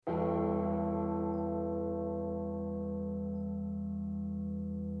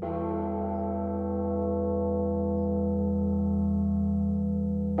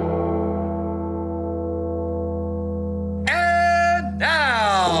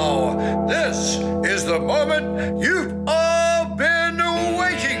the moment you've all been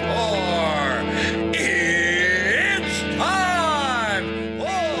waiting for. It's time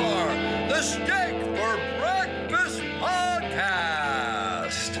for the Steak for Breakfast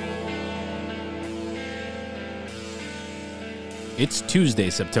podcast. It's Tuesday,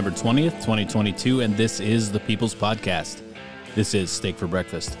 September 20th, 2022, and this is the People's Podcast. This is Steak for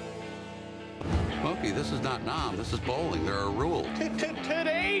Breakfast. Smokey, this is not Nam. This is bowling. There are rules.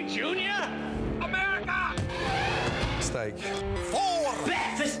 Today, Junior, America, Steak for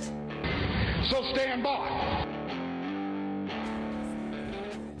breakfast. So stand by.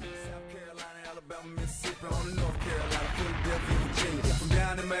 South Carolina, Alabama, Mississippi, on the North Carolina, Philadelphia, Virginia. From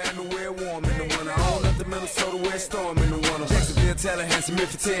down in Miami, where it's warm in the winter. On up to Minnesota, where it's storm in the winter. Jacksonville, Tallahassee,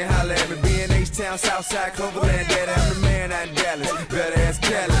 Memphis, 10, holla at me. B&H-Town, Southside, Cloverland, Daddy, I'm the man out in Dallas. Better ask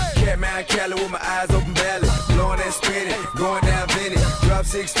Cali. Catman Cali with my eyes open valley. Blowing and spinning, going down Vinny. Drop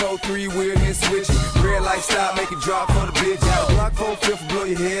 6, 4, 3, wheel and switch it. Red light stop, make it drop for the bitch. Out block 4, 5th, blow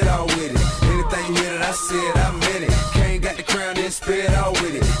your head out with it. Anything you hear that I said, I meant it. Kane got the crown, then spit out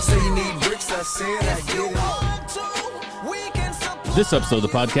with it. Say you need bricks, I said I get it. This episode of the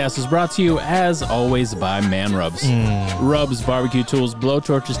podcast is brought to you, as always, by Man Rubs. Rubs, barbecue tools,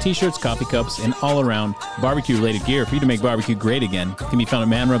 blowtorches, t-shirts, coffee cups, and all-around barbecue-related gear for you to make barbecue great again. Can be found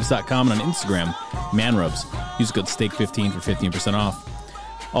at manrubs.com and on Instagram, manrubs. Use code STEAK15 for 15% off.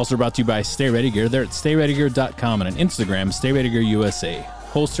 Also brought to you by Stay Ready Gear. They're at stayreadygear.com and on Instagram, Stay Ready Gear USA.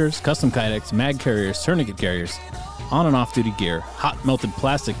 Holsters, custom kydex, mag carriers, tourniquet carriers, on and off-duty gear, hot melted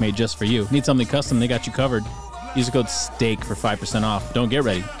plastic made just for you. Need something custom, they got you covered. Use the code STEAK for 5% off. Don't get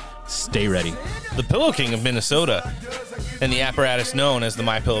ready. Stay ready. The Pillow King of Minnesota and the apparatus known as the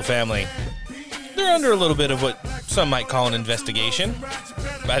MyPillow family. They're under a little bit of what some might call an investigation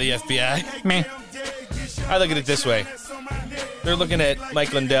by the FBI. Meh. I look at it this way. They're looking at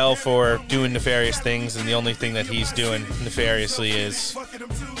Mike Lindell for doing nefarious things, and the only thing that he's doing nefariously is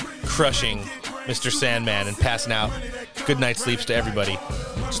crushing Mr. Sandman and passing out good night sleeps to everybody.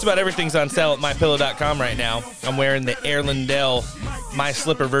 Just about everything's on sale at MyPillow.com right now. I'm wearing the Air Lindell My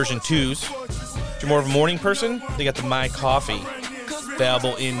Slipper version 2s. If you're more of a morning person, they got the My Coffee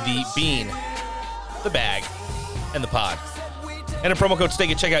available in the bean, the bag, and the pod. And a promo code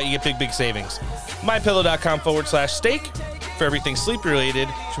STEAK at checkout, you get big savings. MyPillow.com/steak for everything sleep related.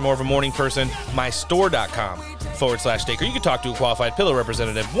 If you're more of a morning person, MyStore.com/steak. Or you can talk to a qualified pillow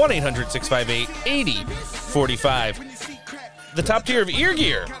representative, 1-800-658-8045. The top tier of ear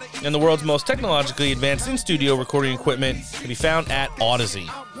gear and the world's most technologically advanced in-studio recording equipment can be found at Audeze.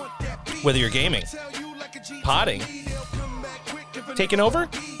 Whether you're gaming, podding, taking over,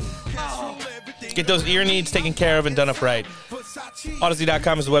 get those ear needs taken care of and done up right.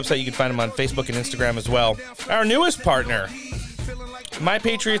 Audeze.com is the website. You can find them on Facebook and Instagram as well. Our newest partner, My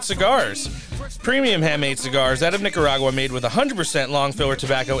Patriot Cigars. Premium handmade cigars out of Nicaragua made with 100% long filler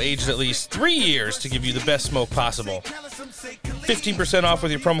tobacco aged at least 3 years to give you the best smoke possible. 15% off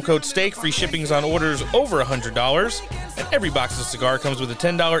with your promo code STEAK. Free shippings on orders over $100. And every box of cigar comes with a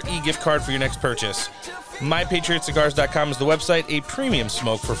 $10 e-gift card for your next purchase. MyPatriotCigars.com is the website, a premium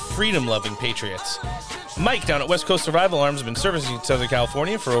smoke for freedom-loving patriots. Mike down at West Coast Survival Arms has been servicing Southern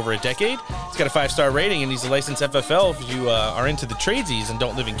California for over a decade. He's got a 5-star rating, and he's a licensed FFL if you are into the tradesies and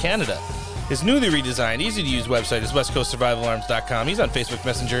don't live in Canada. His newly redesigned, easy-to-use website is westcoastsurvivalarms.com. He's on Facebook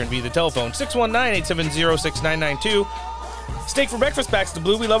Messenger and via the telephone, 619-870-6992. Steak for Breakfast backs the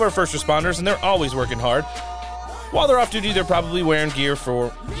blue. We love our first responders, and they're always working hard. While they're off duty, they're probably wearing gear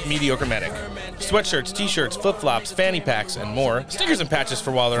for mediocre medic. Sweatshirts, t-shirts, flip-flops, fanny packs, and more. Stickers and patches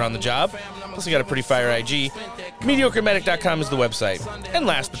for while they're on the job. Plus, they got a pretty fire IG. MediocreMedic.com is the website. And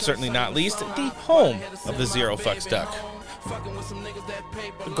last but certainly not least, the home of the Zero Fucks Duck.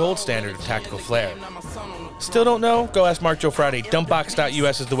 The gold standard of tactical flair. Still don't know? Go ask Mark Joe Friday.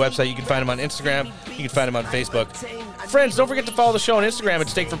 Dumpbox.us is the website. You can find him on Instagram. You can find him on Facebook. Friends, don't forget to follow the show on Instagram at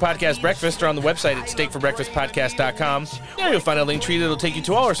Steak for Podcast Breakfast or on the website at steakforbreakfastpodcast.com. There you'll find a link tree that'll take you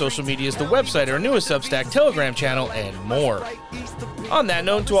to all our social medias, the website, our newest Substack, Telegram channel, and more. On that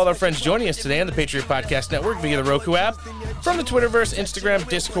note, to all our friends joining us today on the Patriot Podcast Network via the Roku app, from the Twitterverse, Instagram,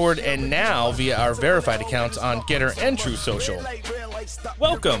 Discord, and now via our verified accounts on Getter and True Social.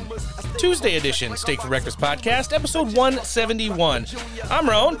 Welcome, Tuesday edition Steak for Breakfast Podcast, episode 171. I'm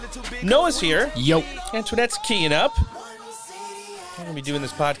Roan, Noah's here, Yo. Antoinette's keying up. We're going to be doing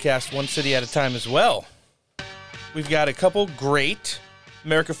this podcast one city at a time as well. We've got a couple great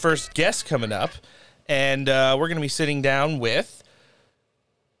America First guests coming up, and we're going to be sitting down with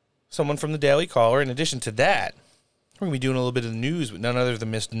someone from the Daily Caller. In addition to that, we're going to be doing a little bit of the news with none other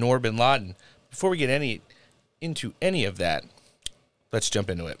than Mr. Noor bin Laden. Before we get into any of that, let's jump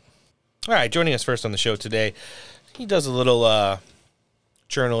into it. All right, joining us first on the show today, he does a little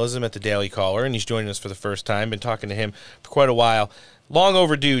journalism at the Daily Caller, and he's joining us for the first time. Been talking to him for quite a while. Long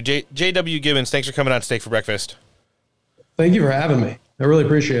overdue. J.W. Gibbons, thanks for coming on Steak for Breakfast. Thank you for having me. I really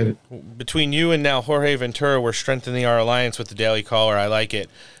appreciate it. Between you and now Jorge Ventura, we're strengthening our alliance with the Daily Caller. I like it.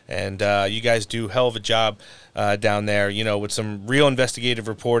 And you guys do a hell of a job down there, with some real investigative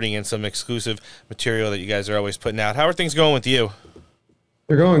reporting and some exclusive material that you guys are always putting out. How are things going with you?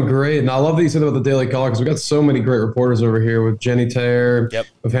 They're going great. And I love that you said about the Daily Caller because we've got so many great reporters over here with Jenny Taylor,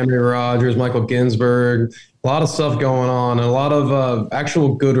 with Henry Rogers, Michael Ginsberg. A lot of stuff going on and a lot of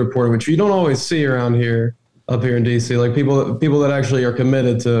actual good reporting, which you don't always see around here, up here in D.C. Like people that actually are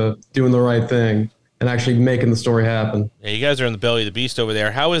committed to doing the right thing and actually making the story happen. Yeah, you guys are in the belly of the beast over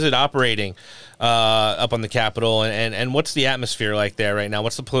there. How is it operating up on the Capitol, and what's the atmosphere like there right now?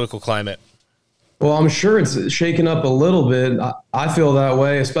 What's the political climate? Well, I'm sure it's shaken up a little bit. I feel that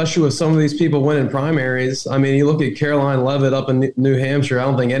way, especially with some of these people winning primaries. I mean, you look at Caroline Leavitt up in New Hampshire. I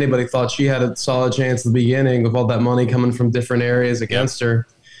don't think anybody thought she had a solid chance at the beginning with all that money coming from different areas against her.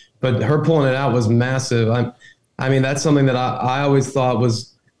 But her pulling it out was massive. I mean, that's something that I always thought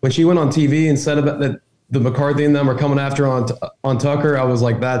was when she went on TV and said about that the McCarthy and them are coming after her on Tucker. I was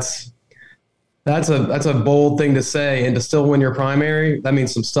like, that's a bold thing to say, and to still win your primary, that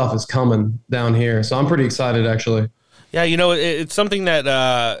means some stuff is coming down here. So I'm pretty excited, actually. Yeah, it's something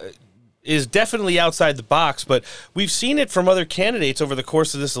that is definitely outside the box, but we've seen it from other candidates over the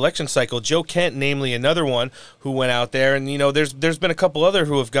course of this election cycle. Joe Kent, namely, another one who went out there, and there's been a couple other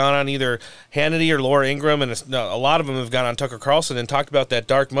who have gone on either Hannity or Laura Ingraham, and a lot of them have gone on Tucker Carlson and talked about that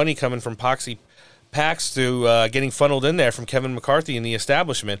dark money coming from PACs to getting funneled in there from Kevin McCarthy and the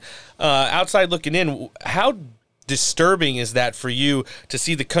establishment. Outside looking in, how disturbing is that for you to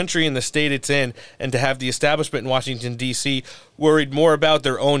see the country and the state it's in, and to have the establishment in Washington, D.C. worried more about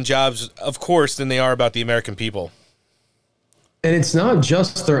their own jobs, of course, than they are about the American people? And it's not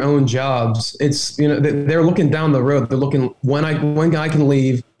just their own jobs. It's, they're looking down the road. They're looking when I can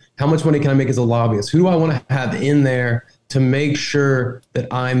leave, how much money can I make as a lobbyist? Who do I want to have in there to make sure that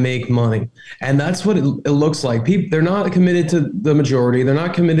I make money? And that's what it looks like. They're not committed to the majority. They're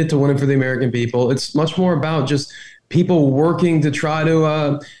not committed to winning for the American people. It's much more about just people working to try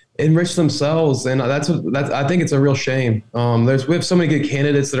to enrich themselves. And I think it's a real shame. We have so many good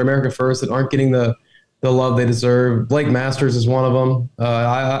candidates that are America First that aren't getting the love they deserve. Blake Masters is one of them.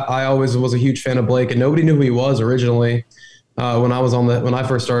 I always was a huge fan of Blake, and nobody knew who he was originally when I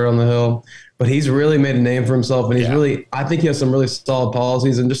first started on the Hill. But he's really made a name for himself, and I think he has some really solid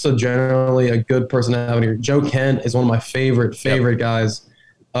policies and just generally a good person to have in here. Joe Kent is one of my favorite guys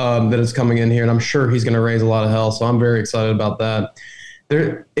that is coming in here, and I'm sure he's going to raise a lot of hell. So I'm very excited about that.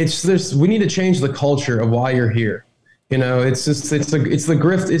 We need to change the culture of why you're here. It's the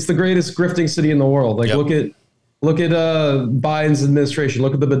grift. It's the greatest grifting city in the world. Look at Biden's administration.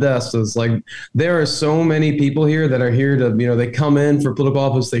 Look at the Podestas. Like, there are so many people here that are here to, they come in for political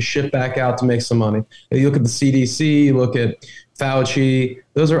office, they ship back out to make some money. You look at the CDC, you look at Fauci.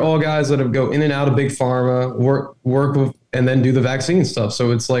 Those are all guys that go in and out of big pharma, work with, and then do the vaccine stuff.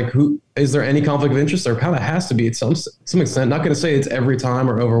 So it's like, is there any conflict of interest? There kind of has to be at some extent. Not going to say it's every time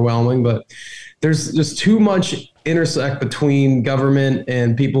or overwhelming, but there's just too much intersect between government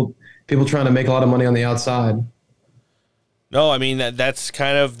and people trying to make a lot of money on the outside. No, I mean, that's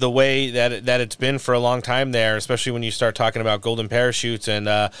kind of the way that it's been for a long time there, especially when you start talking about golden parachutes and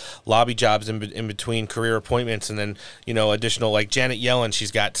lobby jobs in between career appointments, and then, additional, like Janet Yellen,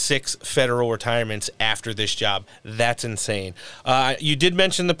 she's got 6 federal retirements after this job. That's insane. You did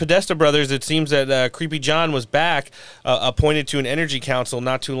mention the Podesta brothers. It seems that Creepy John was back, appointed to an energy council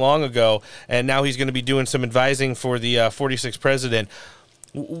not too long ago, and now he's going to be doing some advising for the 46th president.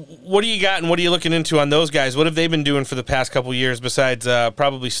 What do you got, and what are you looking into on those guys? What have they been doing for the past couple of years besides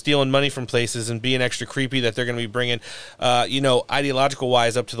probably stealing money from places and being extra creepy that they're going to be bringing,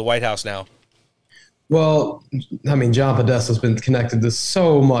 ideological-wise up to the White House now? Well, I mean, John Podesta's been connected to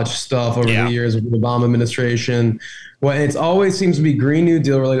so much stuff over the years with the Obama administration. Well, it always seems to be Green New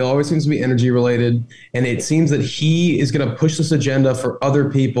Deal related, always seems to be energy related, and it seems that he is going to push this agenda for other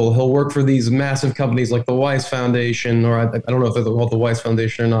people. He'll work for these massive companies like the Weiss Foundation, or I don't know if they're called the Weiss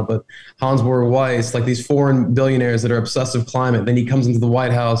Foundation or not, but Hans-Werner Weiss, like these foreign billionaires that are obsessed with climate. Then he comes into the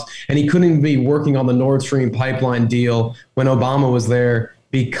White House, and he couldn't even be working on the Nord Stream pipeline deal when Obama was there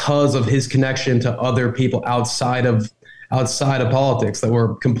because of his connection to other people outside of politics that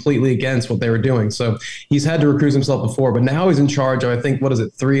were completely against what they were doing. So he's had to recuse himself before, but now he's in charge of, I think,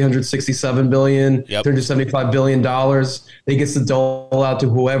 $367 billion, $375 billion. He gets to dole out to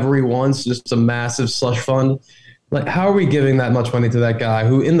whoever he wants, just a massive slush fund. Like, how are we giving that much money to that guy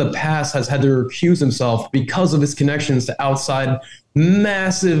who in the past has had to recuse himself because of his connections to outside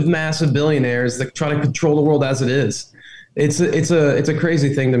massive billionaires that try to control the world as it is? It's a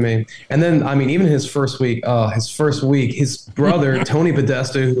crazy thing to me. And then, I mean, even his first week, his brother, Tony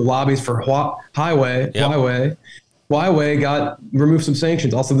Podesta, who lobbies for Huawei got removed some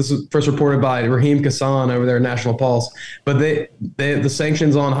sanctions. Also, this was first reported by Raheem Kassan over there at National Pulse. But the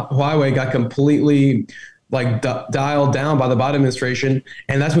sanctions on Huawei got completely dialed down by the Biden administration,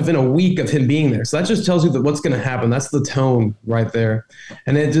 and that's within a week of him being there. So that just tells you that what's going to happen. That's the tone right there,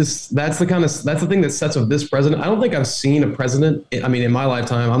 and that's the thing that sets up this president. I don't think I've seen a president. I mean, in my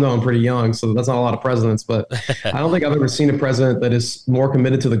lifetime, I know I'm pretty young, so that's not a lot of presidents, but I don't think I've ever seen a president that is more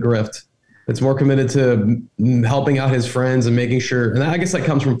committed to the grift. That's more committed to helping out his friends and making sure. And I guess that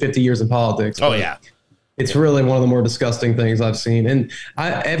comes from 50 years in politics. Oh yeah. It's really one of the more disgusting things I've seen. And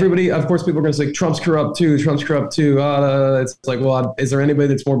everybody, of course, people are going to say, Trump's corrupt too. It's like, well, is there anybody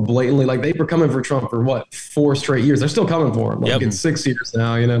that's more blatantly, like, they were coming for Trump for what, 4 straight years? They're still coming for him. Like, it's 6 years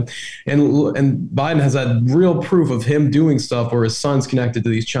now, you know? And Biden has had real proof of him doing stuff where his son's connected to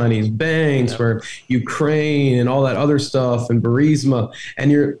these Chinese banks, where Ukraine and all that other stuff and Burisma.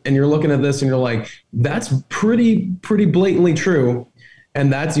 And you're looking at this and you're like, that's pretty blatantly true. And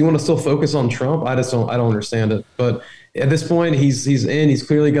you want to still focus on Trump? I don't understand it. But at this point, he's he's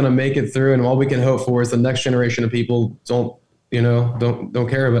clearly going to make it through. And all we can hope for is the next generation of people don't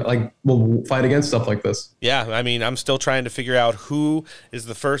care about, like, will fight against stuff like this. Yeah. I mean, I'm still trying to figure out who is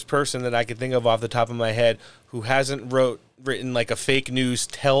the first person that I could think of off the top of my head who hasn't written like a fake news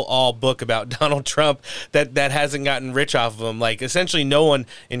tell-all book about Donald Trump that hasn't gotten rich off of him. Like, essentially no one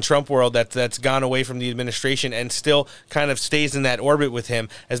in Trump world that's gone away from the administration and still kind of stays in that orbit with him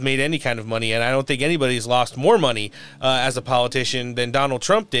has made any kind of money. And I don't think anybody's lost more money as a politician than Donald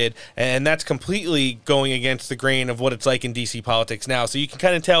Trump did. And that's completely going against the grain of what it's like in DC politics now. So you can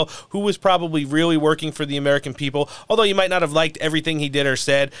kind of tell who was probably really working for the American people, although you might not have liked everything he did or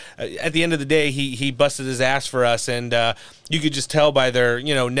said. At the end of the day, he busted his ass for us, and you could just tell by their,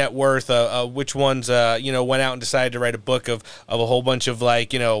 net worth, which ones, went out and decided to write a book of a whole bunch of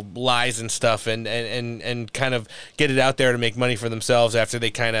lies and stuff, and kind of get it out there to make money for themselves after they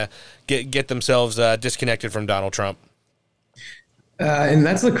kind of get themselves disconnected from Donald Trump. And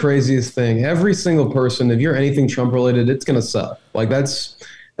that's the craziest thing. Every single person, if you're anything Trump related, it's going to suck. Like, that's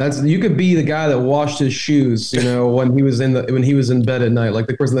you could be the guy that washed his shoes, when he was in bed at night, like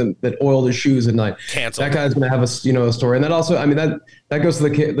the person that oiled his shoes at night. Canceled. That guy's going to have a story. And that also, I mean, that goes to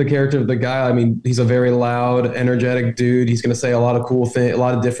the character of the guy. I mean, he's a very loud, energetic dude. He's going to say a lot of cool things, a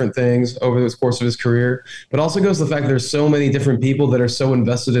lot of different things over the course of his career. But also goes to the fact that there's so many different people that are so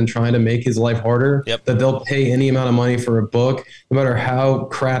invested in trying to make his life harder that they'll pay any amount of money for a book, no matter how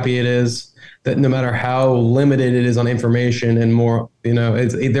crappy it is. That no matter how limited it is on information and more,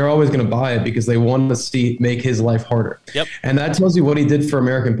 they're always going to buy it because they want to make his life harder. Yep. And that tells you what he did for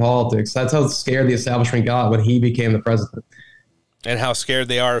American politics. That's how scared the establishment got when he became the president. And how scared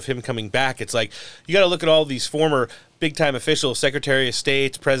they are of him coming back. It's like, you got to look at all these former big-time officials, Secretary of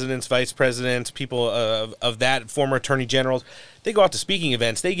State, presidents, vice presidents, people of that, former attorney generals. They go out to speaking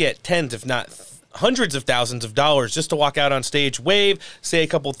events. They get tens, if not hundreds of thousands of dollars just to walk out on stage, wave, say a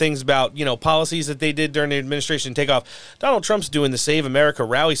couple things about, policies that they did during the administration, take off. Donald Trump's doing the Save America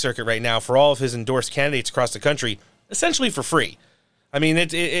rally circuit right now for all of his endorsed candidates across the country, essentially for free. I mean,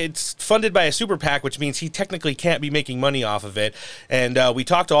 it's funded by a super PAC, which means he technically can't be making money off of it. And we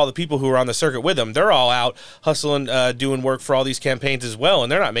talked to all the people who were on the circuit with him. They're all out hustling, doing work for all these campaigns as well,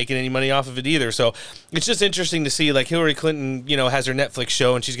 and they're not making any money off of it either. So it's just interesting to see, like, Hillary Clinton, has her Netflix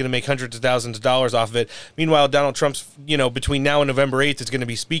show, and she's going to make hundreds of thousands of dollars off of it. Meanwhile, Donald Trump's, between now and November 8th, is going to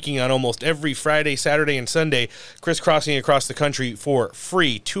be speaking on almost every Friday, Saturday, and Sunday, crisscrossing across the country for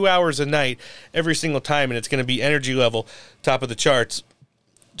free, 2 hours a night, every single time, and it's going to be energy level, top of the charts.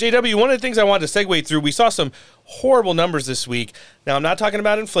 JW, one of the things I wanted to segue through, we saw some horrible numbers this week. Now, I'm not talking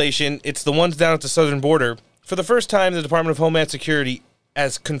about inflation. It's the ones down at the southern border. For the first time, the Department of Homeland Security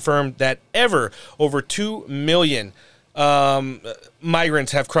has confirmed that ever over 2 million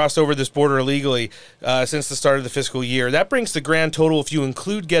migrants have crossed over this border illegally since the start of the fiscal year. That brings the grand total, if you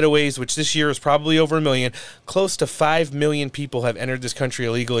include getaways, which this year is probably over 1 million, close to 5 million people have entered this country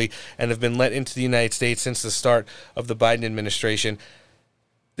illegally and have been let into the United States since the start of the Biden administration.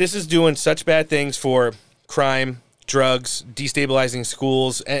 This is doing such bad things for crime, drugs, destabilizing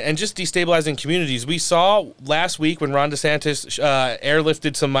schools, and just destabilizing communities. We saw last week when Ron DeSantis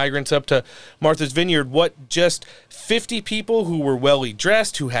airlifted some migrants up to Martha's Vineyard, what just 50 people who were well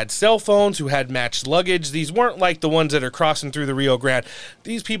dressed, who had cell phones, who had matched luggage. These weren't like the ones that are crossing through the Rio Grande.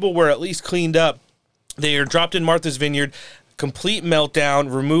 These people were at least cleaned up They are dropped in Martha's Vineyard, complete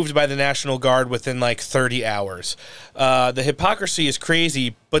meltdown, removed by the National Guard within like 30 hours. The hypocrisy is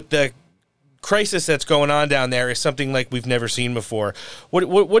crazy, but the crisis that's going on down there is something like we've never seen before.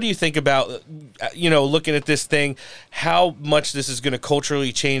 What do you think about, looking at this thing, how much this is going to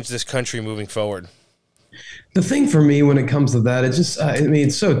culturally change this country moving forward? The thing for me when it comes to that, it's just,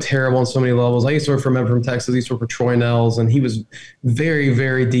 it's so terrible on so many levels. I used to work for a member from Texas. I used to work for Troy Nels, and he was very,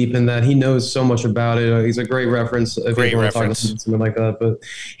 very deep in that. He knows so much about it. He's a great reference. Great reference. Something like that. But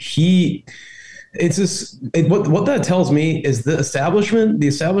what that tells me is the establishment,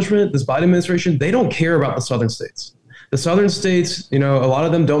 this Biden administration, they don't care about the southern states. The southern states, a lot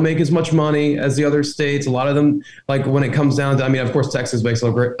of them don't make as much money as the other states. A lot of them, like when it comes down to, of course, Texas makes a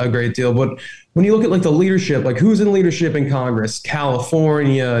great deal. But when you look at like the leadership, like who's in leadership in Congress?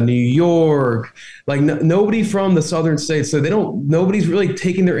 California, New York, like nobody from the southern states. So nobody's really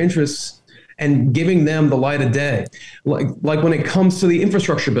taking their interests and giving them the light of day. Like when it comes to the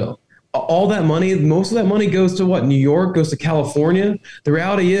infrastructure bill. All that money, most of that money goes to what? New York, goes to California. The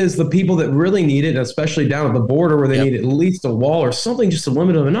reality is the people that really need it, especially down at the border where they need at least a wall or something just to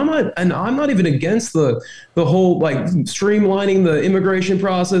limit them. And I'm not even against the whole like streamlining the immigration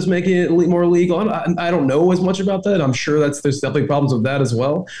process, making it more legal. I don't know as much about that. I'm sure there's definitely problems with that as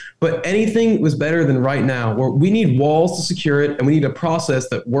well. But anything was better than right now, where we need walls to secure it, and we need a process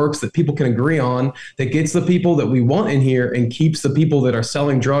that works, that people can agree on, that gets the people that we want in here and keeps the people that are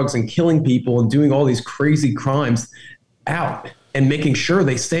selling drugs and killing people and doing all these crazy crimes out and making sure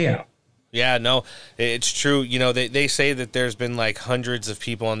they stay out. Yeah, no, it's true. They say that there's been like hundreds of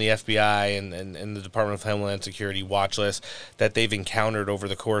people on the FBI and the Department of Homeland Security watch list that they've encountered over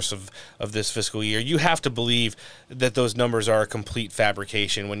the course of this fiscal year. You have to believe that those numbers are a complete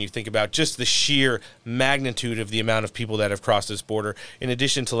fabrication when you think about just the sheer magnitude of the amount of people that have crossed this border, in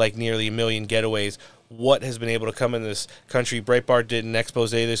addition to like nearly 1 million getaways. What has been able to come in this country. Breitbart did an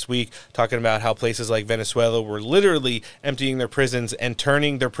expose this week talking about how places like Venezuela were literally emptying their prisons and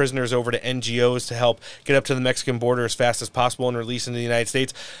turning their prisoners over to NGOs to help get up to the Mexican border as fast as possible and release into the United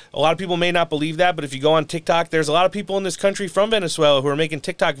States. A lot of people may not believe that, but if you go on TikTok, there's a lot of people in this country from Venezuela who are making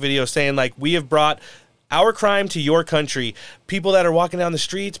TikTok videos saying, like, we have brought our crime to your country. People that are walking down the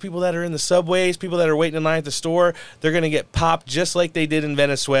streets, people that are in the subways, people that are waiting in line at the store, they're going to get popped just like they did in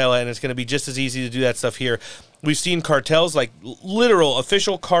Venezuela, and it's going to be just as easy to do that stuff here. We've seen cartels, like literal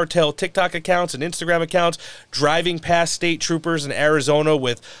official cartel TikTok accounts and Instagram accounts, driving past state troopers in Arizona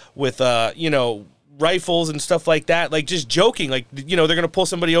with rifles and stuff like that, like just joking, like, they're going to pull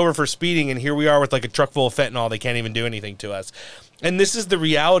somebody over for speeding, and here we are with like a truck full of fentanyl. They can't even do anything to us. And this is the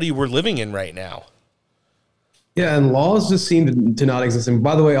reality we're living in right now. Yeah, and laws just seem to not exist. And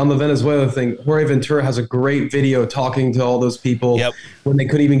by the way, on the Venezuela thing, Jorge Ventura has a great video talking to all those people when they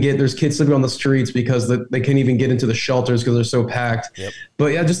couldn't even there's kids sleeping on the streets because they can't even get into the shelters because they're so packed.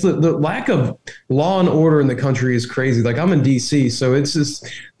 But yeah, just the lack of law and order in the country is crazy. Like, I'm in D.C., so it's just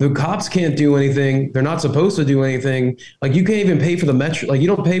the cops can't do anything. They're not supposed to do anything. Like, you can't even pay for the metro. Like, you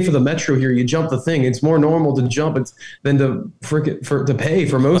don't pay for the metro here. You jump the thing. It's more normal to jump than to pay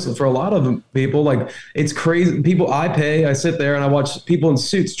for a lot of people. Like, it's crazy. People, I sit there and I watch people in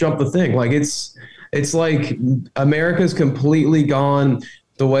suits jump the thing. Like, it's like America's completely gone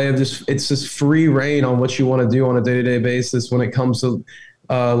the way of it's just free reign on what you want to do on a day-to-day basis when it comes to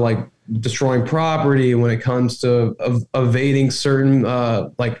like destroying property, when it comes to evading certain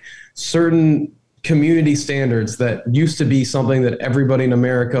community standards that used to be something that everybody in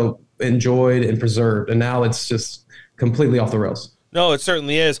America enjoyed and preserved. And now it's just completely off the rails. No, it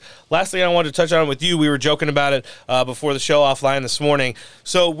certainly is. Last thing I wanted to touch on with you, we were joking about it before the show offline this morning.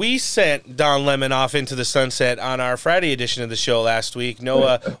 So we sent Don Lemon off into the sunset on our Friday edition of the show last week.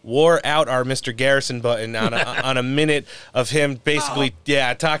 Noah wore out our Mr. Garrison button on a minute of him basically,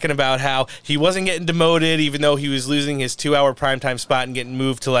 talking about how he wasn't getting demoted, even though he was losing his 2-hour primetime spot and getting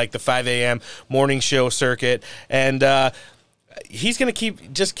moved to like the 5 a.m. morning show circuit. And he's going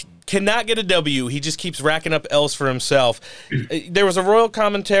to cannot get a W. He just keeps racking up L's for himself. There was a Royal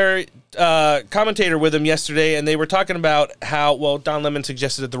commentator with him yesterday, and they were talking about how, Don Lemon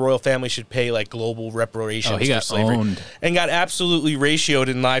suggested that the royal family should pay like global reparations he got for slavery. Owned. And got absolutely ratioed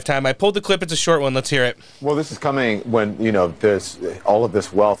in live time. I pulled the clip. It's a short one. Let's hear it. Well, this is coming when, there's all of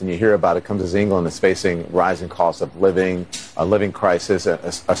this wealth, and you hear about it comes as England is facing rising costs of living, a living crisis,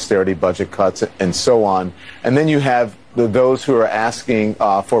 austerity budget cuts, and so on. And then you have those who are asking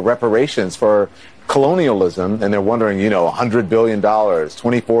for reparations for colonialism, and they're wondering, $100 billion,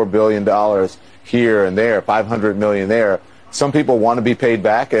 $24 billion here and there, $500 million there. some people want to be paid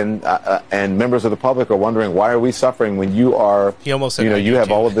back, and members of the public are wondering, why are we suffering when you are, He almost said you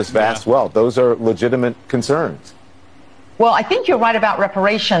have all of this vast wealth? Those are legitimate concerns. Well, I think you're right about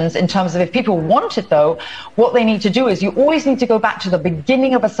reparations in terms of if people want it, though, what they need to do is you always need to go back to the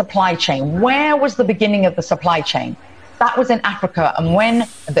beginning of a supply chain. Where was the beginning of the supply chain? That was in Africa. And when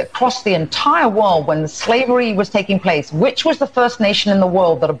across the entire world, when the slavery was taking place, which was the first nation in the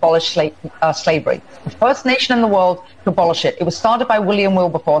world that abolished slavery? The first nation in the world to abolish it. It was started by William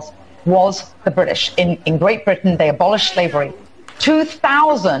Wilberforce, was the British. In Great Britain, they abolished slavery.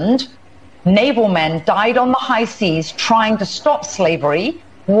 2,000 naval men died on the high seas trying to stop slavery.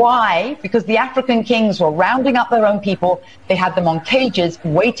 Why? Because the African kings were rounding up their own people. They had them on cages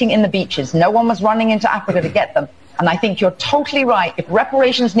waiting in the beaches. No one was running into Africa to get them. And I think you're totally right. If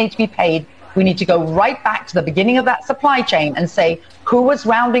reparations need to be paid, we need to go right back to the beginning of that supply chain and say who was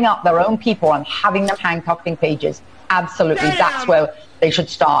rounding up their own people and having them handcuffed in cages. Absolutely. Damn. That's where they should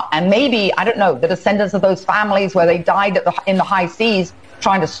start. And maybe, I don't know, the descendants of those families where they died in the high seas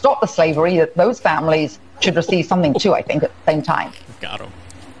trying to stop the slavery, that those families should receive something too, I think, at the same time. Got them.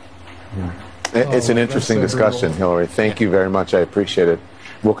 It's an interesting discussion, brutal. Hillary. Thank you very much. I appreciate it.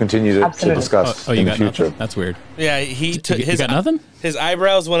 We'll continue to discuss in the future. Nothing? That's weird. Yeah, you got nothing? His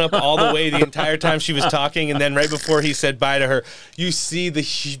eyebrows went up all the way the entire time she was talking, and then right before he said bye to her, you see the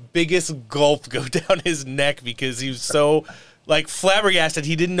biggest gulp go down his neck because he was so flabbergasted.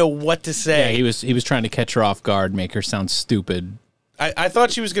 He didn't know what to say. Yeah, he was trying to catch her off guard, make her sound stupid. I thought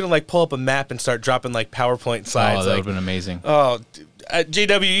she was going to pull up a map and start dropping PowerPoint slides. Oh, that would have been amazing. Oh,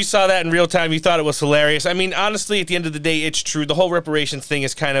 JW, you saw that in real time. You thought it was hilarious. I mean, honestly, at the end of the day, it's true. The whole reparations thing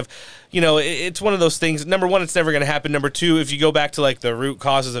is kind of, it's one of those things. Number one, it's never going to happen. Number two, if you go back to the root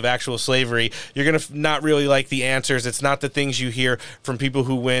causes of actual slavery, you're going to not really like the answers. It's not the things you hear from people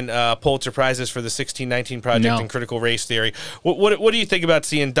who win Pulitzer Prizes for the 1619 Project and critical race theory. What do you think about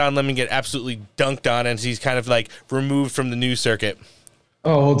seeing Don Lemon get absolutely dunked on as he's kind of removed from the news circuit?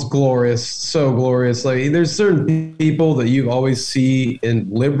 Oh, it's glorious. So glorious. There's certain people that you always see in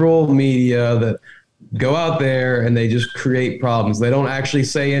liberal media that go out there and they just create problems. They don't actually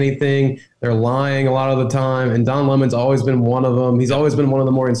say anything. They're lying a lot of the time. And Don Lemon's always been one of them. He's always been one of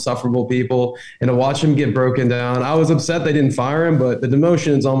the more insufferable people. And to watch him get broken down, I was upset they didn't fire him, but the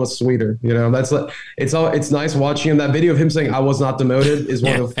demotion is almost sweeter. It's nice watching him. That video of him saying I was not demoted is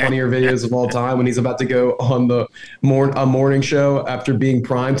one of the funnier videos of all time when he's about to go on a morning show after being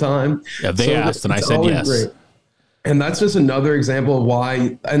prime time. Yeah, they asked and I said yes. Great. And that's just another example of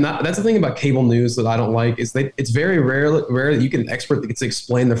why, and that's the thing about cable news that I don't like, is it's very rare that you get an expert that gets to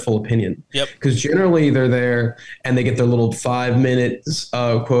explain their full opinion. Yep. Because generally they're there and they get their little 5 minutes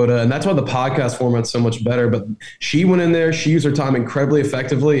quota, and that's why the podcast format's so much better. But she went in there, she used her time incredibly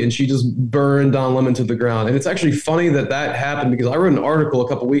effectively, and she just burned Don Lemon to the ground. And it's actually funny that happened because I wrote an article a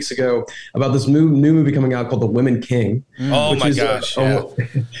couple weeks ago about this new movie coming out called The Women King. Oh my gosh!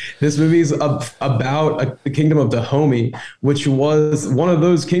 This movie is about the kingdom of Dahomey, which was one of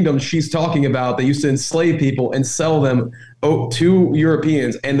those kingdoms she's talking about. They used to enslave people and sell them to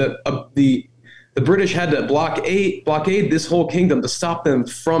Europeans, and the British had to blockade this whole kingdom to stop them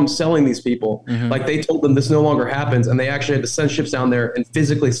from selling these people. Mm-hmm. They told them this no longer happens, and they actually had to send ships down there and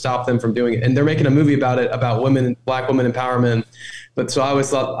physically stop them from doing it. And they're making a movie about it, about black women empowerment. But so I always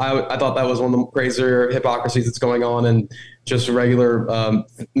thought I thought that was one of the crazier hypocrisies that's going on in just regular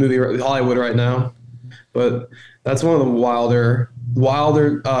movie Hollywood right now. But that's one of the wilder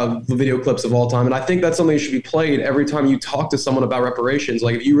video clips of all time. And I think that's something that should be played every time you talk to someone about reparations.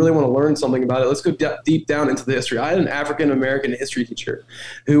 If you really want to learn something about it, let's go deep down into the history. I had an African-American history teacher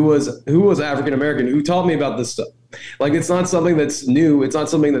who was African-American who taught me about this stuff. It's not something that's new. It's not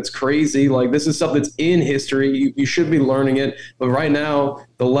something that's crazy. This is stuff that's in history. You should be learning it. But right now,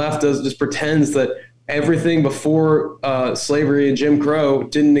 the left just pretends that everything before slavery and Jim Crow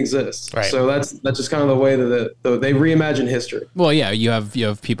didn't exist. Right. So that's just kind of the way that they reimagine history. Well, yeah, you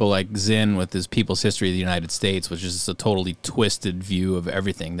have people like Zinn with his People's History of the United States, which is a totally twisted view of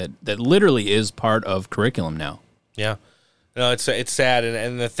everything that literally is part of curriculum now. Yeah. No, it's sad,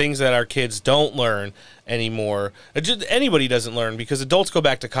 and the things that our kids don't learn anymore, anybody doesn't learn, because adults go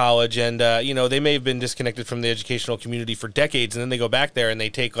back to college and they may have been disconnected from the educational community for decades, and then they go back there and they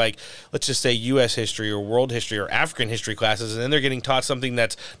take let's just say U.S. history or world history or African history classes, and then they're getting taught something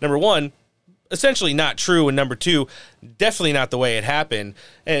that's, number one, essentially not true, and number two, definitely not the way it happened.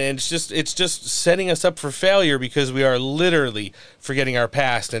 And it's just setting us up for failure because we are literally forgetting our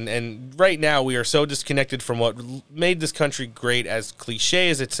past. And right now we are so disconnected from what made this country great. As cliche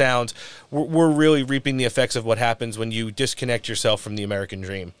as it sounds, we're really reaping the effects of what happens when you disconnect yourself from the American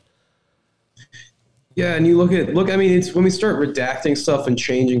dream. Yeah, and you look. I mean, it's when we start redacting stuff and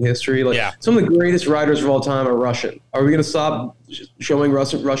changing history. Like some of the greatest writers of all time are Russian. Are we going to stop showing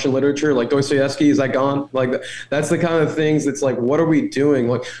Russian literature? Like Dostoevsky, is that gone? Like that's the kind of things that's like, what are we doing?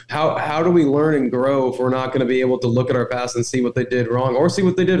 Like how do we learn and grow if we're not going to be able to look at our past and see what they did wrong or see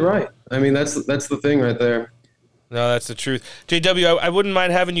what they did right? I mean, that's the thing right there. No, that's the truth. JW, I wouldn't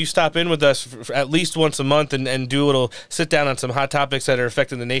mind having you stop in with us for at least once a month and do a little sit down on some hot topics that are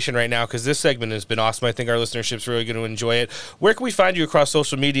affecting the nation right now, because this segment has been awesome. I think our listenership's really going to enjoy it. Where can we find you across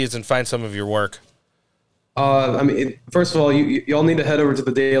social medias and find some of your work? I mean, first of all, y'all need to head over to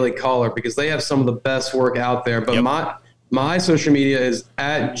the Daily Caller because they have some of the best work out there. But my social media is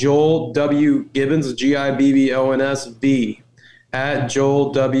at Joel W. Gibbons, Gibbons V, at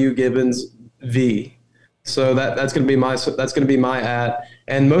Joel W. Gibbons V. So that's going to be my at,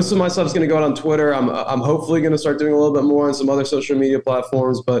 and most of my stuff is going to go out on Twitter. I'm hopefully going to start doing a little bit more on some other social media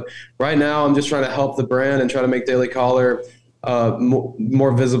platforms, but right now I'm just trying to help the brand and try to make Daily Caller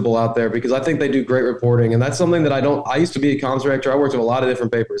more visible out there because I think they do great reporting, and that's something that I used to be a comms director. I worked with a lot of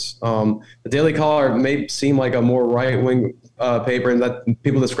different papers. The Daily Caller may seem like a more right-wing paper, and that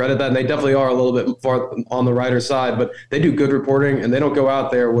people discredit that, and they definitely are a little bit far on the writer side, but they do good reporting, and they don't go out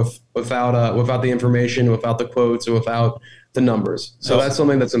there without the information, without the quotes, or without the numbers. So that's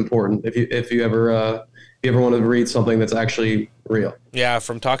something that's important if you ever want to read something that's actually real. Yeah,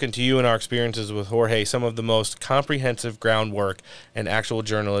 from talking to you and our experiences with Jorge, some of the most comprehensive groundwork and actual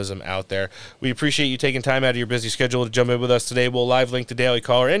journalism out there. We appreciate you taking time out of your busy schedule to jump in with us today. We'll live link to Daily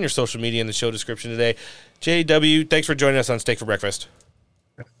Caller and your social media in the show description today. JW, thanks for joining us on Steak for Breakfast.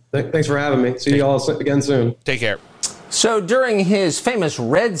 Thanks for having me. See you all again soon. Take care. So during his famous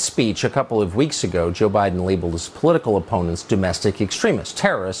Red speech a couple of weeks ago, Joe Biden labeled his political opponents domestic extremists,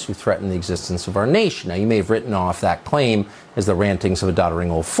 terrorists who threaten the existence of our nation. Now, you may have written off that claim as the rantings of a doddering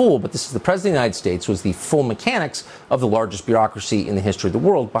old fool, but this is the President of the United States with the full mechanics of the largest bureaucracy in the history of the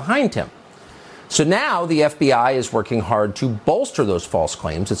world behind him. So now the FBI is working hard to bolster those false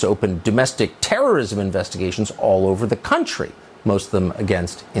claims. It's opened domestic terrorism investigations all over the country, most of them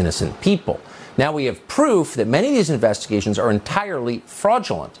against innocent people. Now we have proof that many of these investigations are entirely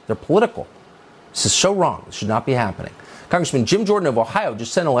fraudulent. They're political. This is so wrong. This should not be happening. Congressman Jim Jordan of Ohio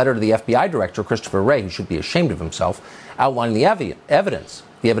just sent a letter to the FBI director, Christopher Wray, who should be ashamed of himself, outlining the evidence.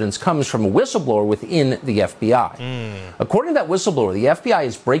 The evidence comes from a whistleblower within the FBI. According to that whistleblower, the FBI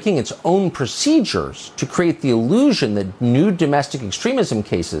is breaking its own procedures to create the illusion that new domestic extremism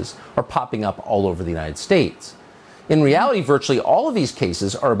cases are popping up all over the United States. In reality, virtually all of these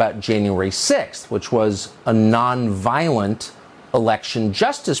cases are about January 6th, which was a nonviolent election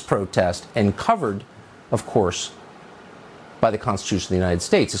justice protest and covered, of course, by the Constitution of the United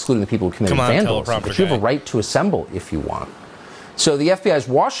States, excluding the people who committed vandalism. But you have a right to assemble if you want. So the FBI's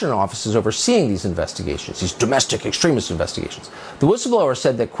Washington office is overseeing these investigations, these domestic extremist investigations. The whistleblower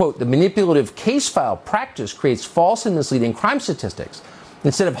said that, quote, the manipulative case file practice creates false and misleading crime statistics.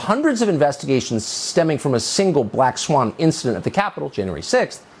 Instead of hundreds of investigations stemming from a single black swan incident at the Capitol, January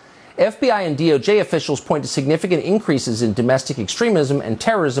 6th, FBI and DOJ officials point to significant increases in domestic extremism and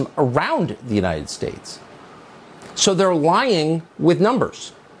terrorism around the United States. So they're lying with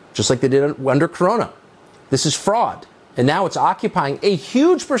numbers, just like they did under Corona. This is fraud. And now it's occupying a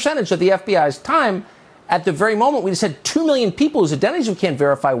huge percentage of the FBI's time at the very moment we just had 2 million people whose identities we can't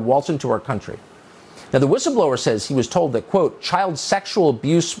verify waltz into our country. Now, the whistleblower says he was told that, quote, child sexual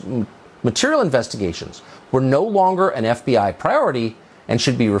abuse material investigations were no longer an FBI priority and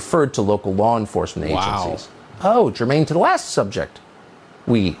should be referred to local law enforcement agencies. Wow. Oh, germane to the last subject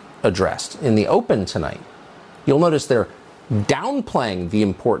we addressed in the open tonight. You'll notice they're downplaying the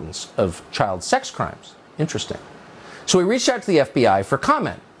importance of child sex crimes. Interesting. So we reached out to the FBI for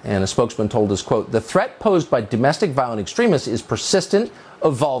comment, and a spokesman told us, quote, the threat posed by domestic violent extremists is persistent,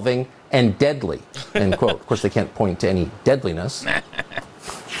 evolving, and deadly, end quote. Of course, they can't point to any deadliness.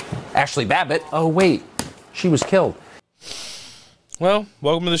 Ashley Babbitt, oh, wait, she was killed. Well,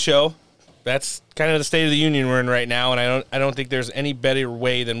 welcome to the show. That's kind of the state of the union we're in right now, and I don't think there's any better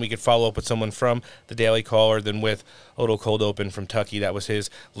way than we could follow up with someone from the Daily Caller than with a little cold open from Tucky. That was his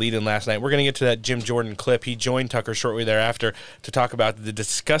lead-in last night. We're going to get to that Jim Jordan clip. He joined Tucker shortly thereafter to talk about the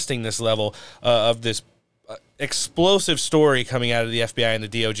disgustingness level of this explosive story coming out of the FBI and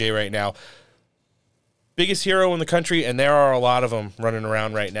the DOJ right now. Biggest hero in the country, and there are a lot of them running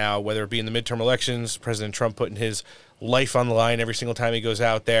around right now, whether it be in the midterm elections, President Trump putting his life on the line every single time he goes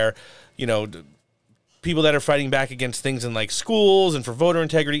out there, you know, people that are fighting back against things in like schools and for voter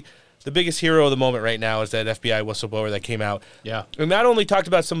integrity. The biggest hero of the moment right now is that FBI whistleblower that came out. Yeah. And not only talked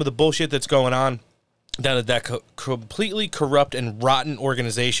about some of the bullshit that's going on completely corrupt and rotten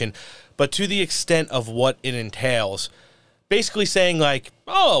organization, but to the extent of what it entails. Basically saying like,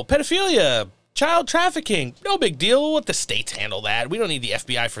 oh, pedophilia, child trafficking, no big deal. We'll let the states handle that. We don't need the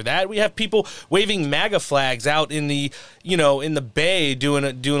FBI for that. We have people waving MAGA flags out in the, in the bay doing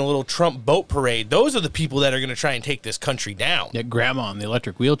a little Trump boat parade. Those are the people that are going to try and take this country down. Yeah, grandma in the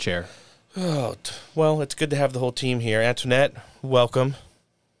electric wheelchair. Oh, well, it's good to have the whole team here. Antoinette, welcome.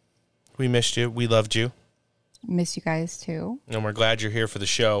 We missed you. We loved you. Miss you guys too. And we're glad you're here for the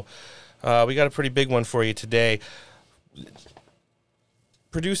show. We got a pretty big one for you today.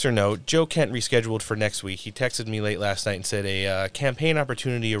 Producer note, Joe Kent rescheduled for next week. He texted me late last night and said a campaign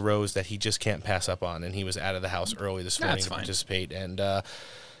opportunity arose that he just can't pass up on, and he was out of the house early this morning to participate. And,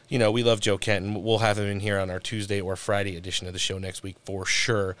 we love Joe Kent, and we'll have him in here on our Tuesday or Friday edition of the show next week for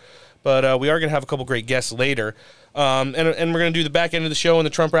sure. But we are going to have a couple great guests later, and we're going to do the back end of the show in the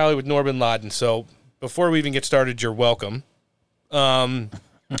Trump rally with Norbin Laden. So before we even get started, you're welcome.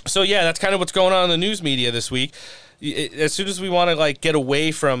 So, yeah, that's kind of what's going on in the news media this week. As soon as we want to get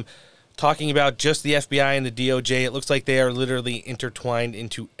away from talking about just the FBI and the DOJ, it looks like they are literally intertwined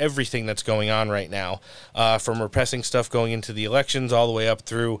into everything that's going on right now, from repressing stuff going into the elections all the way up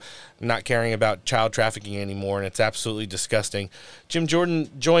through not caring about child trafficking anymore, and it's absolutely disgusting. Jim Jordan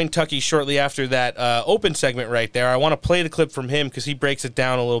joined Tucky shortly after that open segment right there. I want to play the clip from him because he breaks it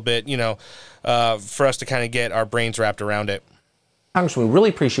down a little bit, for us to kind of get our brains wrapped around it. Congressman, we really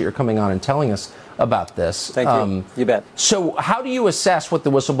appreciate your coming on and telling us about this. Thank you. You bet. So how do you assess what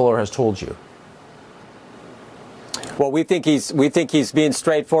the whistleblower has told you? Well, we think he's being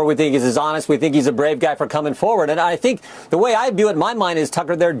straightforward. We think he's honest. We think he's a brave guy for coming forward. And I think the way I view it in my mind is,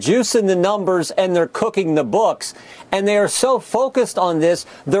 Tucker, they're juicing the numbers and they're cooking the books. And they are so focused on this,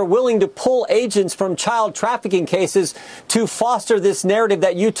 they're willing to pull agents from child trafficking cases to foster this narrative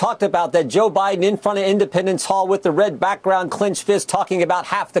that you talked about, that Joe Biden in front of Independence Hall with the red background, clenched fist, talking about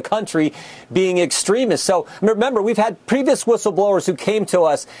half the country being extremists. So remember, we've had previous whistleblowers who came to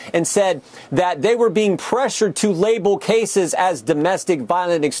us and said that they were being pressured to label cases as domestic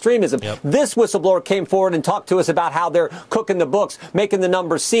violent extremism. Yep. This whistleblower came forward and talked to us about how they're cooking the books, making the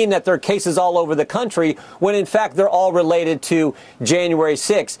numbers seem that there are cases all over the country, when in fact they're all related to January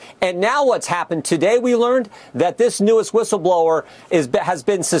 6th. And now what's happened today, we learned that this newest whistleblower has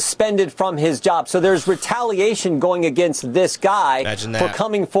been suspended from his job. So there's retaliation going against this guy for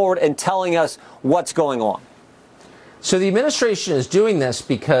coming forward and telling us what's going on. So the administration is doing this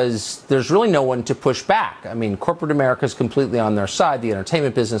because there's really no one to push back. I mean, corporate America is completely on their side, the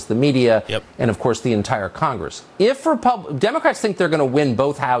entertainment business, the media, and, of course, the entire Congress. If Democrats think they're going to win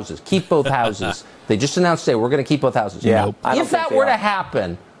both houses, keep both houses, they just announced today, we're going to keep both houses. Yeah, nope. If that were to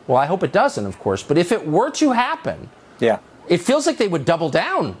happen, well, I hope it doesn't, of course, but if it were to happen, it feels like they would double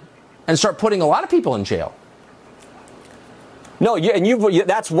down and start putting a lot of people in jail. No,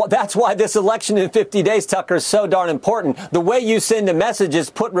 that's why this election in 50 days, Tucker, is so darn important. The way you send a message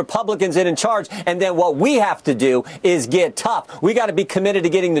is put Republicans in charge, and then what we have to do is get tough. We got to be committed to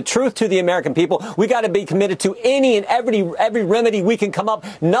getting the truth to the American people. We got to be committed to any and every remedy we can come up.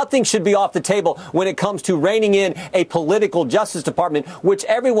 Nothing should be off the table when it comes to reining in a political Justice Department, which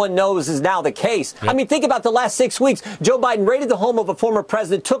everyone knows is now the case. Yep. I mean, think about the last 6 weeks. Joe Biden raided the home of a former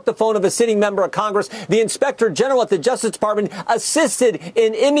president, took the phone of a sitting member of Congress. The Inspector General at the Justice Department assisted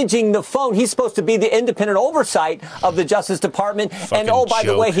in imaging the phone. He's supposed to be the independent oversight of the Justice Department. And by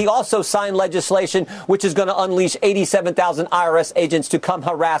the way, he also signed legislation which is going to unleash 87,000 IRS agents to come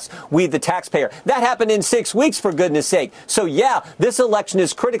harass we the taxpayer. That happened in 6 weeks, for goodness sake. So yeah, this election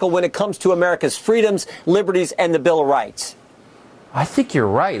is critical when it comes to America's freedoms, liberties, and the Bill of Rights. I think you're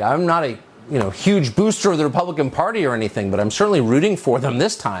right. I'm not a huge booster of the Republican Party or anything, but I'm certainly rooting for them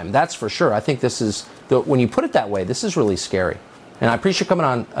this time. That's for sure. I think this is, when you put it that way, this is really scary. And I appreciate you coming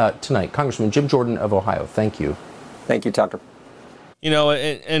on tonight. Congressman Jim Jordan of Ohio. Thank you. Thank you, Tucker.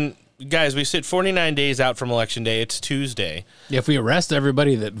 And guys, we sit 49 days out from Election Day. It's Tuesday. If we arrest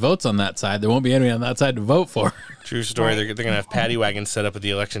everybody that votes on that side, there won't be anybody on that side to vote for. True story. They're going to have paddy wagons set up at the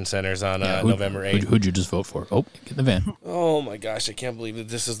election centers on November 8th. Who'd you just vote for? Oh, get in the van. Oh, my gosh. I can't believe that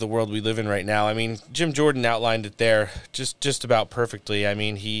this is the world we live in right now. I mean, Jim Jordan outlined it there just about perfectly. I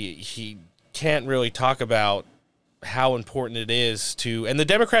mean, he can't really talk about how important it is to, and the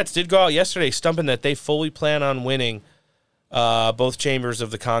Democrats did go out yesterday stumping that they fully plan on winning both chambers of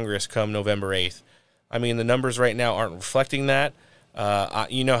the Congress come November 8th. I mean, the numbers right now aren't reflecting that.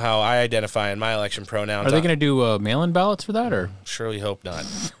 You know how I identify in my election pronouns. Are they going to do mail-in ballots for that, or? Surely hope not.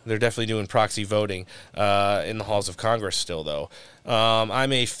 They're definitely doing proxy voting in the halls of Congress still, though.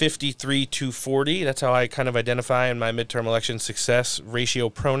 I'm a 53-40. That's how I kind of identify in my midterm election success ratio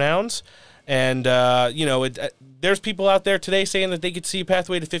pronouns. And, there's people out there today saying that they could see a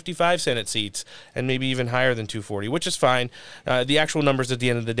pathway to 55 Senate seats and maybe even higher than 240, which is fine. The actual numbers at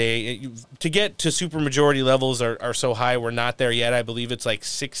the end of the day, to get to supermajority levels are so high. We're not there yet. I believe it's like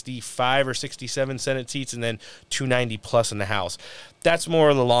 65 or 67 Senate seats and then 290 plus in the House. That's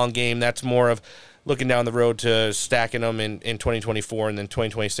more of the long game. That's more of looking down the road to stacking them in 2024 and then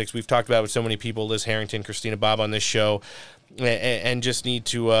 2026. We've talked about it with so many people, Liz Harrington, Christina Bobb on this show, and just need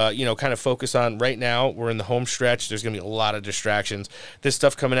to, kind of focus on right now. We're in the home stretch. There's going to be a lot of distractions. This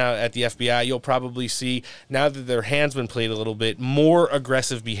stuff coming out at the FBI, you'll probably see, now that their hand's been played a little bit, more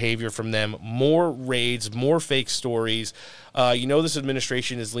aggressive behavior from them, more raids, more fake stories. This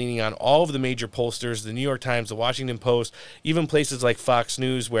administration is leaning on all of the major pollsters, the New York Times, the Washington Post, even places like Fox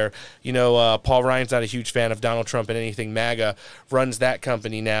News, where, Paul Ryan's not a huge fan of Donald Trump and anything MAGA, runs that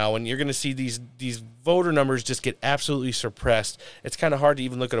company now. And you're going to see these voter numbers just get absolutely suppressed. It's kind of hard to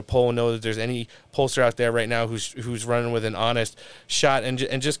even look at a poll and know that there's any pollster out there right now who's running with an honest shot. And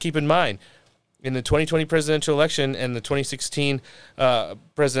just keep in mind, in the 2020 presidential election and the 2016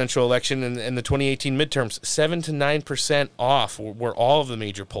 presidential election and the 2018 midterms, 7 to 9% off were all of the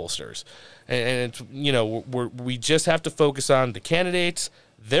major pollsters. And it's, we just have to focus on the candidates,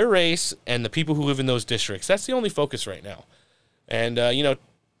 their race, and the people who live in those districts. That's the only focus right now. And,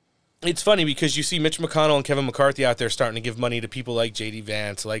 it's funny because you see Mitch McConnell and Kevin McCarthy out there starting to give money to people like J.D.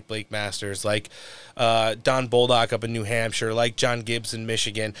 Vance, like Blake Masters, like Don Bolduc up in New Hampshire, like John Gibbs in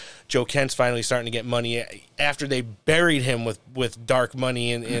Michigan. Joe Kent's finally starting to get money after they buried him with dark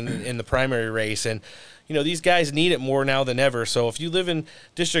money in the primary race. And, these guys need it more now than ever. So if you live in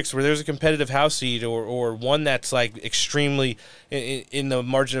districts where there's a competitive House seat or one that's like extremely in the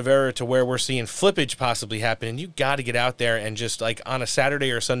margin of error to where we're seeing flippage possibly happen, you got to get out there and just like on a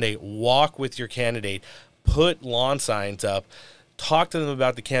Saturday or Sunday, walk with your candidate, put lawn signs up, talk to them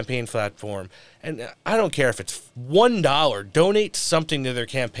about the campaign platform. And I don't care if it's $1, donate something to their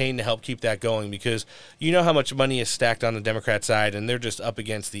campaign to help keep that going, because you know how much money is stacked on the Democrat side, and they're just up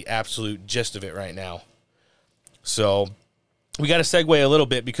against the absolute gist of it right now. So we got to segue a little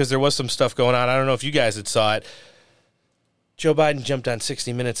bit because there was some stuff going on. I don't know if you guys had saw it. Joe Biden jumped on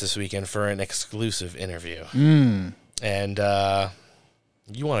 60 Minutes this weekend for an exclusive interview. And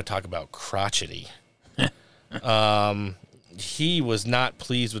you want to talk about crotchety. He was not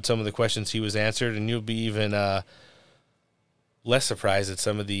pleased with some of the questions he was answered, and you'll be even less surprised at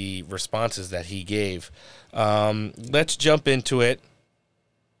some of the responses that he gave. Let's jump into it.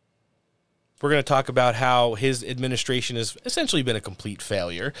 We're going to talk about how his administration has essentially been a complete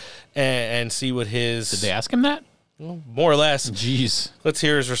failure and see what his... Did they ask him that? Well, more or less. Jeez. Let's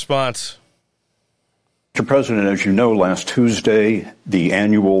hear his response. Mr. President, as you know, last Tuesday, the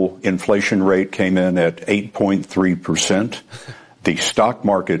annual inflation rate came in at 8.3%. The stock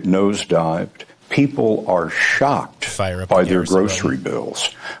market nosedived. People are shocked by their grocery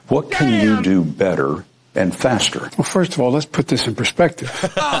bills. What can you do better and faster? Well, first of all, let's put this in perspective.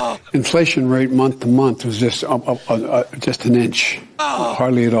 Inflation rate month to month was just an inch,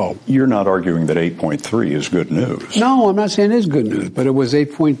 hardly at all. You're not arguing that 8.3 is good news. No, I'm not saying it's good news, but it was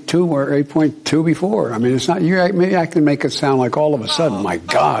 8.2 or 8.2 before. I mean, it's not. Maybe I can make it sound like all of a sudden, my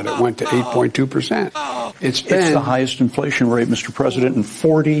God, it went to 8.2%. It's the highest inflation rate, Mr. President, in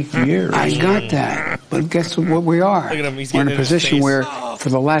 40 years. I got that, but guess what we are? Look at him. He's We're in a position where, for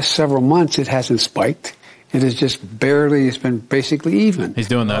the last several months, it hasn't spiked. It is just barely, it's been basically even. He's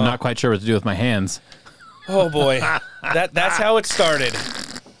doing that. I'm not quite sure what to do with my hands. Oh, boy. That's how it started.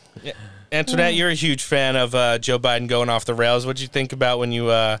 Antoinette, you're a huge fan of Joe Biden going off the rails. What did you think about when you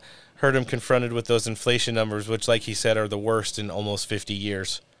heard him confronted with those inflation numbers, which, like he said, are the worst in almost 50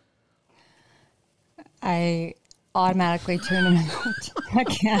 years? I automatically tune him out. I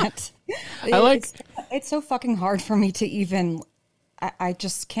can't. It's so fucking hard for me to even, I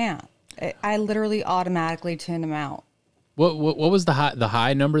just can't. I literally automatically tune him out. What was the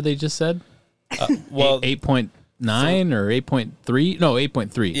high number they just said? 8.9 or 8.3? No,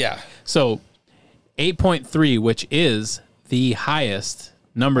 8.3. Yeah. So 8.3, which is the highest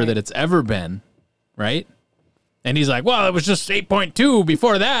number that it's ever been, right? And he's like, well, it was just 8.2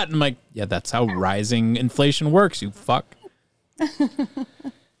 before that. And I'm like, yeah, that's how rising inflation works, you fuck.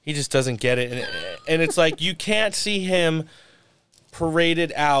 He just doesn't get it. And it's like, you can't see him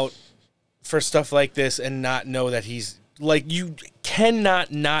paraded out for stuff like this and not know that he's, like, you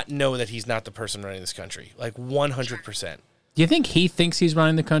cannot not know that he's not the person running this country. Like, 100%. Do you think he thinks he's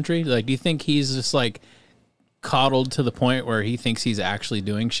running the country? Like, do you think he's just, like, coddled to the point where he thinks he's actually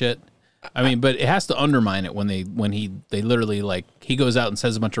doing shit? I mean, but it has to undermine it when they literally, like, he goes out and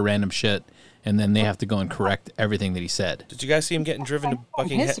says a bunch of random shit and then they have to go and correct everything that he said. Did you guys see him getting driven to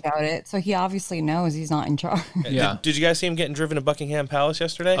Buckingham? Pissed about it, so he obviously knows he's not in charge. Yeah. Did you guys see him getting driven to Buckingham Palace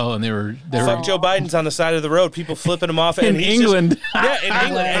yesterday? Oh, and they were Fuck Joe Biden's on the side of the road, people flipping him off. In and he's England. In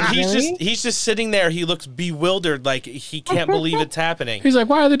England. And Really? he's just sitting there. He looks bewildered, like he can't believe it's happening. He's like,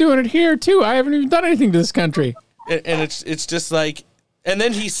 why are they doing it here too? I haven't even done anything to this country. And it's just like, and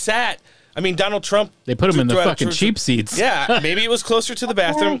then he sat. I mean, Donald Trump. They put him in the threw out fucking cheap seats. Yeah, maybe it was closer to the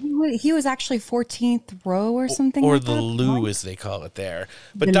bathroom. He was actually 14th row or something. Or like the that. loo, as they call it there.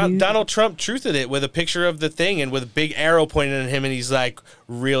 But The loo. Donald Trump truthed it with a picture of the thing and with a big arrow pointed at him, and he's like,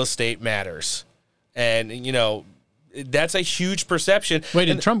 real estate matters. And, you know, that's a huge perception. Wait,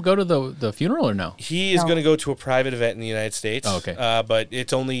 did Trump go to the funeral or no? He is going to go to a private event in the United States. Oh, okay. But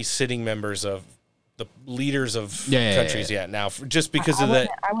it's only sitting members of the leaders of countries yet now, just because of that.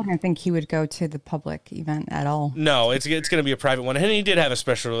 I wouldn't think he would go to the public event at all. No, it's going to be a private one, and he did have a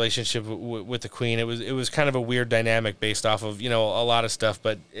special relationship with the Queen. It was kind of a weird dynamic based off of a lot of stuff,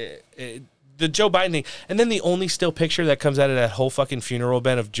 but the Joe Biden thing, and then the only still picture that comes out of that whole fucking funeral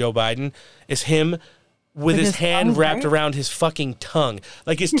event of Joe Biden is him with his hand tongue, wrapped right? around his fucking tongue,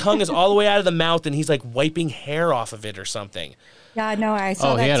 like his tongue is all the way out of the mouth, and he's like wiping hair off of it or something. Yeah, no, I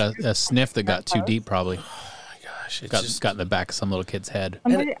saw Oh, that. he had a sniff that got too deep, probably. Gosh, got in the back of some little kid's head.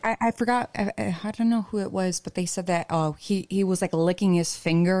 I forgot. I don't know who it was, but they said that he was like licking his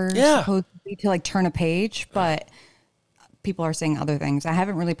fingers Yeah. supposedly to like turn a page, but people are saying other things. I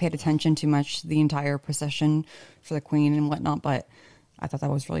haven't really paid attention too much to the entire procession for the Queen and whatnot, but I thought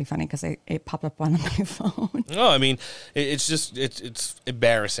that was really funny because it popped up on my phone. No, I mean, it's just it's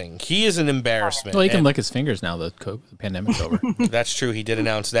embarrassing. He is an embarrassment. Well, he can and lick his fingers now. The pandemic's over. That's true. He did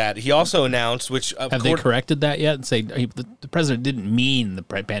announce that. He also announced, which Have they corrected that yet? And say the president didn't mean the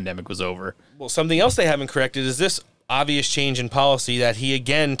pandemic was over. Well, something else they haven't corrected is this obvious change in policy that he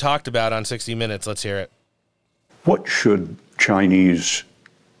again talked about on 60 Minutes. Let's hear it. What should Chinese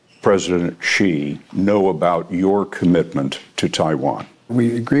President Xi know about your commitment to Taiwan?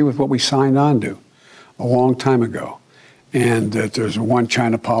 We agree with what we signed on to a long time ago, and that there's a one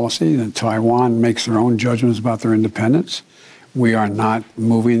China policy, that Taiwan makes their own judgments about their independence. We are not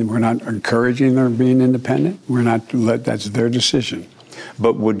moving, we're not encouraging their being independent. That's their decision.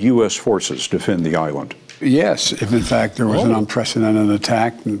 But would U.S. forces defend the island? Yes, if in fact there was an unprecedented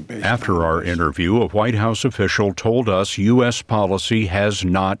attack. After our interview, a White House official told us U.S. policy has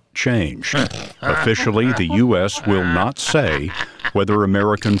not changed. Officially, the U.S. will not say whether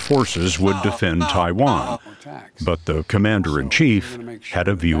American forces would defend Taiwan. But the commander-in-chief had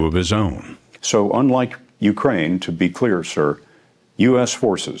a view of his own. So unlike Ukraine, to be clear, sir, U.S.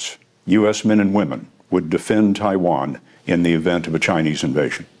 forces, U.S. men and women would defend Taiwan in the event of a Chinese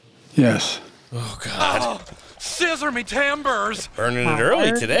invasion. Yes. Oh, God. Scissor me timbers. Burning it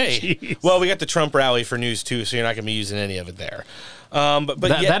early today. Jeez. Well, we got the Trump rally for news, too, so you're not going to be using any of it there. But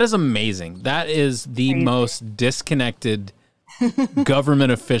that is amazing. That is the most disconnected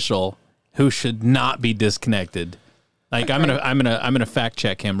government official who should not be disconnected. Like, I'm gonna fact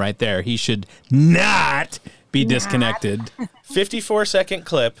check him right there. He should not be disconnected. 54-second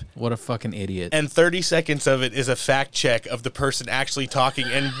clip. What a fucking idiot. And 30 seconds of it is a fact check of the person actually talking.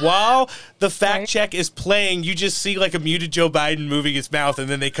 And while the fact check is playing, you just see like a muted Joe Biden moving his mouth, and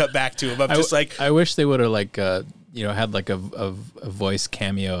then they cut back to him. I wish they would have like had like a voice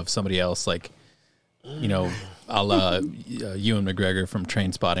cameo of somebody else, like a la Ewan McGregor from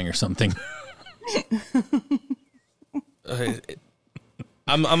Trainspotting or something.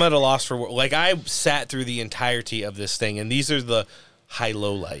 I'm at a loss for like I sat through the entirety of this thing, and these are the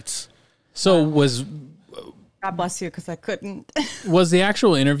high-low lights. So was God bless you, because I couldn't. Was the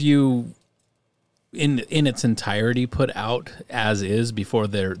actual interview in its entirety put out as is before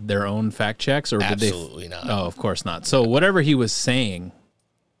their own fact checks, or Absolutely did they? not. Oh, of course not. So whatever he was saying.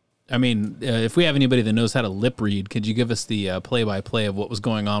 I mean, if we have anybody that knows how to lip read, could you give us the play-by-play of what was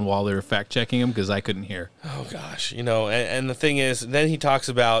going on while they were fact-checking him? Because I couldn't hear. Oh, gosh. And the thing is, then he talks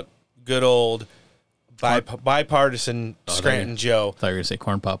about good old bipartisan Scranton Joe. I thought you were going to say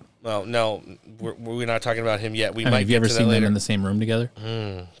Corn Pop. Well, no, we're not talking about him yet. Have you ever seen them in the same room together?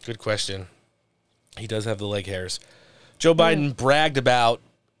 Good question. He does have the leg hairs. Joe Biden bragged about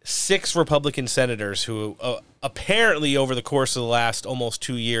 6 Republican senators who apparently over the course of the last almost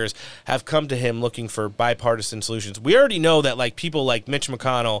 2 years have come to him looking for bipartisan solutions. We already know that like people like Mitch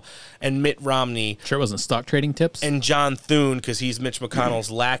McConnell and Mitt Romney. Sure it wasn't stock trading tips? And John Thune, because he's Mitch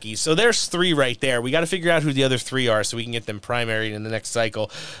McConnell's lackey. So there's 3 right there. We got to figure out who the other 3 are so we can get them primaried in the next cycle.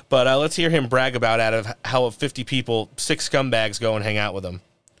 But let's hear him brag about out of how of 50 people, 6 scumbags go and hang out with him.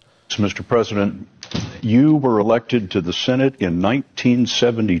 Mr. President, You were elected to the Senate in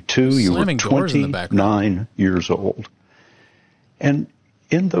 1972. You were 29 years old. And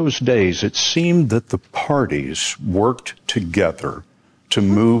in those days, it seemed that the parties worked together to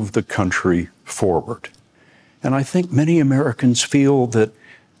move the country forward. And I think many Americans feel that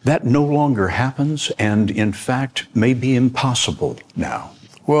that no longer happens and, in fact, may be impossible now.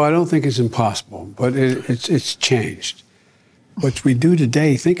 Well, I don't think it's impossible, but it's changed. What we do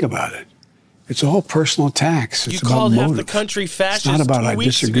today, think about it. It's all personal attacks. It's you about called motive. half the country fascist. It's not about 2 I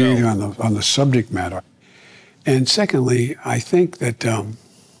weeks disagree ago. on the subject matter. And secondly, I think that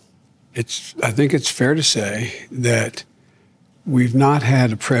I think it's fair to say that we've not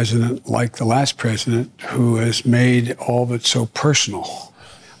had a president like the last president who has made all of it so personal.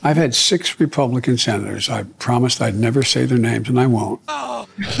 I've had 6 Republican senators. I promised I'd never say their names, and I won't.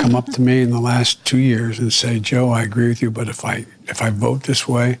 Come up to me in the last 2 years and say, Joe, I agree with you, but if I vote this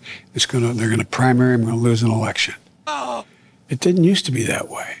way, they're gonna primary. I'm gonna lose an election. It didn't used to be that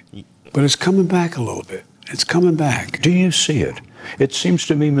way, but it's coming back a little bit. It's coming back. Do you see it? It seems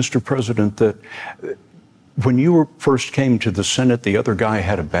to me, Mr. President, that when you first came to the Senate, the other guy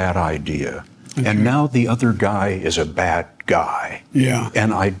had a bad idea. And now the other guy is a bad guy. Yeah.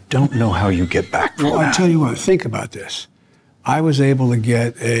 And I don't know how you get back from that. I'll tell you what, think about this. We were able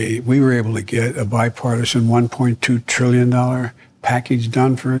to get a bipartisan $1.2 trillion package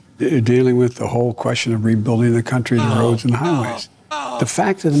done for dealing with the whole question of rebuilding the country, the roads and the highways. The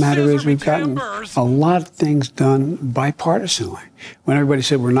fact of the matter is we've gotten a lot of things done bipartisanly. When everybody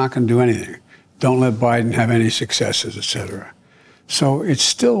said we're not going to do anything, don't let Biden have any successes, et cetera. So it's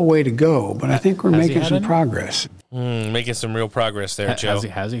still a way to go, but I think we're making some progress. Making some real progress there, Joe.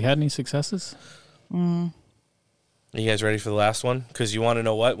 Has he had any successes? Are you guys ready for the last one? Because you want to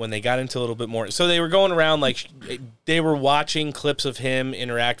know what? When they got into a little bit more... So they were going around like... They were watching clips of him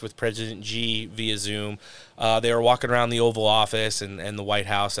interact with President Xi via Zoom. They were walking around the Oval Office and the White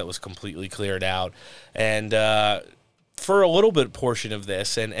House that was completely cleared out. And for a little bit portion of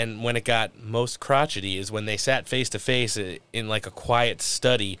this, and when it got most crotchety, is when they sat face-to-face in like a quiet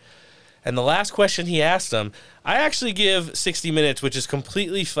study. And the last question he asked them, I actually give 60 Minutes, which is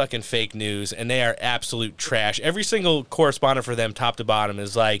completely fucking fake news, and they are absolute trash. Every single correspondent for them, top to bottom,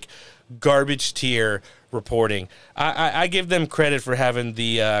 is like garbage tier reporting. I give them credit for having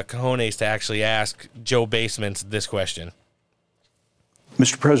the cojones to actually ask Joe Basements this question.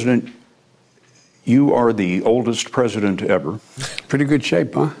 Mr. President, you are the oldest president ever. Pretty good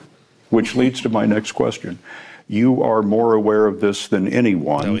shape, huh? Which leads to my next question. You are more aware of this than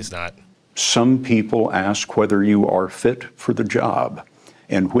anyone. No, he's not. Some people ask whether you are fit for the job.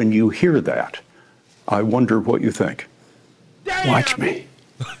 And when you hear that, I wonder what you think. Watch me.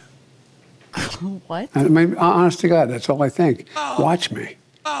 What? I mean, honest to God, that's all I think. Watch me.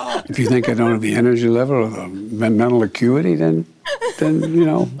 If you think I don't have the energy level or the mental acuity, then you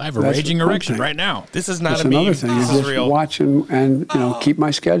know. I have a raging erection right now. This is not that's a meme. another thing. You This is just real. watch and keep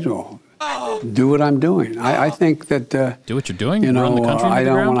my schedule. Do what I'm doing. I think that do what you're doing. You know, run the country I into the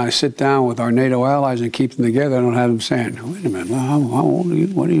don't. ground? When I sit down with our NATO allies and keep them together, I don't have them saying, "Wait a minute, how old are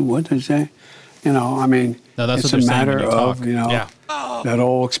you? What they say?" You know, I mean, No, that's it's what a they're saying matter when you of talk. you know Yeah. that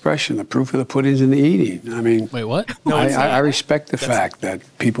old expression: "The proof of the pudding's in the eating." I mean, wait, what? No, it's not. I respect the fact that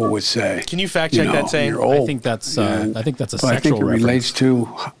people would say. Can you fact check that saying? You're old. I think that's And- I think that's a but I sexual think it reference. relates to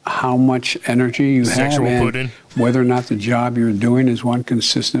how much energy you Sexual have and pudding. whether or not the job you're doing is one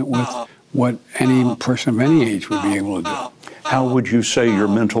consistent with what any person of any age would be able to do. How would you say your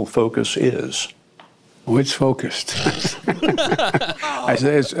mental focus is? Oh, it's focused.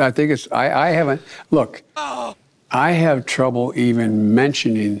 I haven't, look, I have trouble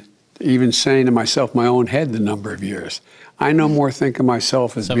even saying to myself, my own head, the number of years. I no more think of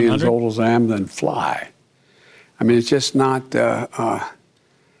myself as being as 700? old as I am than fly. I mean, it's just not, I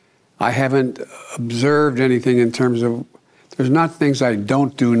haven't observed anything in terms of, there's not things I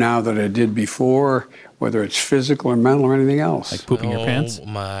don't do now that I did before, whether it's physical or mental or anything else. Like pooping your pants? Oh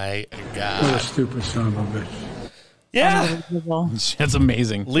my What a God. stupid son of a bitch. Yeah. That's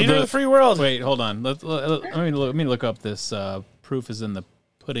amazing. Leader of the free world. Wait, hold on. Let me look up this. Proof is in the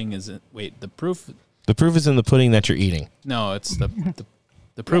pudding. The proof? The proof is in the pudding that you're eating. No, it's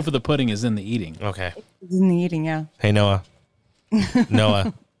the proof of the pudding is in the eating. Okay. It's in the eating, yeah. Hey, Noah.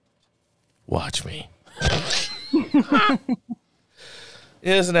 Noah. Watch me.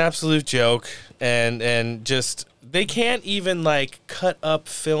 It is an absolute joke, and just they can't even like cut up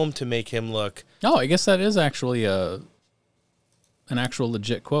film to make him look. No, I guess that is actually an actual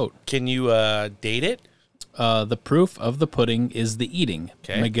legit quote. Can you date it? The proof of the pudding is the eating.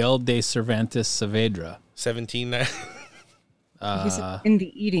 Okay. Miguel de Cervantes Saavedra. 17. He's in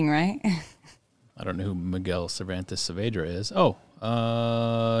the eating, right? I don't know who Miguel Cervantes Saavedra is. Oh,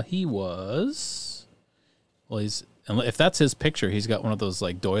 he was. Well, if that's his picture, he's got one of those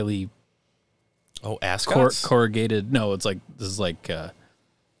like doily. Oh, ascots? Corrugated. No, it's like this is like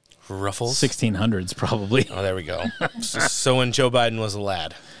ruffles. 1600s probably. Oh, there we go. So when Joe Biden was a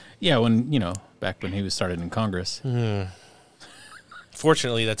lad. Yeah, back when he was started in Congress.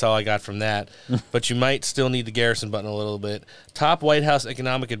 Fortunately, that's all I got from that. But you might still need the Garrison button a little bit. Top White House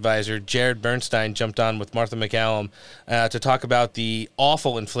economic advisor Jared Bernstein jumped on with Martha McCallum to talk about the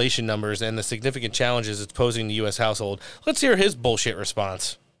awful inflation numbers and the significant challenges it's posing the U.S. household. Let's hear his bullshit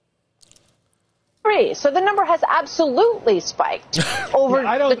response. So the number has absolutely spiked over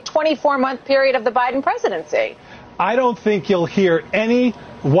the 24-month period of the Biden presidency. I don't think you'll hear any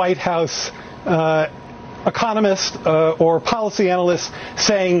White House economist or policy analyst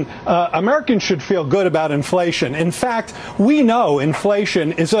saying Americans should feel good about inflation. In fact, we know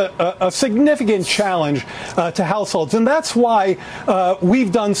inflation is a significant challenge to households, and that's why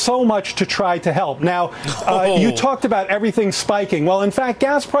we've done so much to try to help. Now, you talked about everything spiking. Well, in fact,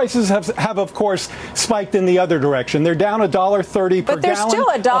 gas prices have of course, spiked in the other direction. They're down $1.30 per gallon. But they're still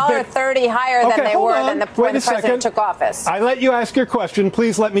 $1.30 higher than they were when the president took office. I let you ask your question.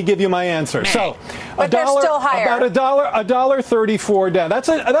 Please let me give you my answer. So, still higher. About $1.34 down. That's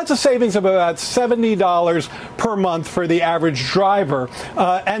a savings of about $70 per month for the average driver,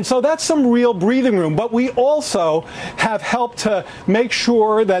 and so that's some real breathing room. But we also have helped to make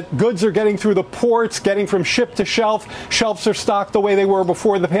sure that goods are getting through the ports, getting from ship to shelf. Shelves are stocked the way they were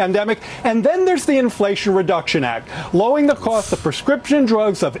before the pandemic. And then there's the Inflation Reduction Act, lowering the cost of prescription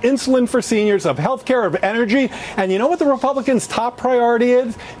drugs, of insulin for seniors, of health care, of energy. And you know what the Republicans' top priority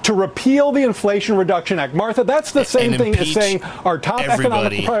is? To repeal the Inflation Reduction Act. Martha, that's the same thing as saying our top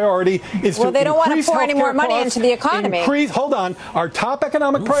economic priority is to they don't want to increase pour any more money costs, into the economy. Hold on. Our top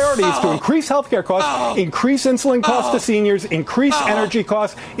economic priority is to increase healthcare costs, increase insulin costs to seniors, increase energy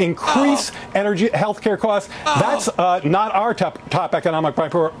costs, increase healthcare costs. That's not our top economic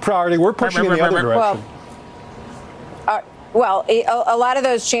priority. We're pushing in the other direction. Well, a lot of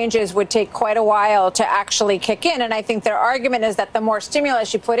those changes would take quite a while to actually kick in. And I think their argument is that the more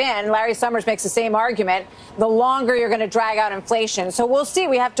stimulus you put in, Larry Summers makes the same argument, the longer you're going to drag out inflation. So we'll see.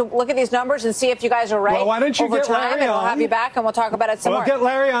 We have to look at these numbers and see if you guys are right. Well, why don't you get Larry and on? We'll have you back and we'll talk about it some more. Well, get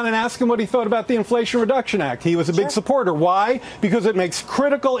Larry on and ask him what he thought about the Inflation Reduction Act. He was a big supporter. Why? Because it makes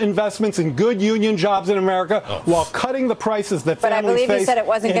critical investments in good union jobs in America while cutting the prices that families face. But I believe he said it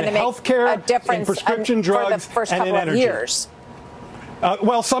wasn't going to make healthcare, a difference in prescription drugs, for the first and in couple of energy. years.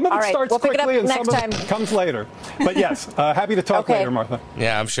 Well, some of it starts quickly and some of time. it comes later. But yes, happy to talk later, Martha.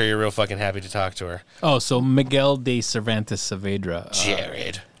 Yeah, I'm sure you're real fucking happy to talk to her. Oh, so Miguel de Cervantes Saavedra.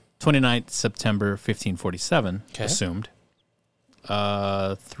 Jared. 29th September 1547, Okay. assumed,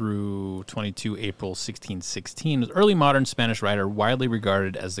 through 22 April 1616. Was an early modern Spanish writer, widely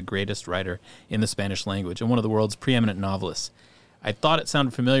regarded as the greatest writer in the Spanish language and one of the world's preeminent novelists. I thought it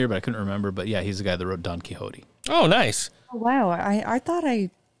sounded familiar, but I couldn't remember. But yeah, he's the guy that wrote Don Quixote. Oh, nice. Oh, wow, I thought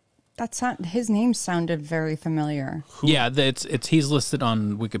his name sounded very familiar. Yeah, he's listed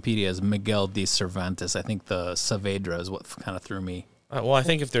on Wikipedia as Miguel de Cervantes. I think the Saavedra is what kind of threw me. Well, I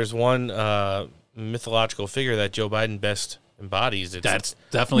think if there's one mythological figure that Joe Biden best embodies, that's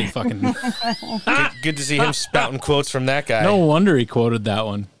definitely fucking good to see him spouting quotes from that guy. No wonder he quoted that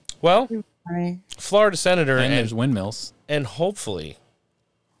one. Well, Florida Senator and there's windmills. And hopefully,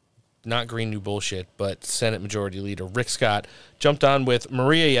 not Green New Bullshit, but Senate Majority Leader Rick Scott jumped on with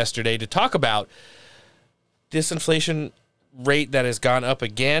Maria yesterday to talk about this inflation rate that has gone up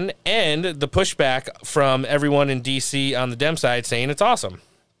again and the pushback from everyone in D.C. on the Dem side saying it's awesome.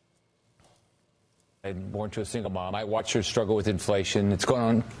 I'm born to a single mom. I watched her struggle with inflation. It's going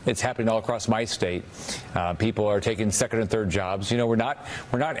on. It's happening all across my state. People are taking second and third jobs. You know, we're not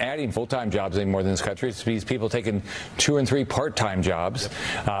adding full-time jobs anymore in this country. It's these people taking 2 and 3 part-time jobs.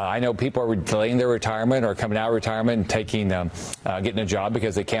 Yep. I know people are delaying their retirement or coming out of retirement and taking getting a job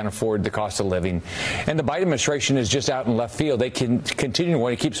because they can't afford the cost of living. And the Biden administration is just out in left field. They can continue to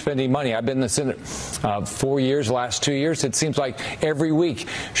want to keep spending money. I've been in the Senate 4 years, the last 2 years. It seems like every week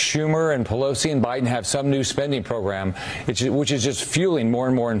Schumer and Pelosi and Biden have some new spending program, which is just fueling more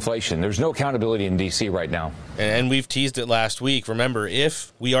and more inflation. There's no accountability in D.C. right now. And we've teased it last week. Remember,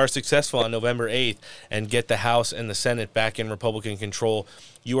 if we are successful on November 8th and get the House and the Senate back in Republican control,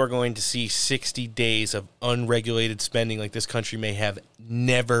 you are going to see 60 days of unregulated spending like this country may have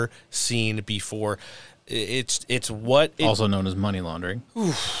never seen before. It's also known as money laundering.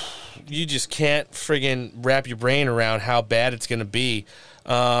 You just can't friggin' wrap your brain around how bad it's going to be.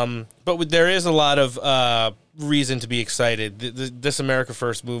 But there is a lot of reason to be excited. This America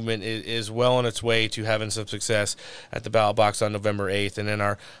First movement is well on its way to having some success at the ballot box on November 8th. And in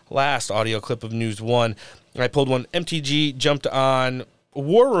our last audio clip of News 1, I pulled one. MTG jumped on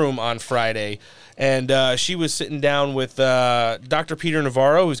War Room on Friday, and she was sitting down with Dr. Peter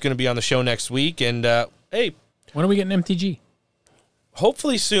Navarro, who's going to be on the show next week. And, hey. When are we getting MTG?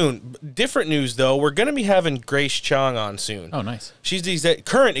 Hopefully soon. Different news, though. We're going to be having Grace Chong on soon. Oh, nice. She's the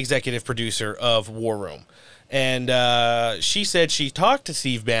current executive producer of War Room. And she said she talked to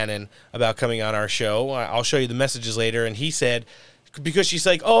Steve Bannon about coming on our show. I'll show you the messages later. And he said, because she's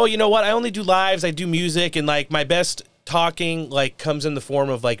like, oh, you know what? I only do lives. I do music. And, like, my best talking, like, comes in the form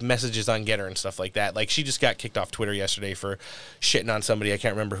of, like, messages on Getter and stuff like that. Like, she just got kicked off Twitter yesterday for shitting on somebody. I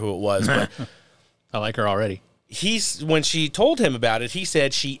can't remember who it was. But I like her already. When she told him about it, he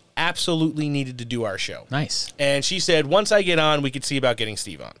said she absolutely needed to do our show. Nice. And she said, once I get on, we could see about getting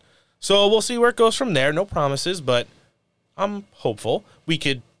Steve on. So we'll see where it goes from there. No promises, but I'm hopeful. We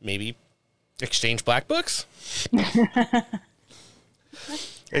could maybe exchange black books. I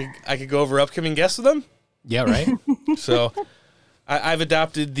could go over upcoming guests with them. Yeah, right. So I've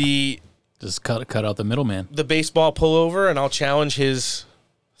adopted just cut out the middleman. The baseball pullover, and I'll challenge his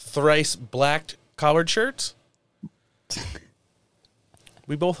thrice blacked collared shirts.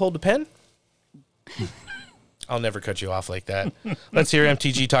 We both hold the pen? I'll never cut you off like that. Let's hear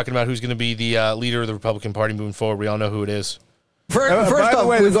MTG talking about who's going to be the leader of the Republican Party moving forward. We all know who it is. First off,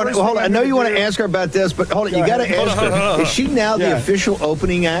 hold on. I know you want to ask her about this, but hold on. You got to ask her. Is she now the official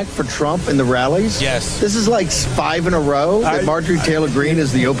opening act for Trump in the rallies? Yes. This is like 5 in a row that Marjorie Taylor Greene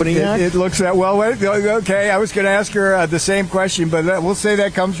is the opening act? It looks that well. Okay, I was going to ask her the same question, but we'll say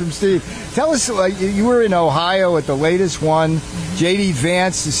that comes from Steve. Tell us, you were in Ohio at the latest one. J.D.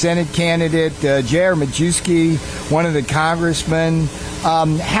 Vance, the Senate candidate, J.R. Majewski, one of the congressmen.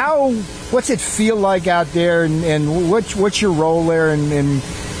 What's it feel like out there, and what's your role there, and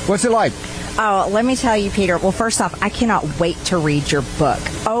what's it like? Oh, let me tell you, Peter. Well, first off, I cannot wait to read your book.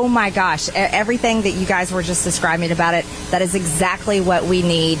 Oh, my gosh. Everything that you guys were just describing about it, that is exactly what we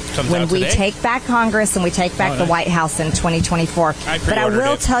need when we take back Congress and we take back the White House in 2024. But I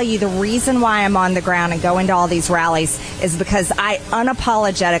will tell you the reason why I'm on the ground and going to all these rallies is because I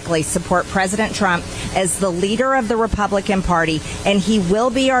unapologetically support President Trump as the leader of the Republican Party, and he will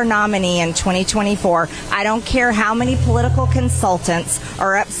be our nominee in 2024. I don't care how many political consultants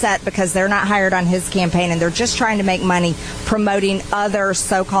are upset because they're not hired on his campaign and they're just trying to make money promoting other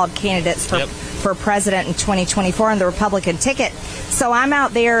so-called candidates for president in 2024 on the Republican ticket. So I'm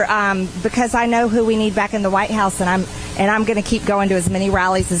out there because I know who we need back in the White House, and I'm going to keep going to as many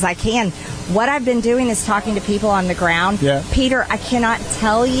rallies as I can. What I've been doing is talking to people on the ground. Yeah. Peter, I cannot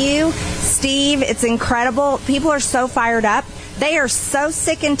tell you, Steve, it's incredible. People are so fired up. They are so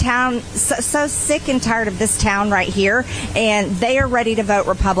sick and tired of this town right here, and they are ready to vote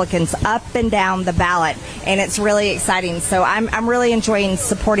Republicans up and down the ballot, and it's really exciting. So I'm really enjoying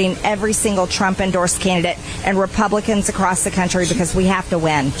supporting every single Trump-endorsed candidate and Republicans across the country because we have to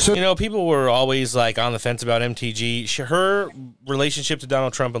win. So, people were always like on the fence about MTG. Her relationship to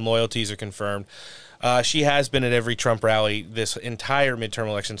Donald Trump and loyalties are confirmed. She has been at every Trump rally this entire midterm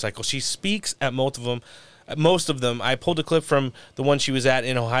election cycle. She speaks at most of them. I pulled a clip from the one she was at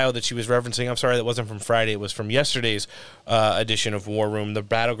in Ohio that she was referencing. I'm sorry, that wasn't from Friday. It was from yesterday's edition of War Room, the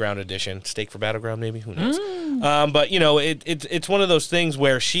Battleground edition. Steak for Battleground, maybe? Who knows? But, it's one of those things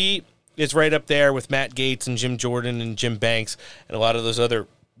where she is right up there with Matt Gaetz and Jim Jordan and Jim Banks and a lot of those other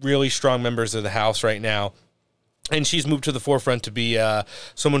really strong members of the House right now. And she's moved to the forefront to be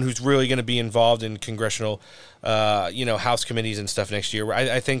someone who's really going to be involved in congressional, House committees and stuff next year.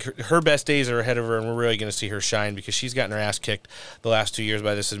 I think her best days are ahead of her, and we're really going to see her shine because she's gotten her ass kicked the last 2 years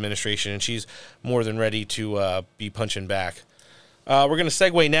by this administration, and she's more than ready to be punching back. We're going to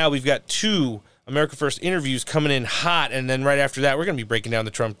segue now. We've got 2 America First interviews coming in hot, and then right after that, we're going to be breaking down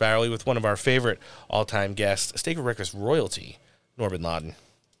the Trump rally with one of our favorite all-time guests, Steak for Breakfast royalty, Norman Lawton.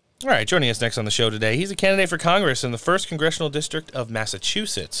 All right, joining us next on the show today, he's a candidate for Congress in the 1st Congressional District of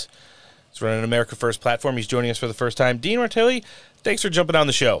Massachusetts. He's running an America First platform. He's joining us for the first time. Dean Martelli, thanks for jumping on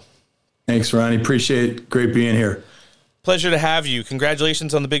the show. Thanks, Ronnie. Appreciate it. Great being here. Pleasure to have you.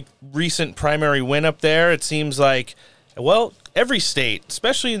 Congratulations on the big recent primary win up there. It seems like, every state,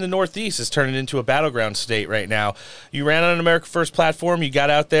 especially in the Northeast, is turning into a battleground state right now. You ran on an America First platform. You got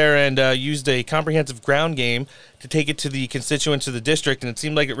out there and used a comprehensive ground game to take it to the constituents of the district, and it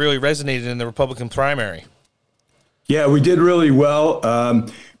seemed like it really resonated in the Republican primary. Yeah, we did really well.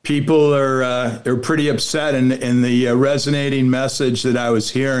 People are pretty upset, and the resonating message that I was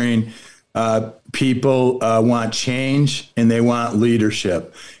hearing people want change and they want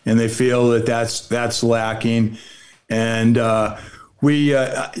leadership, and they feel that that's lacking. And one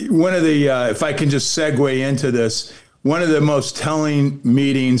of the, if I can just segue into this, one of the most telling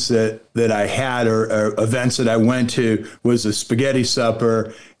meetings that I had or events that I went to was a spaghetti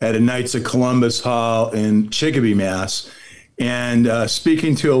supper at a Knights of Columbus Hall in Chicopee, Mass. And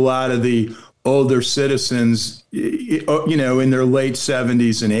speaking to a lot of the older citizens, in their late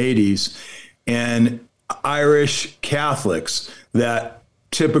 70s and 80s, and Irish Catholics that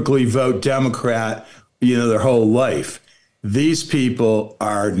typically vote Democrat, their whole life. These people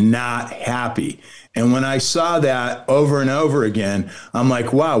are not happy. And when I saw that over and over again, I'm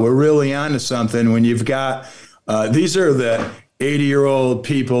like, wow, we're really onto something when you've got, these are the 80-year-old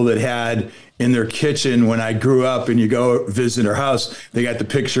people that had in their kitchen when I grew up, and you go visit their house, they got the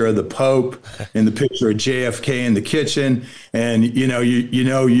picture of the Pope and the picture of JFK in the kitchen. And,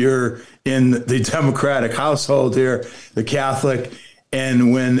 you're in the Democratic household here, the Catholic.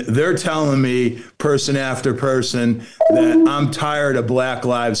 And when they're telling me, person after person, that I'm tired of Black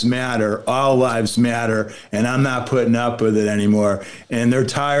Lives Matter, all lives matter, and I'm not putting up with it anymore. And they're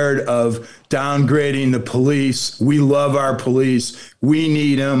tired of downgrading the police. We love our police. We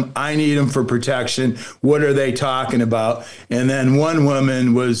need them. I need them for protection. What are they talking about? And then one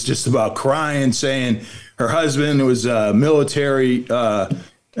woman was just about crying, saying her husband was a military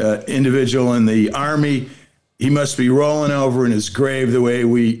individual in the Army. He must be rolling over in his grave the way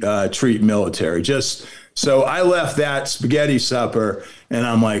we treat military. Just so I left that spaghetti supper, and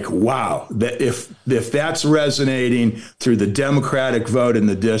I'm like, wow, that if that's resonating through the Democratic vote in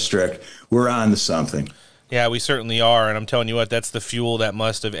the district, we're on to something. Yeah, we certainly are, and I'm telling you what, that's the fuel that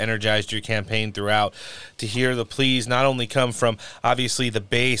must have energized your campaign throughout, to hear the pleas not only come from, obviously, the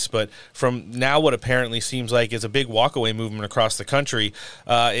base, but from now what apparently seems like is a big walkaway movement across the country.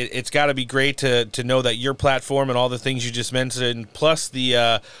 It's got to be great to know that your platform and all the things you just mentioned, plus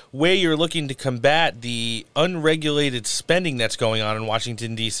the way you're looking to combat the unregulated spending that's going on in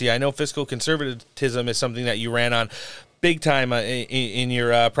Washington, D.C. I know fiscal conservatism is something that you ran on big time in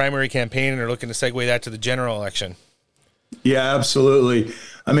your primary campaign, and are looking to segue that to the general election. Yeah, absolutely.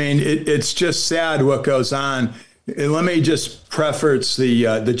 I mean, it's just sad what goes on. And let me just preface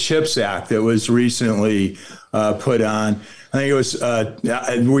the CHIPS Act that was recently put on. I think it was,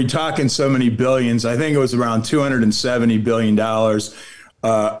 we're talking so many billions. I think it was around $270 billion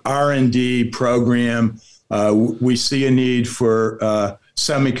R&D program. We see a need for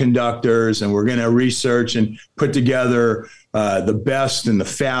semiconductors, and we're going to research and put together the best and the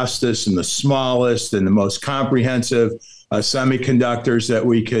fastest and the smallest and the most comprehensive semiconductors that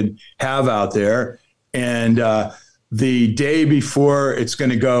we could have out there. And the day before it's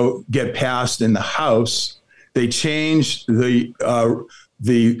going to get passed in the House, they changed the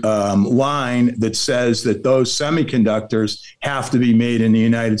line that says that those semiconductors have to be made in the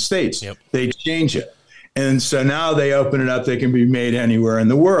United States. Yep. They change it. And so now they open it up. They can be made anywhere in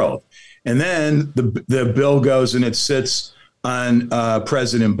the world. And then the bill goes and it sits on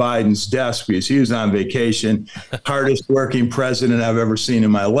President Biden's desk because he was on vacation. Hardest working president I've ever seen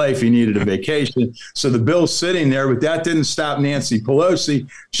in my life. He needed a vacation. So the bill's sitting there, but that didn't stop Nancy Pelosi.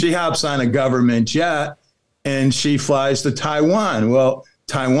 She hops on a government jet and she flies to Taiwan. Well,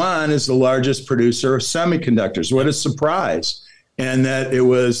 Taiwan is the largest producer of semiconductors. What a surprise. And that it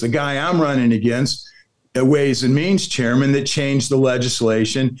was the guy I'm running against, a Ways and Means chairman, that changed the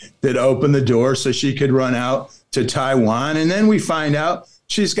legislation that opened the door so she could run out to Taiwan. And then we find out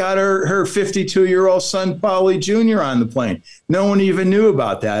she's got her 52-year-old son, Paulie Jr. on the plane. No one even knew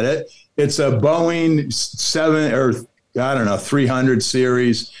about that. It's a Boeing 300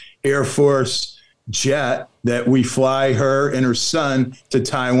 series Air Force jet that we fly her and her son to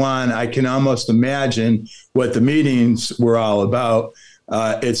Taiwan. I can almost imagine what the meetings were all about.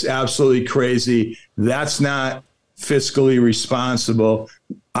 It's absolutely crazy. That's not fiscally responsible.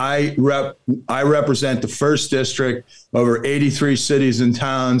 I represent the 1st District, over 83 cities and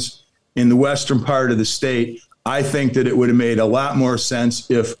towns in the western part of the state. I think that it would have made a lot more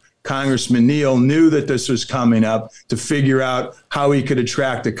sense if Congressman Neal knew that this was coming up, to figure out how he could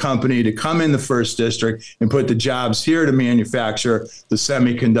attract a company to come in the 1st District and put the jobs here to manufacture the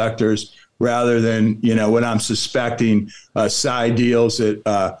semiconductors, rather than, what I'm suspecting, side deals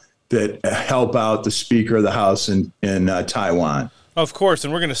that help out the Speaker of the House in Taiwan. Of course,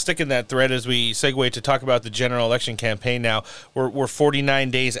 and we're going to stick in that thread as we segue to talk about the general election campaign now. We're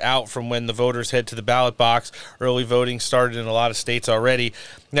 49 days out from when the voters head to the ballot box. Early voting started in a lot of states already.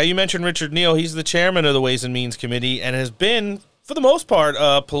 Now, you mentioned Richard Neal. He's the chairman of the Ways and Means Committee and has been for the most part,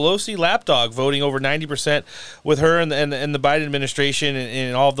 Pelosi lapdog, voting over 90% with her and the Biden administration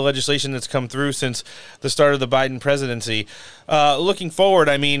and all of the legislation that's come through since the start of the Biden presidency. Looking forward,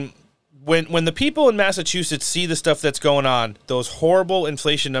 I mean, when the people in Massachusetts see the stuff that's going on, those horrible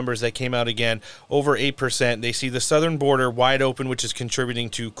inflation numbers that came out again, over 8%, they see the southern border wide open, which is contributing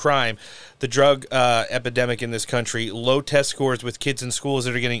to crime, the drug epidemic in this country, low test scores with kids in schools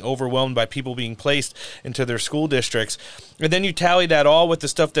that are getting overwhelmed by people being placed into their school districts. And then you tally that all with the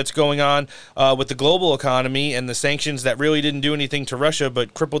stuff that's going on with the global economy and the sanctions that really didn't do anything to Russia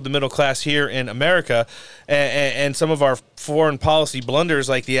but crippled the middle class here in America, and some of our foreign policy blunders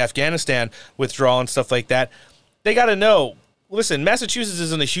like the Afghanistan withdrawal and stuff like that. They got to know, listen, Massachusetts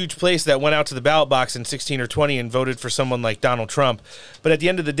isn't a huge place that went out to the ballot box in 16 or 20 and voted for someone like Donald Trump. But at the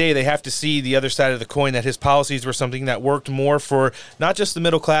end of the day, they have to see the other side of the coin, that his policies were something that worked more for not just the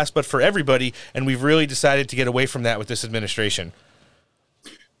middle class, but for everybody. And we've really decided to get away from that with this administration.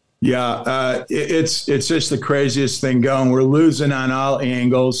 Yeah, it's just the craziest thing going. We're losing on all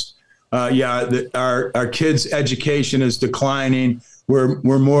angles. Our kids' education is declining.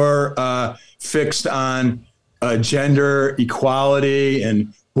 We're more fixed on gender equality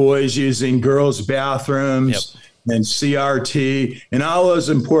and boys using girls' bathrooms and CRT and all those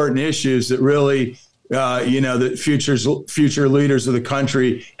important issues that really, the future leaders of the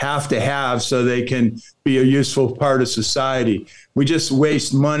country have to have so they can be a useful part of society. We just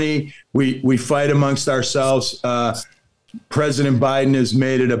waste money. We fight amongst ourselves. President Biden has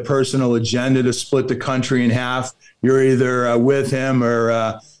made it a personal agenda to split the country in half. You're either with him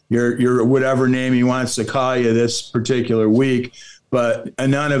or you're whatever name he wants to call you this particular week, but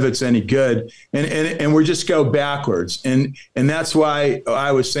none of it's any good. And we just go backwards. And that's why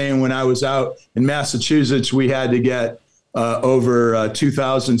I was saying when I was out in Massachusetts, we had to get over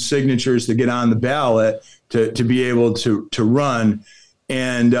 2,000 signatures to get on the ballot to be able to run.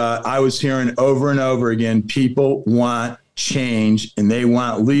 And I was hearing over and over again, people want change and they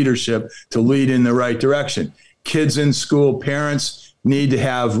want leadership to lead in the right direction. Kids in school, parents need to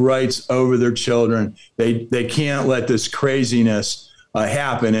have rights over their children. They can't let this craziness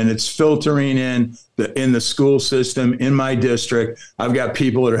happen, and it's filtering in the school system in my district. I've got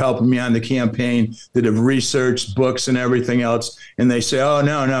people that are helping me on the campaign that have researched books and everything else, and they say, "Oh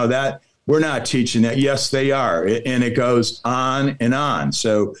no, that we're not teaching that." Yes, they are, and it goes on and on.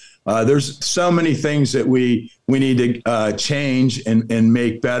 So there's so many things that we need to change and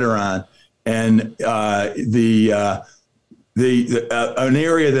make better on. And an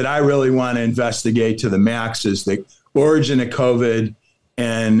area that I really want to investigate to the max is the origin of COVID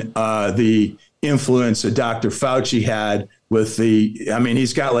and the influence that Dr. Fauci had with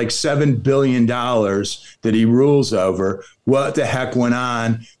he's got like $7 billion that he rules over. What the heck went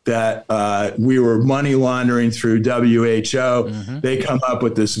on that we were money laundering through WHO? Mm-hmm. They come up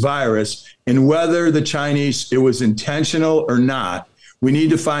with this virus, and whether the Chinese, it was intentional or not, we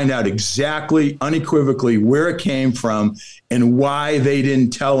need to find out exactly, unequivocally, where it came from and why they didn't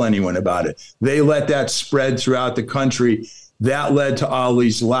tell anyone about it. They let that spread throughout the country. That led to all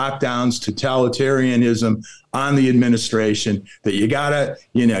these lockdowns, totalitarianism on the administration, that you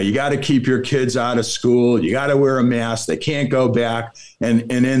gotta keep your kids out of school. You gotta wear a mask. They can't go back.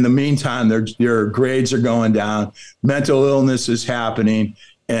 And in the meantime, their grades are going down. Mental illness is happening,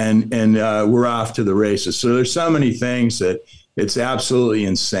 and we're off to the races. So there's so many things that it's absolutely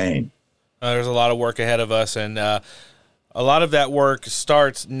insane. There's a lot of work ahead of us, and a lot of that work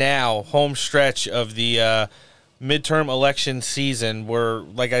starts now, home stretch of the midterm election season. We're,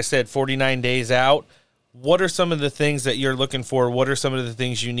 like I said, 49 days out. What are some of the things that you're looking for? What are some of the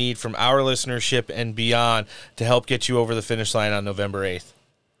things you need from our listenership and beyond to help get you over the finish line on November 8th?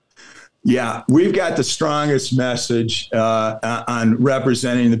 Yeah, we've got the strongest message on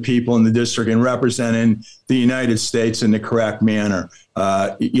representing the people in the district and representing the United States in the correct manner.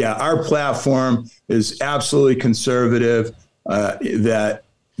 Our platform is absolutely conservative, that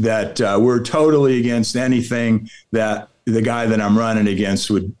we're totally against anything that the guy that I'm running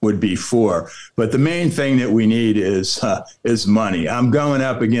against would be for. But the main thing that we need is money. I'm going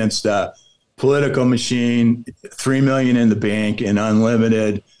up against a political machine, $3 million in the bank and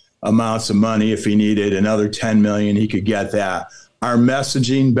unlimited amounts of money. If he needed another 10 million, he could get that. Our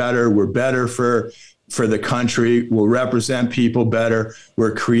messaging better. We're better for the country. We'll represent people better.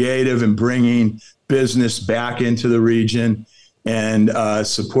 We're creative in bringing business back into the region and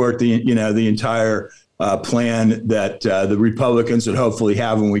support the entire plan that the Republicans would hopefully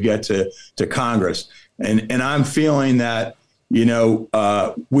have when we get to Congress. And I'm feeling that,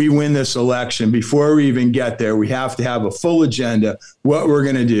 we win this election. Before we even get there, we have to have a full agenda, what we're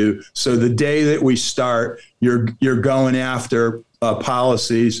going to do. So the day that we start, you're going after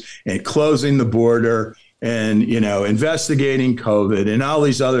policies and closing the border and, investigating COVID and all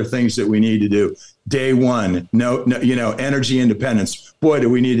these other things that we need to do. Day one, no, energy independence. Boy, do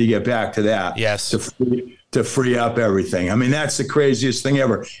we need to get back to that. Yes. To free up everything. I mean, that's the craziest thing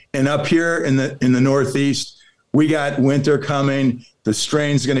ever. And up here in the Northeast, we got winter coming. The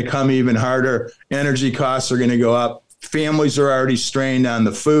strain's going to come even harder. Energy costs are going to go up. Families are already strained on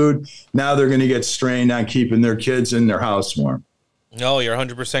the food. Now they're going to get strained on keeping their kids in their house warm. No, you're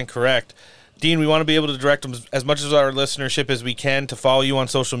 100% correct. Dean, we want to be able to direct them as much as our listenership as we can to follow you on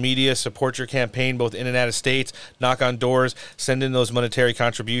social media, support your campaign both in and out of states, knock on doors, send in those monetary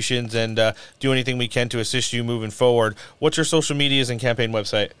contributions, and do anything we can to assist you moving forward. What's your social medias and campaign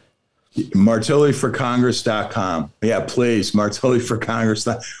website? MartilliForCongress.com. Yeah, please,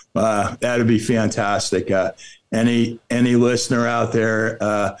 MartilliForCongress. That'd be fantastic. Any listener out there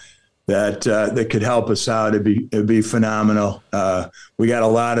that could help us out, it'd be phenomenal. We got a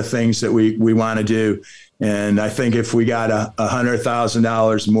lot of things that we want to do, and I think if we got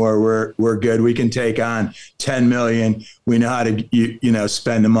 $100,000 more, we're good. We can take on 10 million. We know how to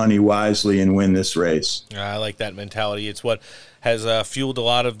spend the money wisely and win this race. I like that mentality. It's what has fueled a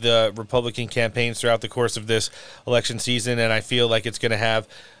lot of the Republican campaigns throughout the course of this election season, and I feel like it's going to have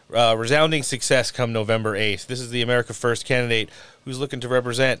resounding success come November 8th. This is the America First candidate who's looking to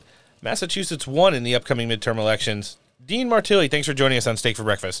represent Massachusetts won in the upcoming midterm elections. Dean Martilli, thanks for joining us on Steak for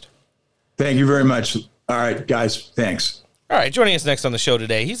Breakfast. Thank you very much. All right, guys, thanks. All right, joining us next on the show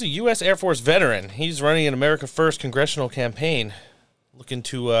today, he's a U.S. Air Force veteran. He's running an America First congressional campaign, looking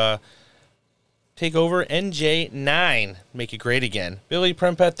to take over NJ9, make it great again. Billy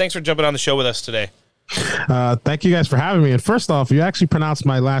Prempeh, thanks for jumping on the show with us today. Thank you guys for having me. And first off, you actually pronounced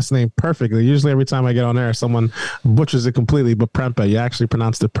my last name perfectly. Usually every time I get on air, someone butchers it completely, but Prempeh, you actually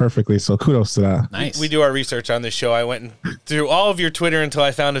pronounced it perfectly. So kudos to that. Nice. We do our research on this show. I went through all of your Twitter until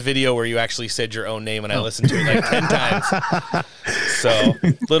I found a video where you actually said your own name, and I listened to it like 10 times. So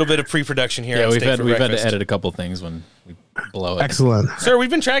a little bit of pre-production here. Yeah, we've had to edit a couple things when we blow it. Excellent. Sir, we've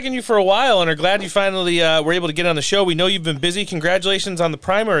been tracking you for a while and are glad you finally were able to get on the show. We know you've been busy. Congratulations on the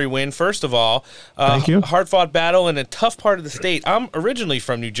primary win, first of all. Thank you. Hard-fought battle in a tough part of the state. I'm originally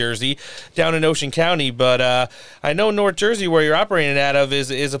from New Jersey, down in Ocean County, but I know North Jersey, where you're operating out of,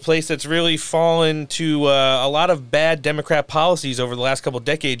 is a place that's really fallen to a lot of bad Democrat policies over the last couple of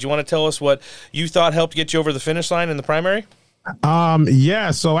decades. You want to tell us what you thought helped get you over the finish line in the primary?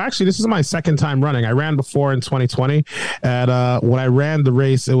 Yeah, so actually this is my second time running. I ran before in 2020, and when I ran the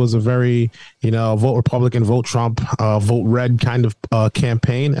race, it was a very, vote Republican, vote Trump, vote red kind of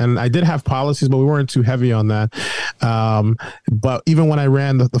campaign. And I did have policies, but we weren't too heavy on that. But even when I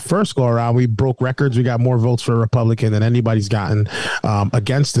ran the first go around, we broke records. We got more votes for a Republican than anybody's gotten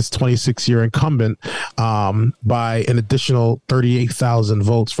against this 26-year incumbent by an additional 38,000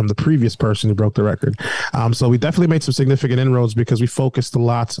 votes from the previous person who broke the record. So we definitely made some significant inroads because we focused a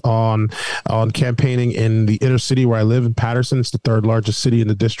lot on campaigning in the inner city where I live in Paterson. It's the third largest city in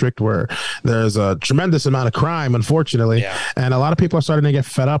the district, where there's a tremendous amount of crime, unfortunately. Yeah. And a lot of people are starting to get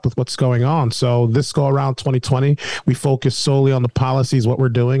fed up with what's going on. So this go around 2020, we focused solely on the policies, what we're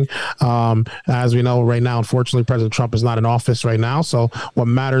doing. As we know right now, unfortunately, President Trump is not in office right now. So what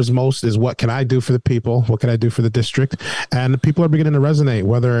matters most is what can I do for the people? What can I do for the district? And the people are beginning to resonate,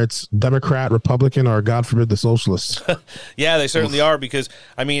 whether it's Democrat, Republican, or God forbid, the socialists. Yeah, they certainly are, because,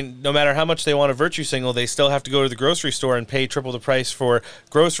 I mean, no matter how much they want to virtue signal, they still have to go to the grocery store and pay triple the price for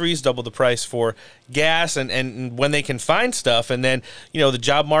groceries, double the price for gas, and when they can find stuff. And then, the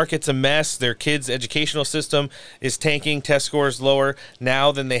job market's a mess. Their kids' educational system is tanking. Test scores lower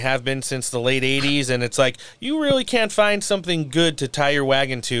now than they have been since the late 80s. And it's like, you really can't find something good to tie your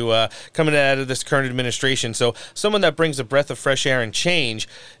wagon to coming out of this current administration. So someone that brings a breath of fresh air and change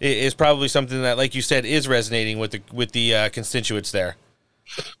is probably something that, like you said, is resonating with the constituents there.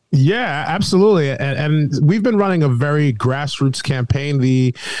 Yeah, absolutely. And we've been running a very grassroots campaign.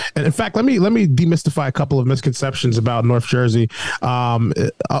 And in fact, let me demystify a couple of misconceptions about North Jersey.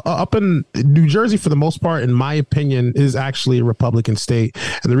 Up in New Jersey, for the most part, in my opinion, is actually a Republican state.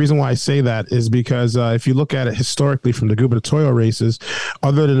 And the reason why I say that is because if you look at it historically from the gubernatorial races,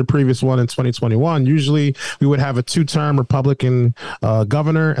 other than the previous one in 2021, usually we would have a 2-term Republican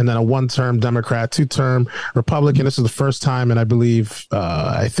governor and then a 1-term Democrat, 2-term Republican. This is the first time, and I believe,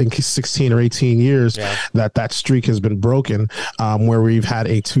 think 16 or 18 years that streak has been broken, where we've had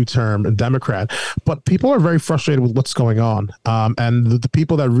a two-term Democrat. But people are very frustrated with what's going on. And the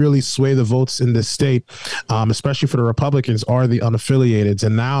people that really sway the votes in this state, especially for the Republicans, are the unaffiliated.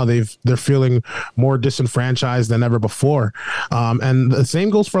 And now they're feeling more disenfranchised than ever before. And the same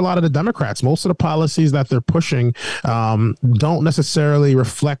goes for a lot of the Democrats. Most of the policies that they're pushing don't necessarily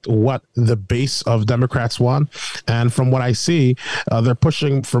reflect what the base of Democrats want. And from what I see, they're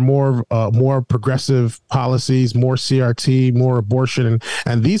pushing for more progressive policies, more CRT, more abortion,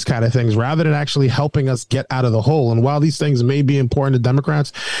 and these kind of things, rather than actually helping us get out of the hole. And while these things may be important to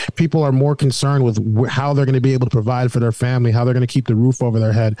Democrats, people are more concerned with how they're going to be able to provide for their family, how they're going to keep the roof over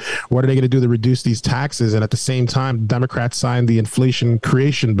their head, what are they going to do to reduce these taxes. And at the same time, Democrats signed the Inflation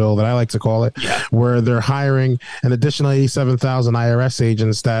Creation Bill, that I like to call it, where they're hiring an additional 87,000 IRS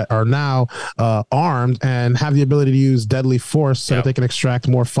agents that are now armed and have the ability to use deadly force so that they can extract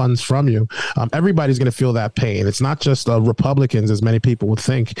more funds from you. Everybody's going to feel that pain. It's not just Republicans, as many people would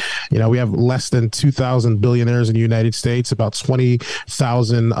think. You know, we have less than 2,000 billionaires in the United States, about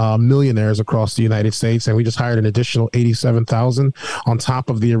 20,000 millionaires across the United States, and we just hired an additional 87,000 on top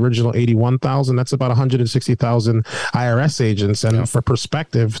of the original 81,000. That's about 160,000 IRS agents. And for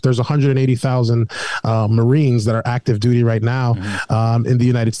perspective, there's 180,000 Marines that are active duty right now in the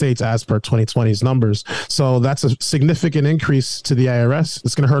United States as per 2020's numbers. So that's a significant increase to the IRS.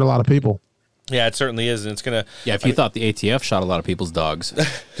 It's going to hurt a lot of people. Yeah, it certainly is, and it's gonna. Yeah, if you thought the ATF shot a lot of people's dogs,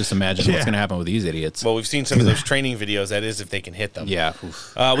 just imagine what's going to happen with these idiots. Well, we've seen some of those training videos. That is, if they can hit them. Yeah,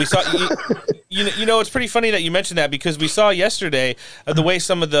 we saw. You know, it's pretty funny that you mentioned that, because we saw yesterday the way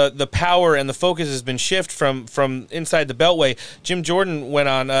some of the power and the focus has been shifted from inside the Beltway. Jim Jordan went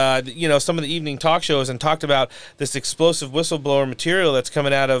on some of the evening talk shows and talked about this explosive whistleblower material that's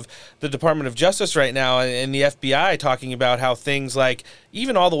coming out of the Department of Justice right now and the FBI, talking about how things like,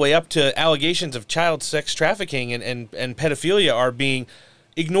 even all the way up to allegations of child sex trafficking and pedophilia, are being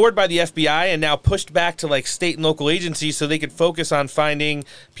ignored by the FBI and now pushed back to like state and local agencies so they could focus on finding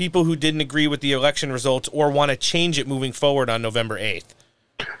people who didn't agree with the election results or want to change it moving forward on November 8th.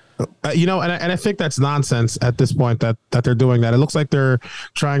 And I think that's nonsense at this point that they're doing that. It looks like they're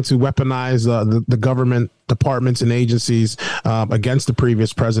trying to weaponize the government departments and agencies against the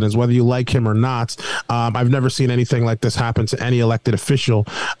previous presidents, whether you like him or not. I've never seen anything like this happen to any elected official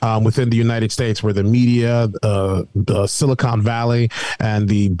within the United States, where the media, the Silicon Valley, and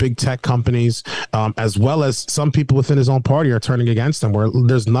the big tech companies, as well as some people within his own party, are turning against him, where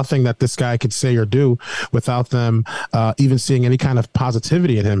there's nothing that this guy could say or do without them even seeing any kind of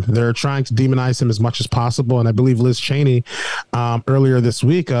positivity in him. They're trying to demonize him as much as possible. And I believe Liz Cheney earlier this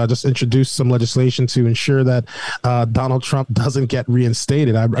week just introduced some legislation to ensure that Donald Trump doesn't get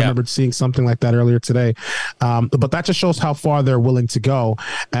reinstated. I remember seeing something like that earlier today. But that just shows how far they're willing to go.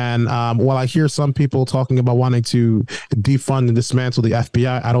 And while I hear some people talking about wanting to defund and dismantle the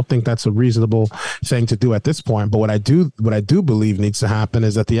FBI, I don't think that's a reasonable thing to do at this point. But what I do believe needs to happen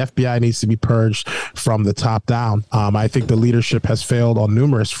is that the FBI needs to be purged from the top down. I think the leadership has failed on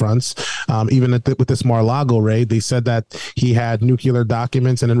numerous fronts. Even with this Mar-a-Lago raid, they said that he had nuclear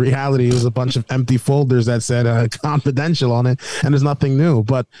documents, and in reality, it was a bunch of empty folders that said confidential on it, and there's nothing new.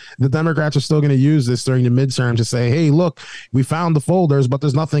 But the Democrats are still going to use this during the midterm to say, hey, look, we found the folders, but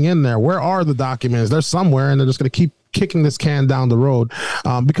there's nothing in there. Where are the documents? They're somewhere, and they're just going to keep kicking this can down the road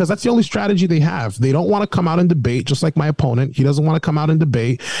because that's the only strategy they have. They don't want to come out and debate, just like my opponent. He doesn't want to come out and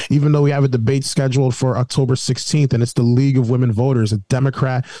debate, even though we have a debate scheduled for October 16th, and it's the League of Women Voters, a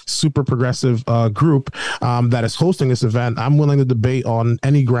Democrat, super progressive group that is hosting this event. I'm willing to debate on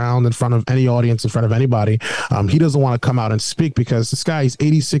any ground, in front of any audience, in front of anybody. He doesn't want to come out and speak because this guy, he's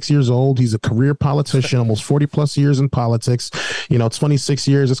 86 years old. He's a career politician, almost 40 plus years in politics, 26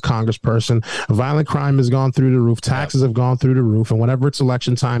 years as congressperson. Violent crime has gone through the roof. Taxes have gone through the roof. And whenever it's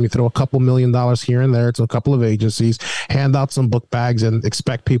election time, you throw a couple $1 million here and there to a couple of agencies, hand out some book bags, and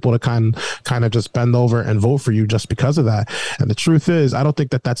expect people to kind of just bend over and vote for you just because of that. And the truth is, I don't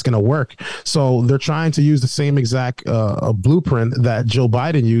think that that's going to work. So they're trying to use the same exact blueprint that Joe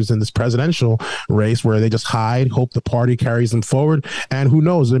Biden used in this presidential race, where they just hide, hope the party carries them forward. And who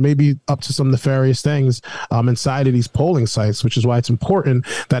knows, they may be up to some nefarious things inside of these polling sites, which is why it's important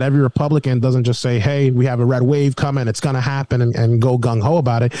that every Republican doesn't just say, hey, we have a red wave coming, coming, it's going to happen, and go gung-ho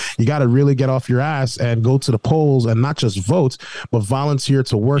about it. You got to really get off your ass and go to the polls and not just vote, but volunteer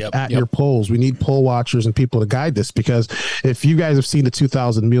to work at your polls. We need poll watchers and people to guide this, because if you guys have seen the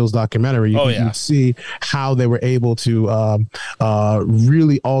 2000 Mules documentary, you can see how they were able to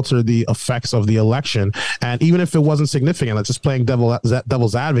really alter the effects of the election. And even if it wasn't significant, let's just playing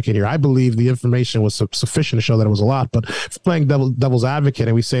devil's advocate here. I believe the information was sufficient to show that it was a lot, but playing devil's advocate,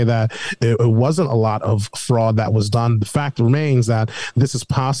 and we say that it wasn't a lot of fraud that was done, the fact remains that this is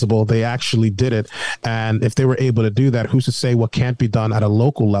possible. They actually did it. And if they were able to do that, who's to say what can't be done at a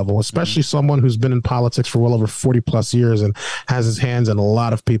local level, especially someone who's been in politics for well over 40 plus years and has his hands in a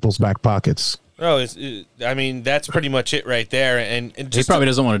lot of people's back pockets. Oh, I mean, that's pretty much it right there. And just he probably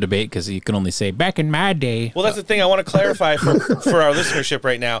doesn't want to debate because he can only say, back in my day. Well, that's the thing I want to clarify for our listenership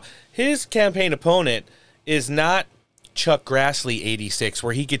right now. His campaign opponent is not Chuck Grassley 86,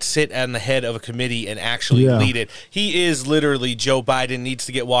 where he could sit on the head of a committee and actually lead it. He is literally Joe Biden, needs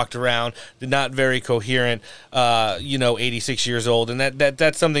to get walked around, not very coherent, 86 years old. And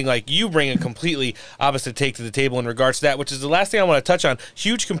that's something like you bring a completely opposite take to the table in regards to that, which is the last thing I want to touch on.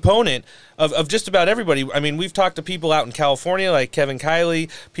 Huge component of just about everybody. I mean, we've talked to people out in California like Kevin Kiley,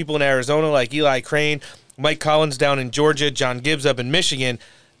 people in Arizona like Eli Crane, Mike Collins down in Georgia, John Gibbs up in Michigan.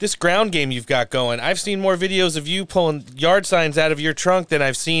 This ground game you've got going, I've seen more videos of you pulling yard signs out of your trunk than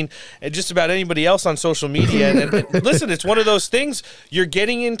I've seen just about anybody else on social media. And listen, it's one of those things. You're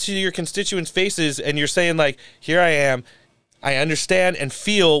getting into your constituents' faces and you're saying, like, here I am. I understand and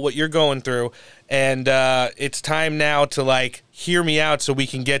feel what you're going through. And it's time now to, like, hear me out so we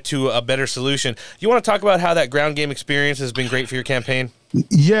can get to a better solution. You want to talk about how that ground game experience has been great for your campaign?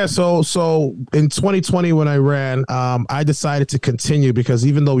 Yeah, so in 2020 when I ran, I decided to continue because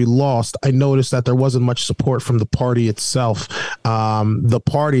even though we lost, I noticed that there wasn't much support from the party itself. The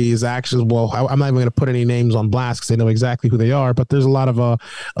party is actually, I'm not even going to put any names on blast because they know exactly who they are, but there's a lot of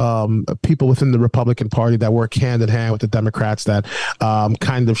people within the Republican Party that work hand in hand with the Democrats that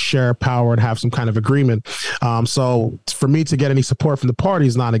kind of share power and have some kind of agreement. So for me to get any support from the party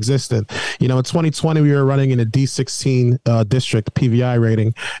is non-existent. In 2020, we were running in a D16 district, PVI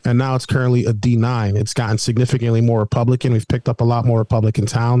rating, and now it's currently a D9. It's gotten significantly more Republican. We've picked up a lot more Republican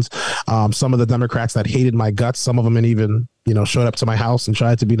towns. Some of the Democrats that hated my guts, some of them even showed up to my house and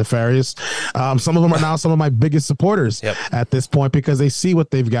tried to be nefarious. Some of them are now some of my biggest supporters at this point because they see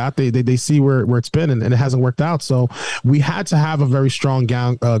what they've got. They see where it's been and it hasn't worked out. So we had to have a very strong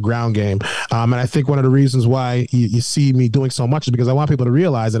ground game. And I think one of the reasons why you see me doing so much is because I want people to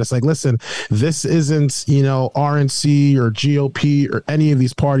realize that it's like, listen, this isn't, RNC or GOP or any of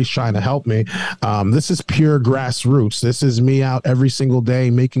these parties trying to help me. This is pure grassroots. This is me out every single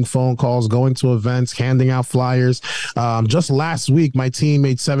day, making phone calls, going to events, handing out flyers. Just last week, my team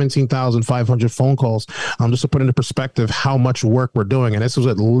made 17,500 phone calls just to put into perspective how much work we're doing. And this was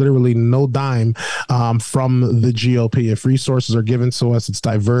at literally no dime from the GOP. If resources are given to us, it's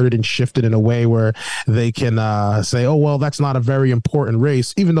diverted and shifted in a way where they can say, oh, well, that's not a very important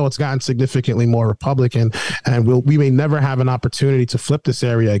race, even though it's gotten significantly more Republican. And we may never have an opportunity to flip this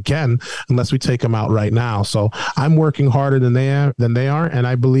area again unless we take them out right now. So I'm working harder than they are. And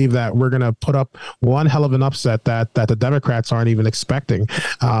I believe that we're going to put up one hell of an upset that the Democrats aren't even expecting.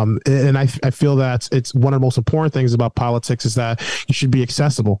 And I feel that it's one of the most important things about politics is that you should be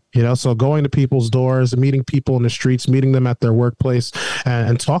accessible, so going to people's doors, meeting people in the streets, meeting them at their workplace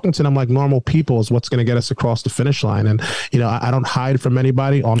and talking to them like normal people is what's going to get us across the finish line. And, I don't hide from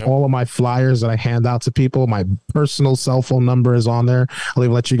anybody. On all of my flyers that I hand out to people, my personal cell phone number is on there. I'll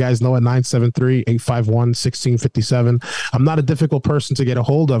even let you guys know at 973-851-1657. I'm not a difficult person to get a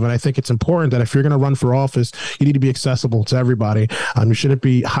hold of. And I think it's important that if you're going to run for office, you need to be accessible to everybody. You shouldn't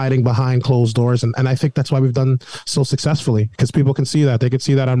be hiding behind closed doors. And I think that's why we've done so successfully, because people can see that. They can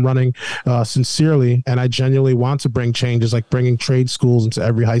see that I'm running sincerely, and I genuinely want to bring changes, like bringing trade schools into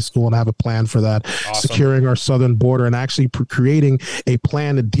every high school and have a plan for that, securing our southern border, and actually creating a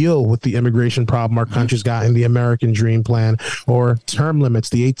plan to deal with the immigration problem our country's got in the American Dream Plan, or term limits,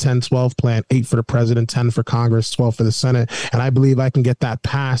 the 8-10-12 plan, 8 for the president, 10 for Congress, 12 for the Senate. And I believe I can get that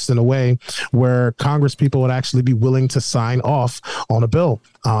passed in a way where Congress people would actually be willing to sign off on a bill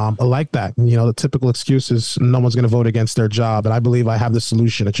like that. The typical excuse is no one's going to vote against their job. And I believe I have the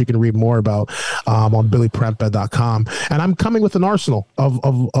solution that you can read more about on BillyPrempeh.com. And I'm coming with an arsenal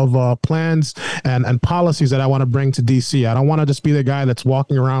of plans and policies that I want to bring to DC. I don't want to just be the guy that's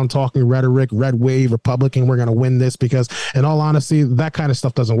walking around talking rhetoric, red wave, Republican, we're going to win this, because in all honesty, that kind of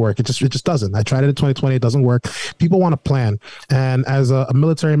stuff doesn't work. It just doesn't. I tried it in 2020. It doesn't work. People want a plan. And as a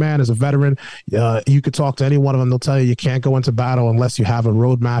military man, as a veteran, you could talk to any one of them. They'll tell you you can't go into battle unless you have a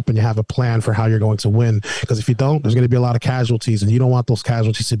roadmap and you have a plan for how you're going to win. Because if you don't, there's going to be a lot of casualties, and you don't want those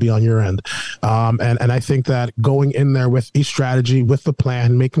casualties to be on your end. And I think that going in there with a strategy, with the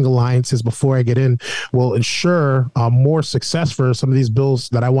plan, making alliances before I get in will ensure more success for some of these bills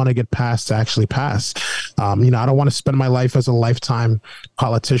that I want to get passed to actually pass. I don't want to spend my life as a lifetime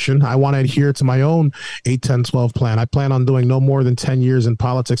politician. I want to adhere to my own 8, 10, 12 plan. I plan on doing no more than 10 years in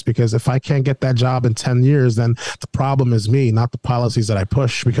politics, because if I can't get that job in 10 years, then the problem is me, not the policies that I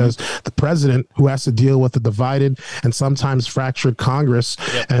push. Because the president, who has to deal with a divided and sometimes fractured Congress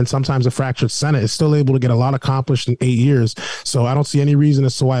and sometimes a fractured Senate, is still able to get a lot accomplished in 8 years. So I don't see any reason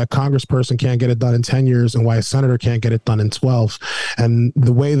as to why a congressperson can't get it done in 10 years and why a senator can't get it done in 12. And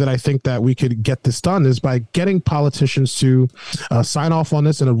the way that I think that we could get this done is by getting politicians to sign off on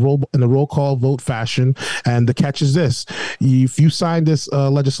this in a roll call vote fashion. And the catch is this: if you sign this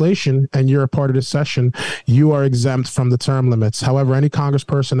legislation and you're a part of this session, you are exempt from the term limits. However, any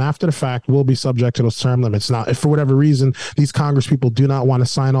congressperson after the fact will be subject to those term limits. Now, if for whatever reason these congresspeople do not want to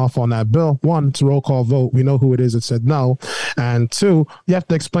sign off on that bill, one, it's a roll call vote. We know who it is that said no. And two, you have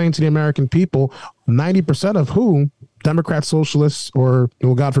to explain to the American people, 90% of whom Democrats, socialists, or,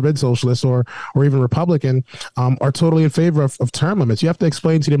 well, God forbid, socialists, or even Republican, are totally in favor of term limits. You have to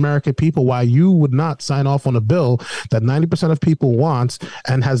explain to the American people why you would not sign off on a bill that 90% of people want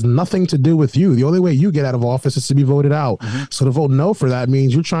and has nothing to do with you. The only way you get out of office is to be voted out. So to vote no for that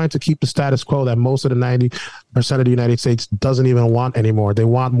means you're trying to keep the status quo that most of the 90% of the United States doesn't even want anymore. They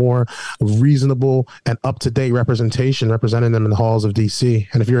want more reasonable and up-to-date representation representing them in the halls of D.C.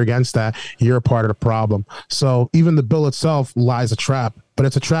 And if you're against that, you're a part of the problem. So even the bill itself lies a trap, but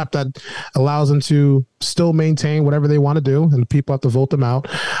it's a trap that allows them to still maintain whatever they want to do, and people have to vote them out.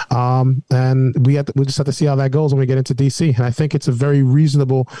 And we just have to see how that goes when we get into DC. And I think it's a very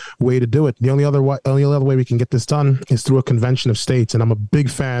reasonable way to do it. The only other way we can get this done is through a convention of states. And I'm a big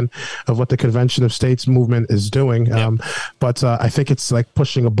fan of what the convention of states movement is doing. But I think it's like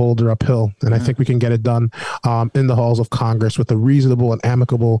pushing a boulder uphill. And I think we can get it done in the halls of Congress with a reasonable and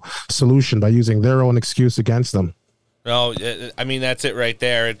amicable solution by using their own excuse against them. No, I mean, that's it right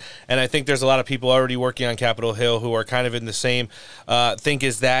there. And I think there's a lot of people already working on Capitol Hill who are kind of in the same think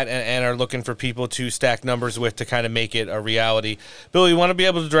as that and are looking for people to stack numbers with to kind of make it a reality. Bill, we want to be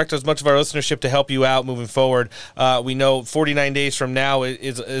able to direct as much of our listenership to help you out moving forward. We know 49 days from now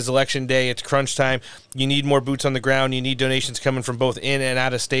is election day. It's crunch time. You need more boots on the ground. You need donations coming from both in and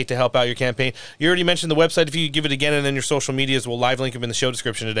out of state to help out your campaign. You already mentioned the website. If you could give it again, and then your social medias, we'll live link them in the show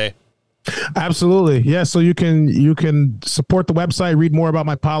description today. Absolutely. Yeah. So you can support the website, read more about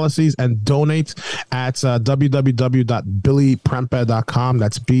my policies, and donate at www.billyprempeh.com.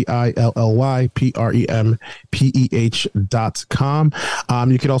 That's BILLYPREMPEH.com.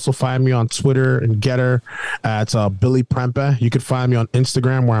 You can also find me on Twitter and Getter at Billy Prempeh. You can find me on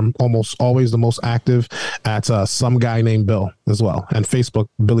Instagram, where I'm almost always the most active, at some guy named Bill as well, and Facebook,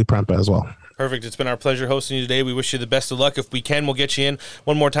 Billy Prempeh as well. Perfect. It's been our pleasure hosting you today. We wish you the best of luck. If we can, we'll get you in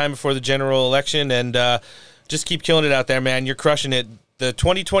one more time before the general election, and just keep killing it out there, man. You're crushing it. The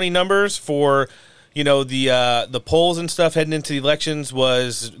 2020 numbers for, the polls and stuff heading into the elections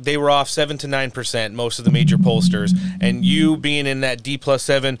they were off 7 to 9%, most of the major pollsters, and you being in that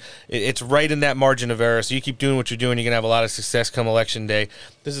D+7, it's right in that margin of error. So you keep doing what you're doing. You're going to have a lot of success come election day.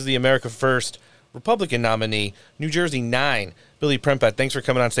 This is the America First Republican nominee, New Jersey 9, Billy Prempeh. Thanks for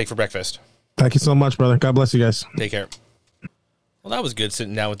coming on Steak for Breakfast. Thank you so much, brother. God bless you guys. Take care. Well, that was good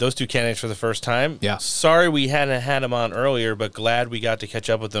sitting down with those two candidates for the first time. Yeah. Sorry we hadn't had them on earlier, but glad we got to catch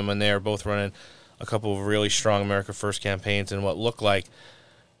up with them, and they are both running a couple of really strong America First campaigns in what look like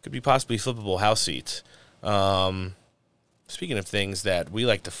could be possibly flippable House seats. Speaking of things that we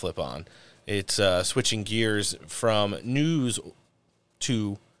like to flip on, it's switching gears from news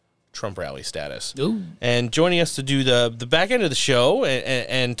to Trump rally status. Ooh. And joining us to do the back end of the show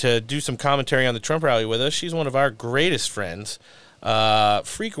and to do some commentary on the Trump rally with us, she's one of our greatest friends,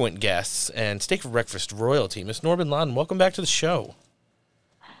 frequent guests, and Steak for Breakfast royalty, Miss Norman Lawton. Welcome back to the show.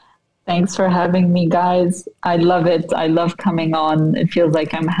 Thanks for having me, guys. I love it. I love coming on. It feels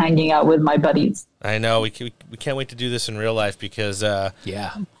like I'm hanging out with my buddies. I know. We can't wait to do this in real life because you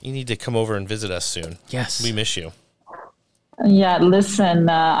need to come over and visit us soon. Yes. We miss you. Yeah, listen,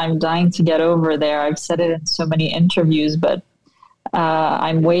 I'm dying to get over there. I've said it in so many interviews, but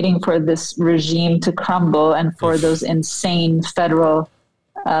I'm waiting for this regime to crumble and for those insane federal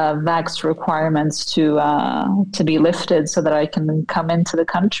vax requirements to be lifted so that I can come into the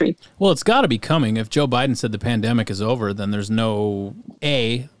country. Well, it's got to be coming. If Joe Biden said the pandemic is over, then there's no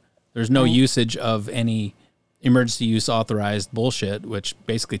usage of any emergency use authorized bullshit, which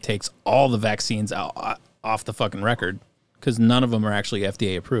basically takes all the vaccines out off the fucking record because none of them are actually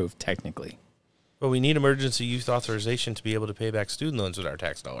FDA approved, technically. But we need emergency use authorization to be able to pay back student loans with our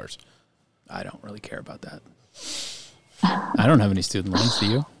tax dollars. I don't really care about that. I don't have any student loans, do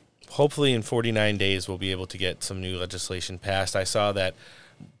you? Hopefully in 49 days we'll be able to get some new legislation passed. I saw that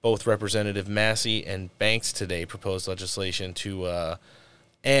both Representative Massey and Banks today proposed legislation to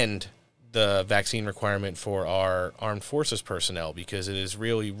end the vaccine requirement for our armed forces personnel because it is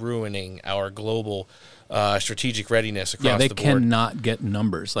really ruining our global strategic readiness across the board. Yeah, they cannot get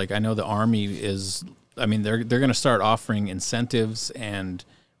numbers. Like I know the Army is, I mean, they're going to start offering incentives and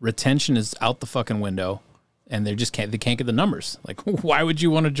retention is out the fucking window. And they can't get the numbers. Like, why would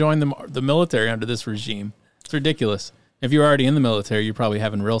you want to join the military under this regime? It's ridiculous. If you're already in the military, you're probably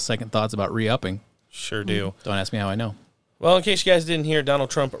having real second thoughts about re-upping. Sure do. Don't ask me how I know. Well, in case you guys didn't hear, Donald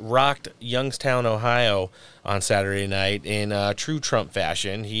Trump rocked Youngstown, Ohio on Saturday night in true Trump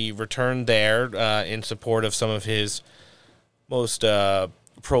fashion. He returned there in support of some of his most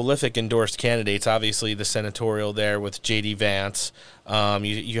prolific endorsed candidates. Obviously, the senatorial there with J.D. Vance.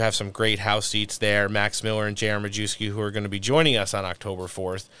 You have some great House seats there. Max Miller and J.R. Majewski, who are going to be joining us on October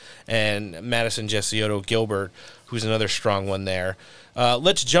 4th, and Madison Gesiotto Gilbert, who's another strong one there.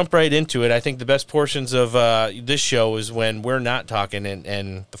 Let's jump right into it. I think the best portions of this show is when we're not talking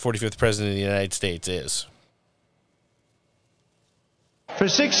and the 45th President of the United States is. For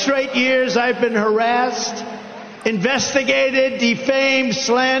 6 straight years, I've been harassed, investigated, defamed,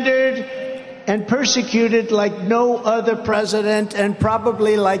 slandered, and persecuted like no other president and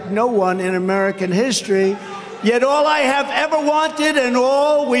probably like no one in American history. Yet all I have ever wanted and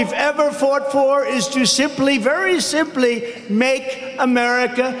all we've ever fought for is to simply, very simply, make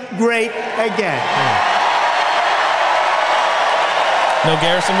America great again. No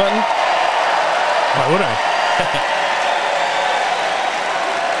Garrison button? Why would I?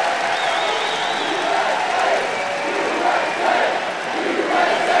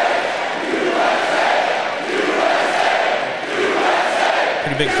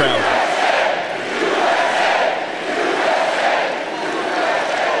 Big crowd.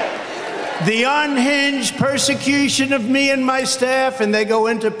 The unhinged persecution of me and my staff, and they go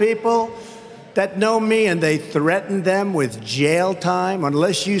into people that know me and they threaten them with jail time.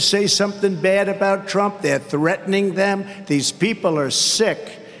 Unless you say something bad about Trump, they're threatening them. These people are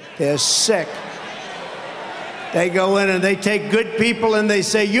sick. They're sick. They go in and they take good people and they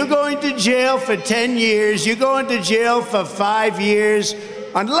say, you're going to jail for 10 years. You're going to jail for 5 years.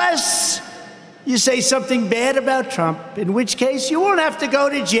 Unless you say something bad about Trump, in which case you won't have to go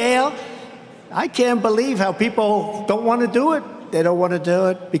to jail. I can't believe how people don't want to do it. They don't want to do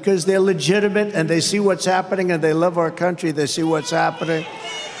it because they're legitimate and they see what's happening and they love our country. They see what's happening.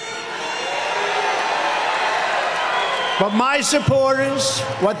 But my supporters,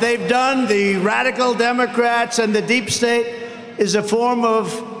 what they've done, the radical Democrats and the deep state, is a form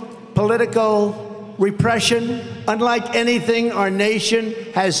of political repression unlike anything our nation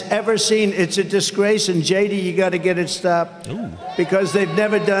has ever seen. It's a disgrace, and JD, you got to get it stopped. Ooh. Because they've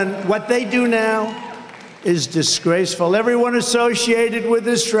never done what they do now is disgraceful. Everyone associated with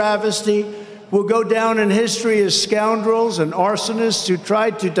this travesty will go down in history as scoundrels and arsonists who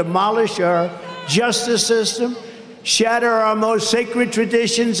tried to demolish our justice system, shatter our most sacred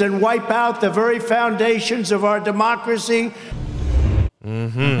traditions, and wipe out the very foundations of our democracy.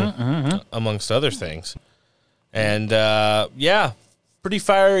 Amongst other things. And, yeah, pretty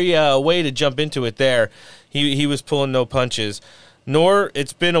fiery way to jump into it there. He was pulling no punches. Nor,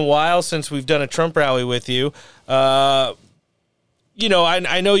 it's been a while since we've done a Trump rally with you. You know,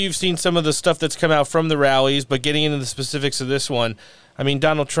 I know you've seen some of the stuff that's come out from the rallies, but getting into the specifics of this one, I mean,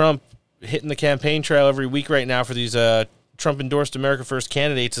 Donald Trump hitting the campaign trail every week right now for these Trump-endorsed America First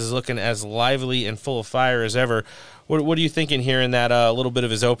candidates is looking as lively and full of fire as ever. What are you thinking here in that little bit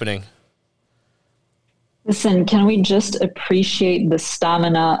of his opening? Listen, can we just appreciate the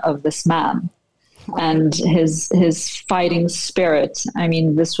stamina of this man and his fighting spirit? I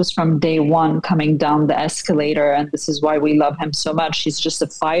mean, this was from day one coming down the escalator, and this is why we love him so much. He's just a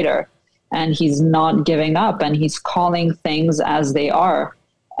fighter, and he's not giving up, and he's calling things as they are.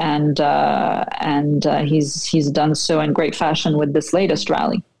 And he's done so in great fashion with this latest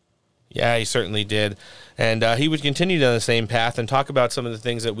rally. Yeah, he certainly did. And he would continue down the same path and talk about some of the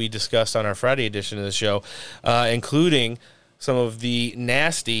things that we discussed on our Friday edition of the show, including some of the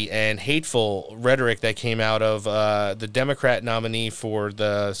nasty and hateful rhetoric that came out of the Democrat nominee for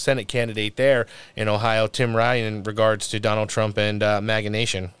the Senate candidate there in Ohio, Tim Ryan, in regards to Donald Trump and MAGA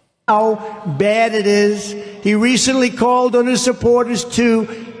Nation. How bad it is. He recently called on his supporters to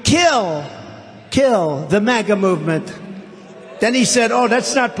kill the MAGA movement. Then he said, oh,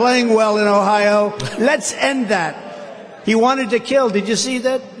 that's not playing well in Ohio. Let's end that. He wanted to kill. Did you see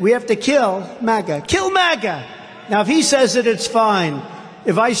that? We have to kill MAGA. Kill MAGA. Now, if he says it, it's fine.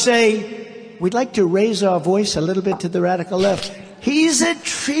 If I say, we'd like to raise our voice a little bit to the radical left, he's a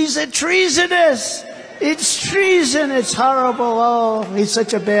treasonous. It's treason. It's horrible. Oh, he's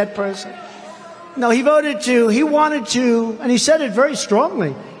such a bad person. No, he wanted to, and he said it very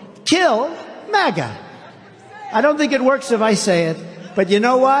strongly, kill MAGA. I don't think it works if I say it, but you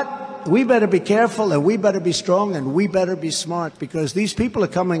know what? We better be careful, and we better be strong, and we better be smart, because these people are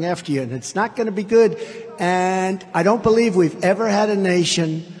coming after you, and it's not going to be good. And I don't believe we've ever had a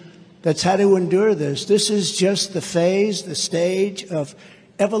nation that's had to endure this. This is just the phase, the stage of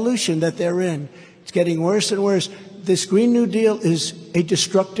evolution that they're in. It's getting worse and worse. This Green New Deal is a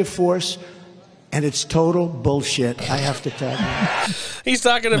destructive force, and it's total bullshit, I have to tell you. He's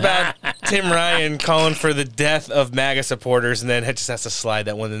talking about Tim Ryan calling for the death of MAGA supporters, and then just has to slide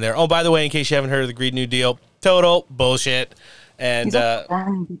that one in there. Oh, by the way, in case you haven't heard of the Green New Deal, total bullshit. And he's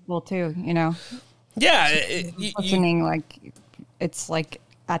warning people too, you know. Yeah, questioning, like, it's like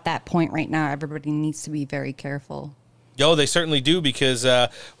at that point right now, everybody needs to be very careful. Yo, they certainly do, because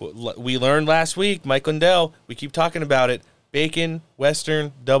we learned last week, Mike Lindell, we keep talking about it. Bacon,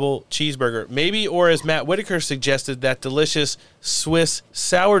 Western, double cheeseburger. Maybe, or as Matt Whitaker suggested, that delicious Swiss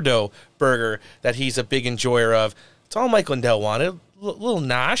sourdough burger that he's a big enjoyer of. It's all Mike Lindell wanted. A little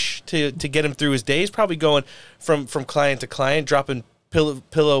nosh to get him through his days. Probably going from client to client, dropping pillow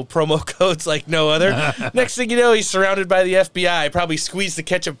promo codes like no other. Next thing you know, he's surrounded by the FBI. Probably squeezed the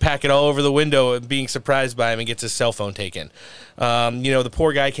ketchup packet all over the window and being surprised by him and gets his cell phone taken. The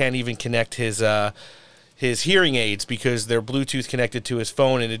poor guy can't even connect his hearing aids because they're Bluetooth connected to his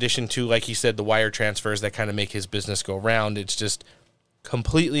phone, in addition to, like he said, the wire transfers that kind of make his business go round. It's just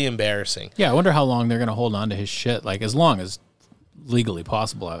completely embarrassing. Yeah, I wonder how long they're going to hold on to his shit, like as long as legally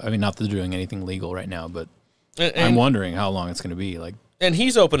possible. I mean, not that they're doing anything legal right now, but I'm wondering how long it's going to be. Like, and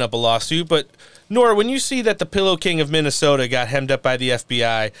he's opened up a lawsuit, but Nora, when you see that the Pillow King of Minnesota got hemmed up by the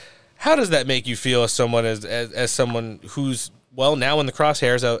FBI, how does that make you feel as someone as someone who's now in the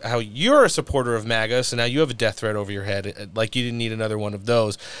crosshairs, how you're a supporter of MAGA, so now you have a death threat over your head, like you didn't need another one of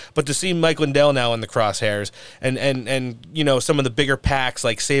those. But to see Mike Lindell now in the crosshairs, and some of the bigger PACs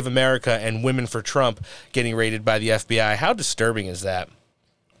like Save America and Women for Trump getting raided by the FBI, how disturbing is that?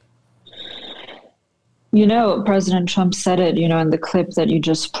 President Trump said it, in the clip that you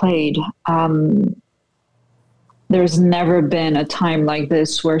just played. There's never been a time like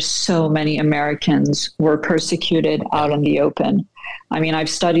this where so many Americans were persecuted out in the open. I mean, I've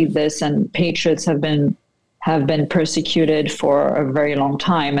studied this, and patriots have been persecuted for a very long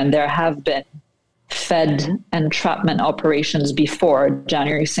time, and there have been Fed entrapment operations before.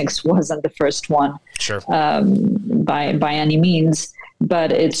 January 6th wasn't the first one, sure, by any means,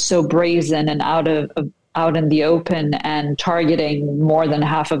 but it's so brazen and out in the open and targeting more than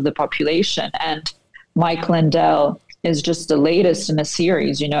half of the population. And Mike Lindell is just the latest in a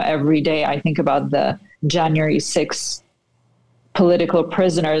series. Every day I think about the January 6th political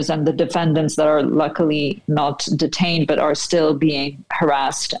prisoners and the defendants that are luckily not detained, but are still being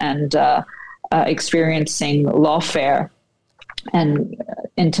harassed and experiencing lawfare and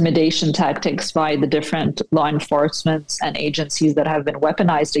intimidation tactics by the different law enforcement and agencies that have been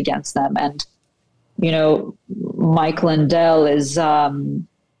weaponized against them. And, Mike Lindell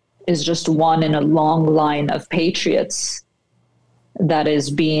is just one in a long line of patriots that is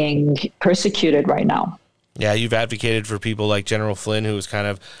being persecuted right now. Yeah, you've advocated for people like General Flynn, who was kind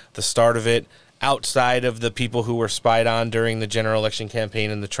of the start of it, outside of the people who were spied on during the general election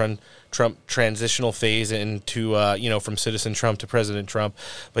campaign and the Trump transitional phase into, from Citizen Trump to President Trump.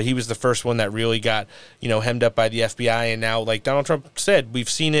 But he was the first one that really got, hemmed up by the FBI. And now, like Donald Trump said, we've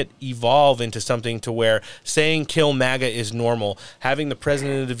seen it evolve into something to where saying kill MAGA is normal. Having the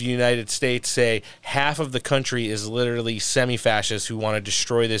President of the United States say half of the country is literally semi-fascists who want to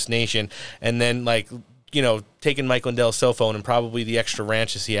destroy this nation. And then, taking Mike Lindell's cell phone and probably the extra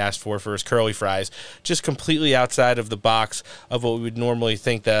ranches he asked for his curly fries, just completely outside of the box of what we would normally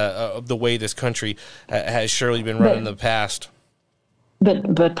think of the way this country has surely been run in the past.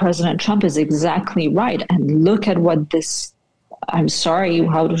 But President Trump is exactly right. And look at what this, I'm sorry,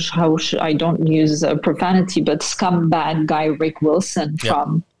 how should, I don't use profanity, but scumbag guy Rick Wilson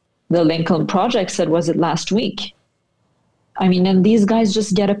from the Lincoln Project said, was it last week? I mean, and these guys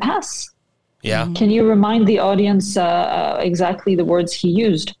just get a pass. Yeah. Can you remind the audience exactly the words he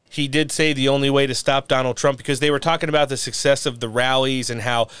used? He did say the only way to stop Donald Trump, because they were talking about the success of the rallies and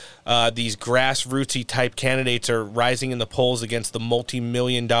how these grassrootsy type candidates are rising in the polls against the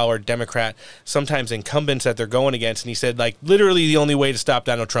multi-million-dollar Democrat, sometimes incumbents that they're going against. And he said, like, literally the only way to stop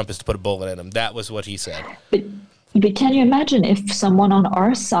Donald Trump is to put a bullet in him. That was what he said. But can you imagine if someone on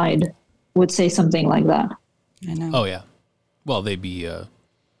our side would say something like that? I know. Oh, yeah. Well, they'd be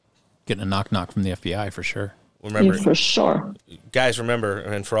getting a knock-knock from the FBI for sure. Remember, for sure. Guys, remember,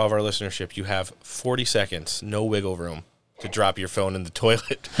 and for all of our listenership, you have 40 seconds, no wiggle room, to drop your phone in the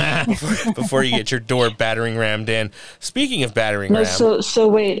toilet before you get your door battering rammed in. Speaking of battering ram. So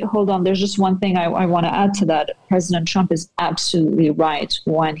wait, hold on. There's just one thing I want to add to that. President Trump is absolutely right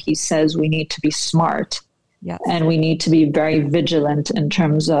when he says we need to be smart. Yes. And we need to be very vigilant in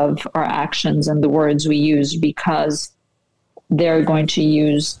terms of our actions and the words we use, because they're going to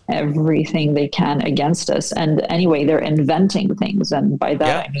use everything they can against us. And anyway, they're inventing things. And by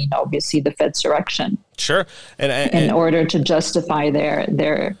that, I mean, obviously, the Fedsurrection. Sure. And in order to justify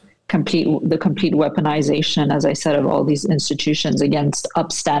the complete weaponization, as I said, of all these institutions against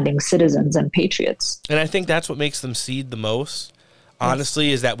upstanding citizens and patriots. And I think that's what makes them cede the most,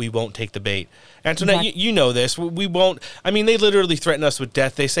 honestly, is that we won't take the bait. Antoinette, you know this. We won't. I mean, they literally threaten us with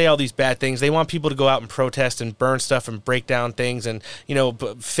death. They say all these bad things. They want people to go out and protest and burn stuff and break down things and,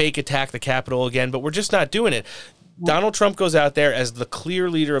 fake attack the Capitol again. But we're just not doing it. Donald Trump goes out there as the clear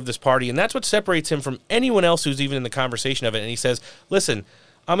leader of this party, and that's what separates him from anyone else who's even in the conversation of it. And he says, listen,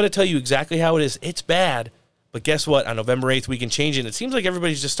 I'm going to tell you exactly how it is. It's bad. But guess what? On November 8th, we can change it. And it seems like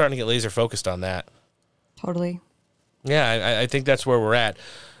everybody's just starting to get laser focused on that. Totally. Yeah, I think that's where we're at.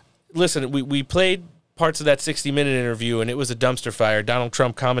 Listen, we played parts of that 60-minute interview, and it was a dumpster fire. Donald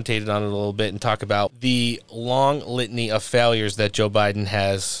Trump commentated on it a little bit and talked about the long litany of failures that Joe Biden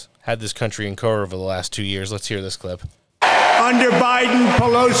has had this country incur over the last 2 years. Let's hear this clip. Under Biden,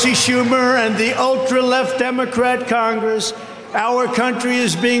 Pelosi, Schumer, and the ultra-left Democrat Congress, our country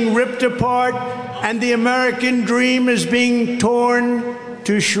is being ripped apart, and the American dream is being torn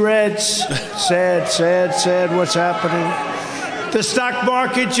to shreds. Sad, what's happening? The stock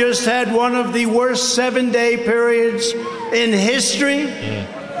market just had one of the worst 7-day periods in history,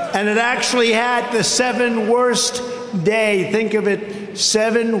 and it actually had the 7th worst day. Think of it,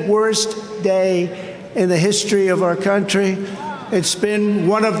 7th worst day in the history of our country. It's been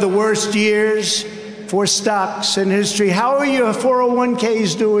one of the worst years for stocks in history. How are your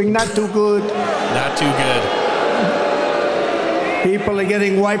 401ks doing? Not too good. Not too good. People are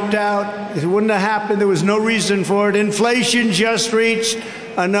getting wiped out. It wouldn't have happened. There was no reason for it. Inflation just reached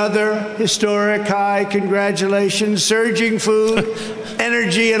another historic high. Congratulations. Surging food,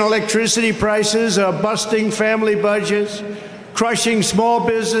 energy, and electricity prices are busting family budgets, crushing small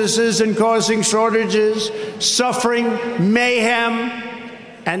businesses and causing shortages, suffering mayhem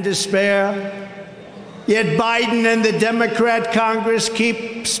and despair. Yet Biden and the Democrat Congress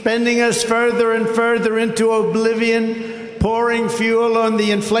keep spending us further and further into oblivion, pouring fuel on the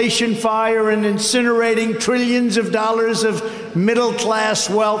inflation fire and incinerating trillions of dollars of middle-class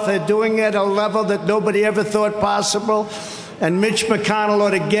wealth. They're doing it at a level that nobody ever thought possible. And Mitch McConnell ought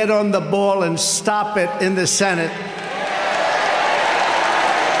to get on the ball and stop it in the Senate.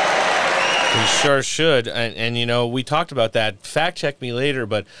 He sure should. And we talked about that. Fact check me later,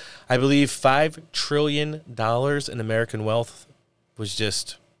 but I believe $5 trillion in American wealth was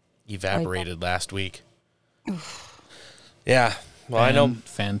just evaporated last week. Yeah. Well, I know.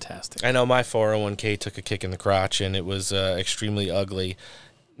 Fantastic. I know my 401k took a kick in the crotch, and it was extremely ugly.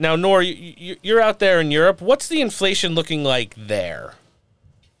 Now, Nora, you're out there in Europe. What's the inflation looking like there?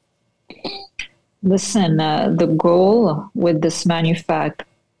 Listen, the goal with this manufactured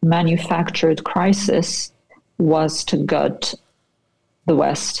crisis was to gut the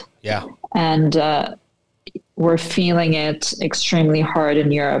West. Yeah. And we're feeling it extremely hard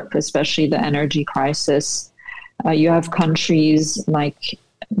in Europe, especially the energy crisis. You have countries like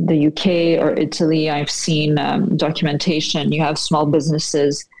the UK or Italy. I've seen documentation. You have small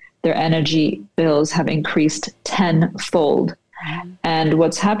businesses. Their energy bills have increased tenfold. And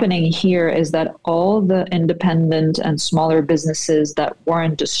what's happening here is that all the independent and smaller businesses that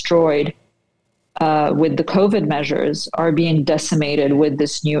weren't destroyed with the COVID measures are being decimated with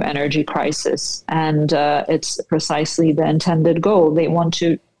this new energy crisis. And it's precisely the intended goal. They want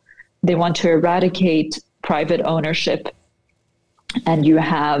to eradicate private ownership. And you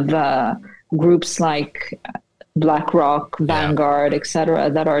have groups like BlackRock, Vanguard, et cetera,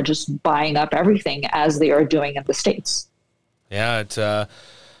 that are just buying up everything as they are doing in the States. Yeah, it's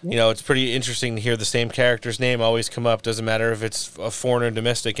You know, it's pretty interesting to hear the same character's name always come up. Doesn't matter if it's a foreign or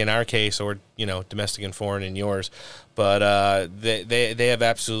domestic in our case, or, you know, domestic and foreign in yours. But they have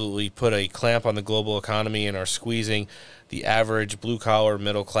absolutely put a clamp on the global economy and are squeezing the average blue-collar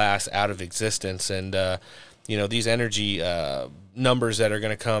middle class out of existence. And, you know, these energy numbers that are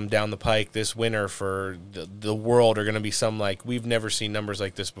going to come down the pike this winter for the world are going to be some like we've never seen numbers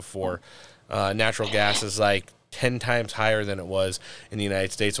like this before. Natural gas is like 10 times higher than it was in the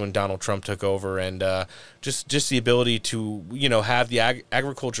United States when Donald Trump took over, and just the ability to, you know, have the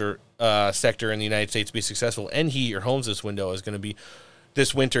agriculture sector in the United States be successful and heat your homes this winter is going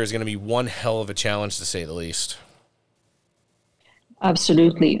to be one hell of a challenge, to say the least.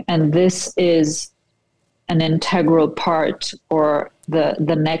 Absolutely, and this is an integral part, or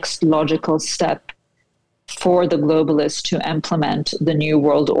the next logical step for the globalists to implement the New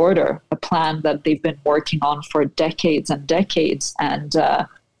World Order, a plan that they've been working on for decades and decades, and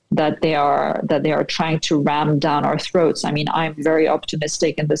that they are trying to ram down our throats. I mean, I'm very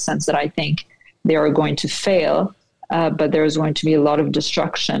optimistic in the sense that I think they are going to fail, but there's going to be a lot of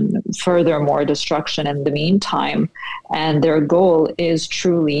destruction, furthermore destruction in the meantime. And their goal is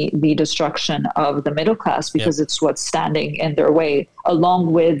truly the destruction of the middle class, because it's what's standing in their way,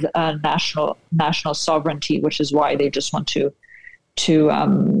 along with national sovereignty, which is why they just want to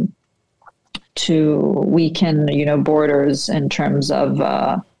weaken, you know, borders in terms of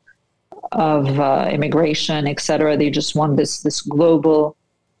immigration, et cetera. They just want this global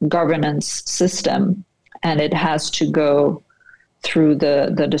governance system, and it has to go through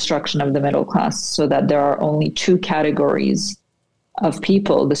the destruction of the middle class, so that there are only two categories of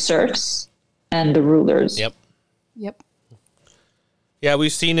people: the serfs and the rulers. Yep. Yeah,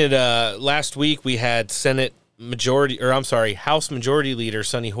 we've seen it. Last week we had House Majority Leader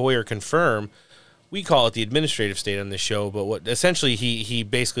Sonny Hoyer confirm. We call it the administrative state on this show, but what essentially he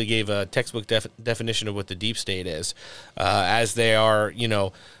basically gave a textbook definition of what the deep state is, as they are, you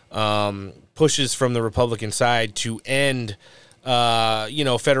know, pushes from the Republican side to end, you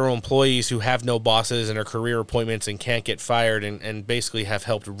know, federal employees who have no bosses and are career appointments and can't get fired, and basically have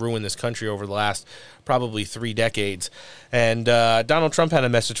helped ruin this country over the last probably 3 decades. And Donald Trump had a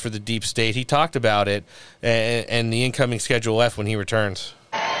message for the deep state. He talked about it and the incoming Schedule F when he returns.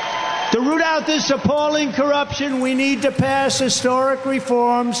 To root out this appalling corruption, we need to pass historic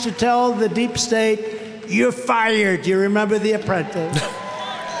reforms to tell the deep state, you're fired. You remember The Apprentice?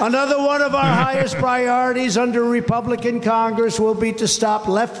 Another one of our highest priorities under Republican Congress will be to stop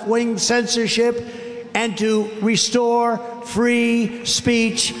left-wing censorship and to restore free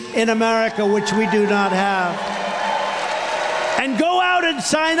speech in America, which we do not have. And go out and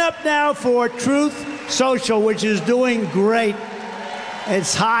sign up now for Truth Social, which is doing great.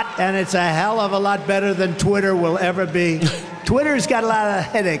 It's hot, and it's a hell of a lot better than Twitter will ever be. Twitter's got a lot of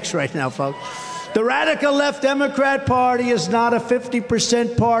headaches right now, folks. The radical left Democrat Party is not a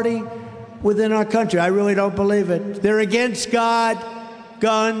 50% party within our country. I really don't believe it. They're against God,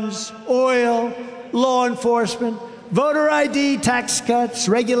 guns, oil, law enforcement, voter ID, tax cuts,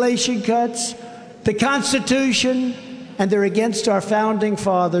 regulation cuts, the Constitution, and they're against our founding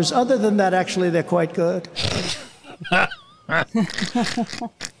fathers. Other than that, actually, they're quite good.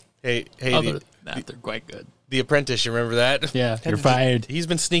 Hey, Other than that, they're quite good. The Apprentice, you remember that? Yeah, you're fired. He's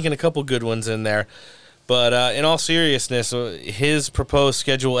been sneaking a couple good ones in there. But in all seriousness, his proposed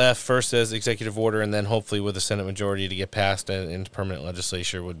Schedule F, first as executive order, and then hopefully with a Senate majority to get passed into permanent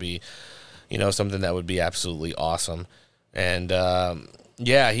legislature, would be, you know, something that would be absolutely awesome. And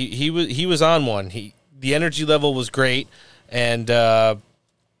yeah, he was on one. The energy level was great, and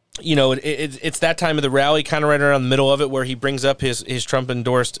you know, it's that time of the rally, kind of right around the middle of it, where he brings up his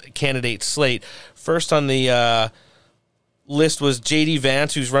Trump-endorsed candidate slate. First on the list was J.D.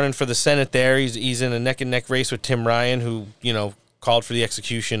 Vance, who's running for the Senate there. He's in a neck-and-neck race with Tim Ryan, who, you know, called for the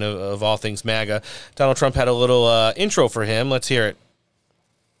execution of all things MAGA. Donald Trump had a little intro for him. Let's hear it.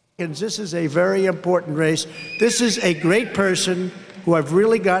 This is a very important race. This is a great person who I've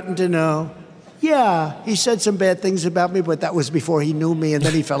really gotten to know. Yeah, he said some bad things about me, but that was before he knew me, and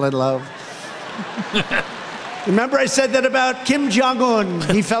then he fell in love. Remember I said that about Kim Jong-un?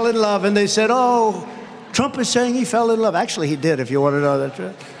 He fell in love, and they said, oh, Trump is saying he fell in love. Actually, he did, if you want to know that.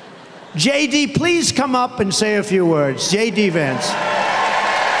 Right? J.D., please come up and say a few words. J.D. Vance.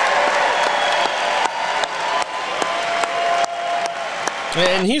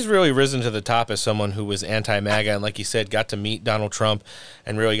 And he's really risen to the top as someone who was anti-MAGA, and like he said, got to meet Donald Trump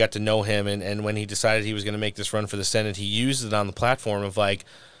and really got to know him. And when he decided he was going to make this run for the Senate, he used it on the platform of like,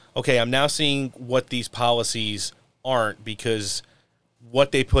 okay, I'm now seeing what these policies aren't, because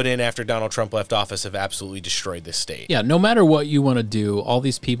what they put in after Donald Trump left office have absolutely destroyed this state. Yeah, no matter what you want to do, all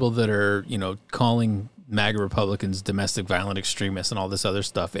these people that are, calling MAGA Republicans domestic violent extremists and all this other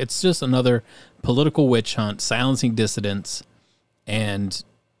stuff, it's just another political witch hunt, silencing dissidents. And,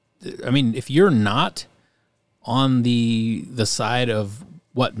 I mean, if you're not on the side of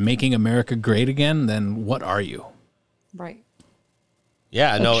making America great again, then what are you? Right.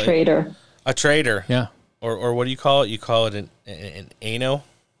 Yeah, a traitor. A traitor. Yeah. Or what do you call it? You call it an ANO?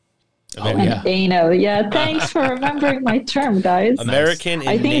 An ANO. Yeah, thanks for remembering my term, guys. American in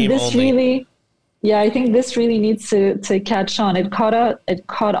I think name this only. I think this really needs to catch on. It caught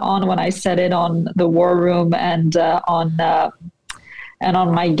on when I said it on the War Room and on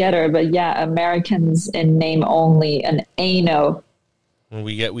my Getter. But yeah, Americans in name only, an ANO.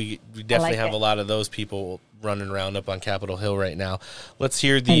 We definitely have a lot of those people running around up on Capitol Hill right now. Let's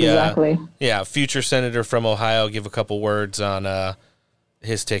hear the future senator from Ohio give a couple words on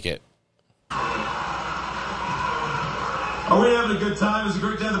his ticket. Are we having a good time? Is it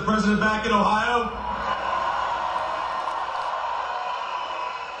great to have the president back in Ohio?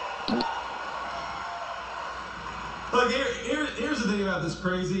 Look, here's the thing about this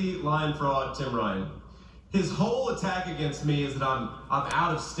crazy line fraud, Tim Ryan. His whole attack against me is that I'm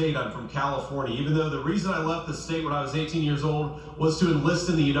out of state. I'm from California, even though the reason I left the state when I was 18 years old was to enlist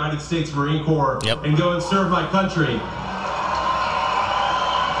in the United States Marine Corps and go and serve my country.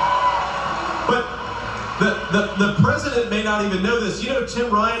 But the president may not even know this. You know,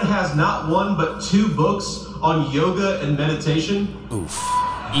 Tim Ryan has not one but 2 books on yoga and meditation. Oof.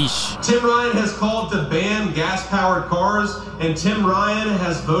 Eesh. Tim Ryan has called to ban gas-powered cars, and Tim Ryan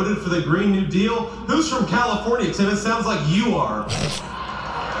has voted for the Green New Deal. Who's from California, Tim? It sounds like you are.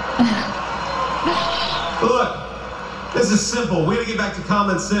 Look, this is simple. We got to get back to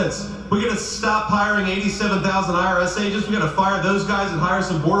common sense. We got to stop hiring 87,000 IRS agents. We got to fire those guys and hire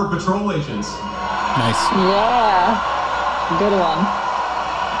some Border Patrol agents. Nice. Yeah. Good one.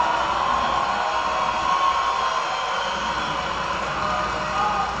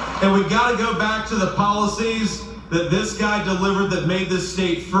 And we got to go back to the policies that this guy delivered that made this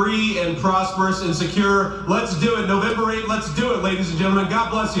state free and prosperous and secure. Let's do it. November 8th, let's do it, ladies and gentlemen.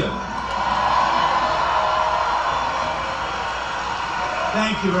 God bless you.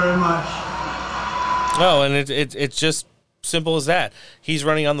 Thank you very much. Oh, and it's just simple as that. He's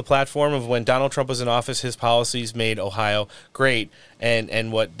running on the platform of when Donald Trump was in office, his policies made Ohio great,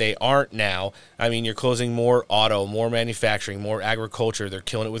 and what they aren't now. I mean, you're closing more auto, more manufacturing, more agriculture. They're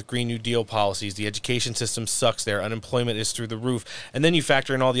killing it with Green New Deal policies. The education system sucks there. Unemployment is through the roof. And then you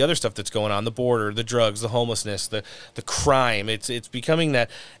factor in all the other stuff that's going on, the border, the drugs, the homelessness, the crime. It's becoming that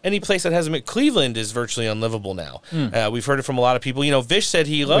any place that has them. Cleveland is virtually unlivable now. We've heard it from a lot of people. You know, Vish said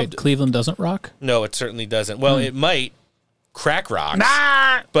he loved... Wait, Cleveland doesn't rock? No, it certainly doesn't. Well, it might. Crack rocks.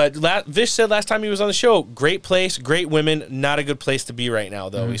 But Vish said last time he was on the show, great place, great women, not a good place to be right now,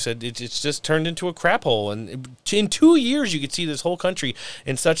 though. He said it's just turned into a crap hole. And in 2 years, you could see this whole country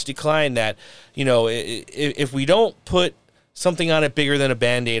in such decline that, you know, if we don't put something on it bigger than a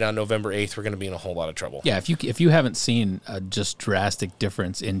Band-Aid on November 8th, we're going to be in a whole lot of trouble. Yeah, if you haven't seen a just drastic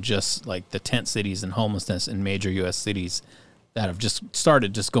difference in just like the tent cities and homelessness in major U.S. cities that have just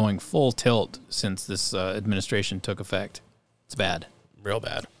started just going full tilt since this administration took effect. It's bad. Real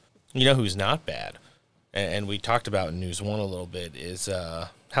bad. You know who's not bad, and we talked about in News 1 a little bit, is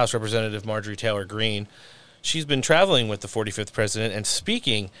House Representative Marjorie Taylor Greene. She's been traveling with the 45th president and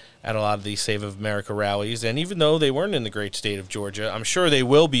speaking at a lot of these Save America rallies, and even though they weren't in the great state of Georgia, I'm sure they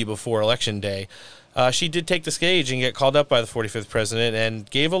will be before Election Day, she did take the stage and get called up by the 45th president and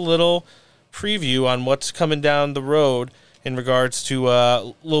gave a little preview on what's coming down the road in regards to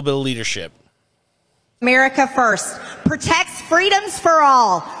a little bit of leadership. America first, protects freedoms for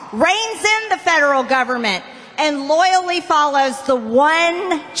all, reins in the federal government, and loyally follows the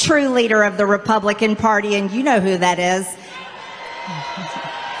one true leader of the Republican Party, and you know who that is.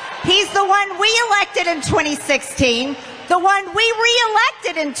 He's the one we elected in 2016, the one we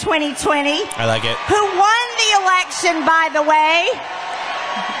re-elected in 2020. I like it. Who won the election, by the way.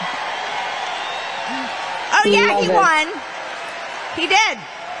 Oh, yeah, he won. He did.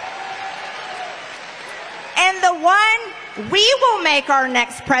 And the one we will make our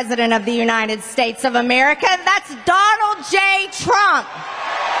next president of the United States of America, that's Donald J. Trump.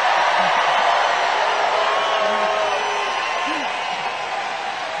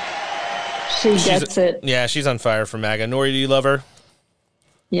 She gets it. Yeah, she's on fire for MAGA. Nori, do you love her?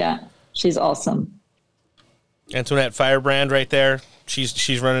 Yeah, she's awesome. Antoinette Firebrand right there.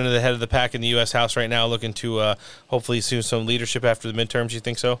 She's running to the head of the pack in the U.S. House right now, looking to hopefully assume some leadership after the midterms. You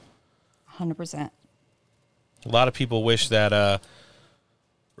think so? 100%. A lot of people wish that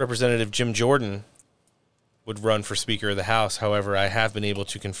Representative Jim Jordan would run for Speaker of the House. However, I have been able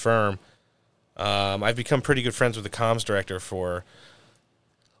to confirm I've become pretty good friends with the comms director for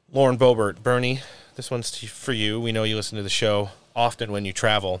Lauren Boebert. Bernie, this one's for you. We know you listen to the show often when you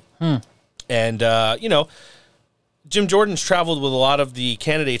travel. And, Jim Jordan's traveled with a lot of the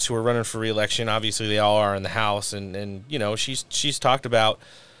candidates who are running for re-election. Obviously, they all are in the House. And she's talked about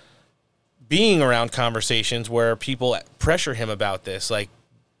being around conversations where people pressure him about this. Like,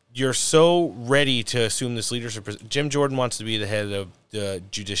 you're so ready to assume this leadership. Jim Jordan wants to be the head of the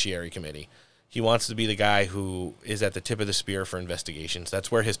Judiciary Committee. He wants to be the guy who is at the tip of the spear for investigations.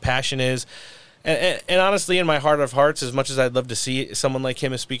 That's where his passion is. And honestly, in my heart of hearts, as much as I'd love to see someone like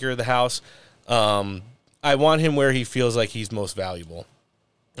him as Speaker of the House, I want him where he feels like he's most valuable.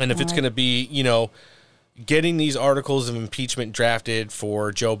 And if it's going to be, getting these articles of impeachment drafted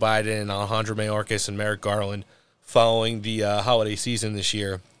for Joe Biden and Alejandro Mayorkas and Merrick Garland following the holiday season this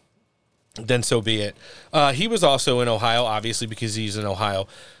year, then so be it. He was also in Ohio, obviously, because he's an Ohio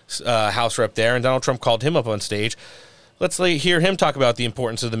House rep there, and Donald Trump called him up on stage. Let's hear him talk about the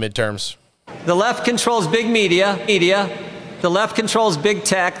importance of the midterms. The left controls big media. The left controls big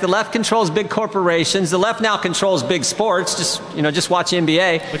tech. The left controls big corporations. The left now controls big sports. Just watch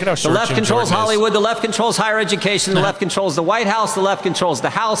NBA. Look at how short the left Jim controls Jordan Hollywood. is. The left controls higher education. The left controls the White House. The left controls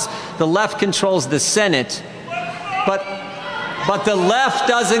the House. The left controls the Senate. But the left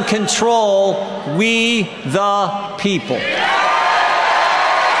doesn't control we the people.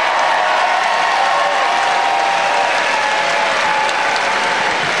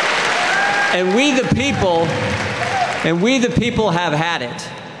 And we the people have had it.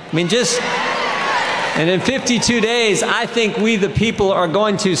 And in 52 days, I think we the people are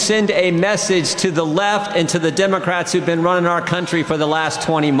going to send a message to the left and to the Democrats who've been running our country for the last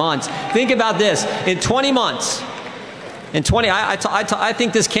 20 months. Think about this. In 20 months, I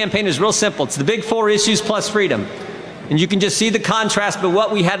think this campaign is real simple. It's the big four issues plus freedom. And you can just see the contrast between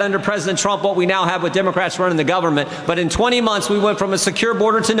what we had under President Trump, what we now have with Democrats running the government. But in 20 months, we went from a secure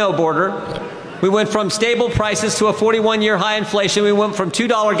border to no border. We went from stable prices to a 41-year high inflation. We went from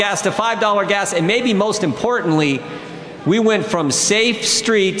 $2 gas to $5 gas. And maybe most importantly, we went from safe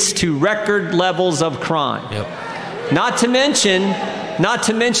streets to record levels of crime. Yep. Not to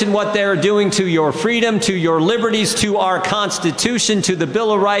mention what they're doing to your freedom, to your liberties, to our Constitution, to the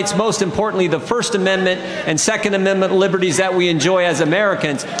Bill of Rights, most importantly, the First Amendment and Second Amendment liberties that we enjoy as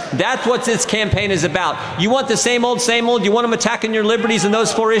Americans. That's what this campaign is about. You want the same old, same old? You want them attacking your liberties in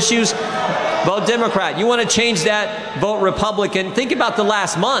those four issues? Vote Democrat. You want to change that? Vote Republican. Think about the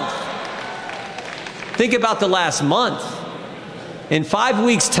last month. In 5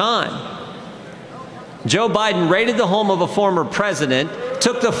 weeks' time, Joe Biden raided the home of a former president,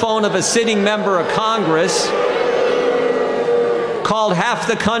 took the phone of a sitting member of Congress, called half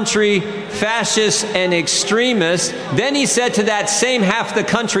the country fascist and extremist. Then he said to that same half the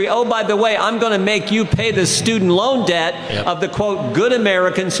country, oh, by the way, I'm going to make you pay the student loan debt of the, quote, good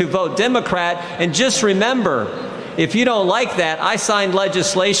Americans who vote Democrat. And just remember, if you don't like that, I signed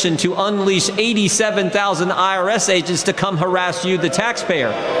legislation to unleash 87,000 IRS agents to come harass you, the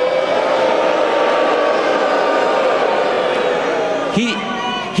taxpayer.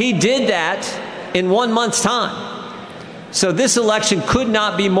 He did that in 1 month's time. So this election could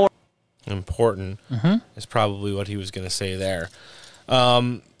not be more important, is probably what he was going to say there.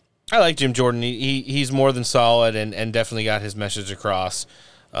 I like Jim Jordan. He's more than solid and definitely got his message across.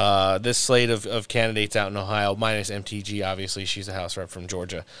 This slate of candidates out in Ohio, minus MTG, obviously, she's a House rep from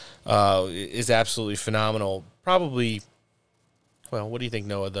Georgia, is absolutely phenomenal. Probably, well, what do you think,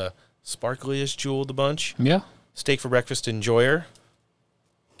 Noah? The sparkliest jewel of the bunch? Yeah. Steak for breakfast, enjoyer.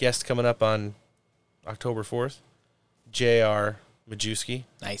 Guest coming up on October 4th. J.R. Majewski.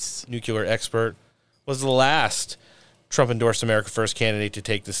 Nice. Nuclear expert. Was the last Trump-endorsed America First candidate to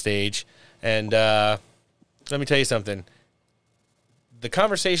take the stage. And let me tell you something. The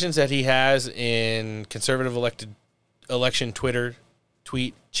conversations that he has in conservative election Twitter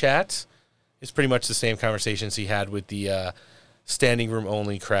tweet chats is pretty much the same conversations he had with the standing room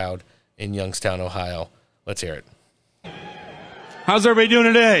only crowd in Youngstown, Ohio. Let's hear it. How's everybody doing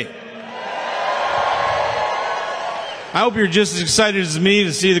today? I hope you're just as excited as me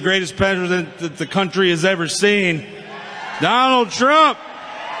to see the greatest president that the country has ever seen, Donald Trump.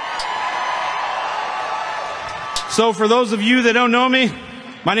 So for those of you that don't know me,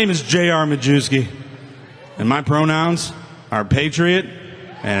 my name is J.R. Majewski, and my pronouns are patriot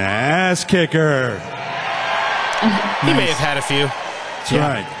and ass kicker. He may have had a few. That's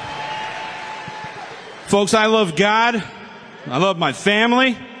right. Folks, I love God, I love my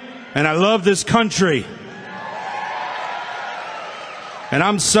family, and I love this country. And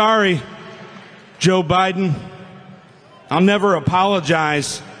I'm sorry, Joe Biden. I'll never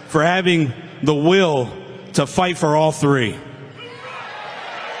apologize for having the will to fight for all three.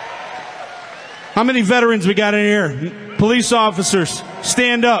 How many veterans we got in here? Police officers,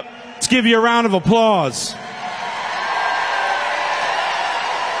 stand up. Let's give you a round of applause.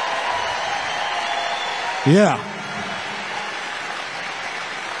 Yeah.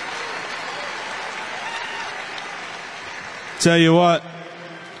 Tell you what,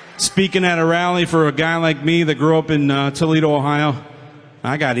 speaking at a rally for a guy like me that grew up in Toledo, Ohio,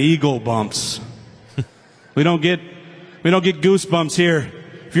 I got eagle bumps. We don't get goosebumps here.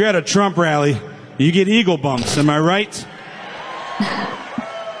 If you're at a Trump rally, you get eagle bumps. Am I right?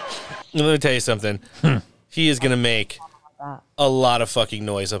 Let me tell you something. He is going to make a lot of fucking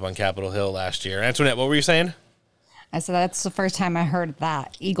noise up on Capitol Hill last year. Antoinette, what were you saying? I said that's the first time I heard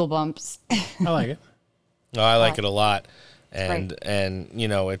that. Eagle bumps. I like it. Oh, I like it a lot. And you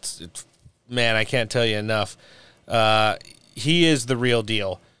know, it's man, I can't tell you enough. He is the real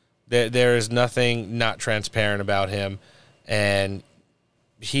deal. There is nothing not transparent about him, and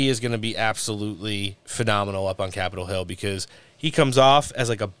he is going to be absolutely phenomenal up on Capitol Hill because he comes off as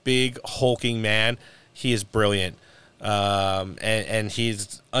like a big hulking man. He is brilliant. And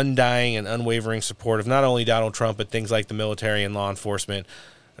he's undying and unwavering support of not only Donald Trump, but things like the military and law enforcement.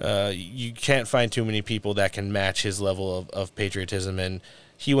 You can't find too many people that can match his level of patriotism. And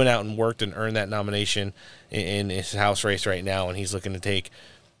he went out and worked and earned that nomination in his House race right now. And he's looking to take,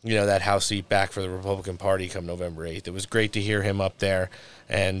 you know, that House seat back for the Republican Party come November 8th. It was great to hear him up there.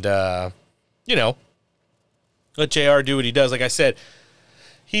 And, you know, let JR do what he does. Like I said,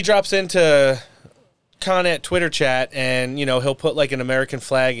 he drops into Connet Twitter chat and, you know, he'll put like an American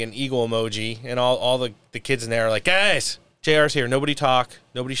flag and eagle emoji, and all the kids in there are like, guys, JR's here. Nobody talk.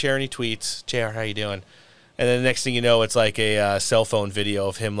 Nobody share any tweets. JR, how you doing? And then the next thing you know, it's like a cell phone video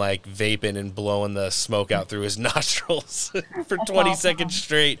of him like vaping and blowing the smoke out through his nostrils for 20 seconds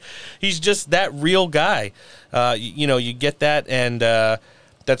straight. He's just that real guy. You know, you get that, and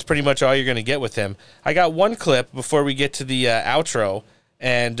that's pretty much all you're going to get with him. I got one clip before we get to the outro,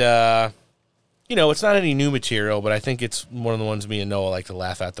 and you know, it's not any new material, but I think it's one of the ones me and Noah like to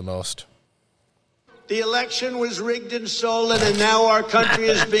laugh at the most. The election was rigged and stolen, and now our country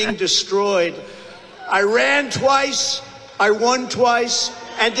is being destroyed. I ran twice, I won twice,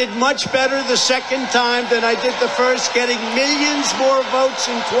 and did much better the second time than I did the first, getting millions more votes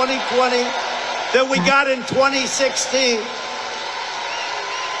in 2020 than we got in 2016.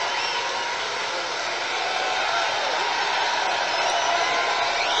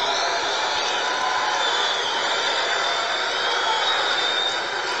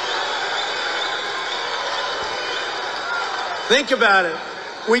 Think about it.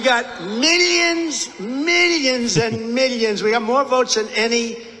 We got millions and millions. We got more votes than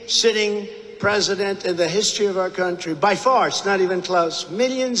any sitting president in the history of our country. By far, it's not even close.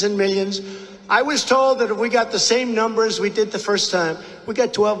 Millions and millions. I was told that if we got the same numbers we did the first time, we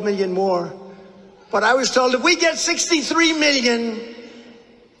got 12 million more. But I was told if we get 63 million,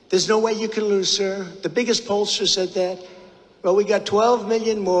 there's no way you can lose, sir. The biggest pollster said that. Well, we got 12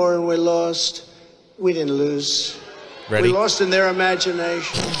 million more and we lost. We didn't lose. Ready? We lost in their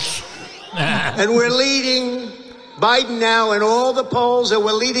imagination. And we're leading Biden now in all the polls, and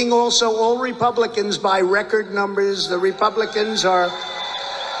we're leading also all Republicans by record numbers. The Republicans are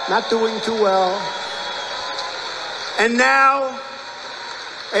not doing too well. And now,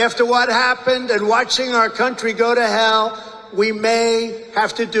 after what happened and watching our country go to hell, we may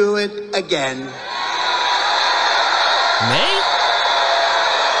have to do it again. May?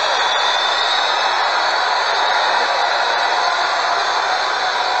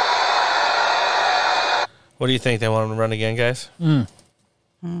 What do you think? They want him to run again, guys?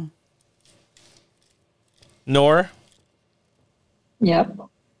 Nor? Yep.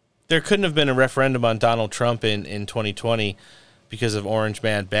 There couldn't have been a referendum on Donald Trump in 2020 because of Orange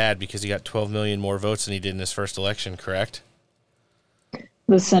Man Bad, because he got 12 million more votes than he did in his first election, correct?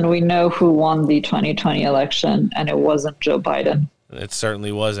 Listen, we know who won the 2020 election, and it wasn't Joe Biden. It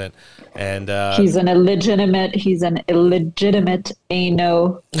certainly wasn't. And he's an illegitimate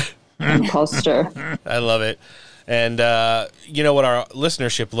ANO imposter. I love it. And you know what our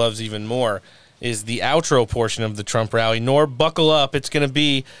listenership loves even more is the outro portion of the Trump rally. Nor, buckle up. It's going to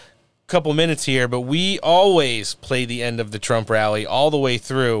be a couple minutes here, but we always play the end of the Trump rally all the way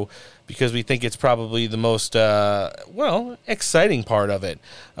through because we think it's probably the most, exciting part of it.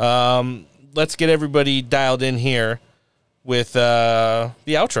 Let's get everybody dialed in here with the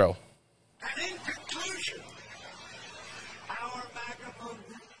outro.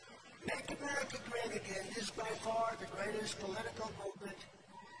 Make America great again is by far the greatest political movement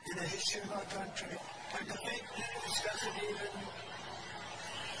the history of our country. And the fake news doesn't even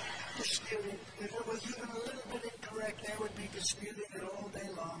dispute it. If it was even a little bit incorrect, they would be disputing it all day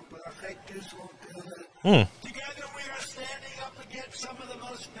long, but our fake news won't do that. Together we are standing up against some of the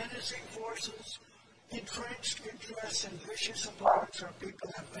most menacing forces, entrenched interests, and vicious opponents our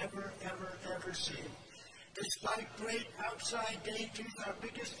people have ever seen. Despite great outside dangers, our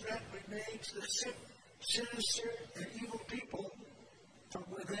biggest threat remains the sick, sinister, and evil people from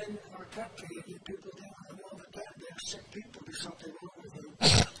within our country. And you people don't have all the time. They're sick people. There's something wrong with them.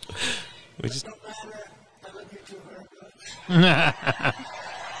 It don't matter. I love you too very much.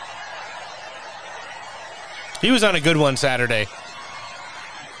 He was on a good one Saturday.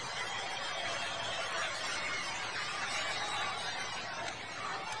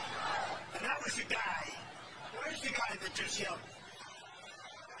 And that was the guy. Where's the guy that just yelled?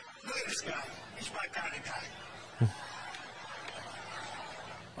 Look at this guy. He's my kind of guy.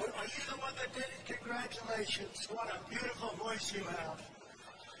 Are you the one that did it? Congratulations. What a beautiful voice you have.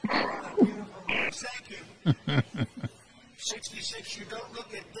 What a beautiful voice. Thank you. 66, you don't look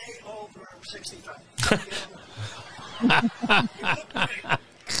a day over 65. You look great.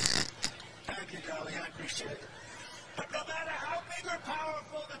 Thank you, darling. I appreciate it. But no matter how big or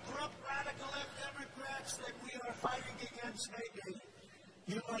powerful the corrupt radical left Democrats that we are fighting against may be,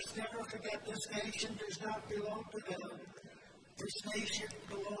 you must never forget this nation does not belong to them. This nation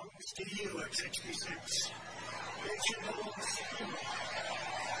belongs to you at 66. Nation belongs to you.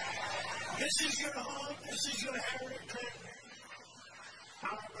 This is your home. This is your heritage.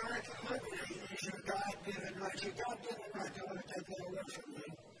 Our American liberty is your God-given right. Your God-given right. I want to take that away from you.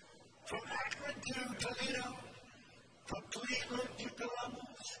 From Akron to Toledo, from Cleveland to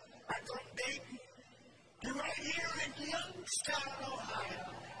Columbus, and from Dayton to right here in Youngstown,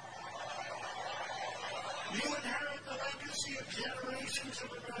 Ohio. You inherit the legacy of generations of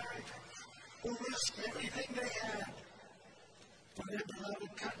Americans who risked everything they had for their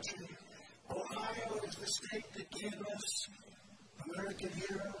beloved country. Ohio is the state that gave us American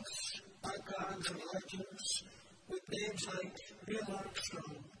heroes, icons, and legends with names like Neil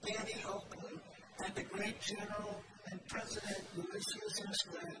Armstrong, Danny Oakley, and the great General and President Ulysses S.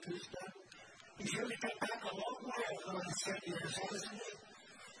 Grant, he's really come back a long way over the last 10 years, hasn't he?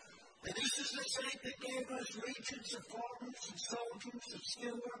 And this is the state that gave us legions of farmers and soldiers and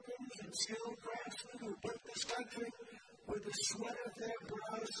steel workers and skilled craftsmen who built this country with the sweat of their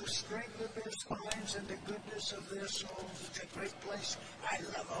brows, the strength of their spines, and the goodness of their souls. It's a great place. I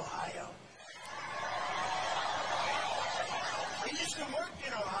love Ohio. I used to work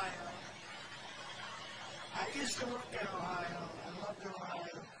in Ohio. I loved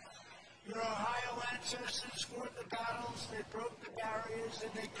Ohio. Your Ohio ancestors fought the battles, they broke the barriers,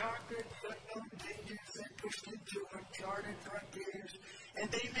 and they conquered the unknown dangers. They pushed into uncharted frontiers,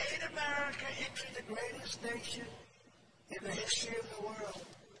 and they made America into the greatest nation in the history of the world.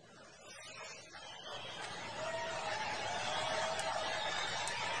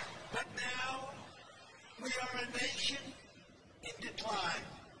 But now, we are a nation in decline.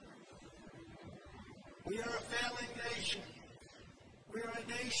 We are a failing nation. We are a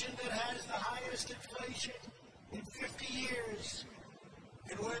nation that has the highest inflation in 50 years,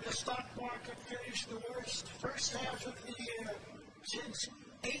 and where the stock market finished the worst first half of the year since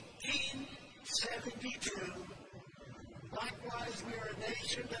 1872. Likewise, we are a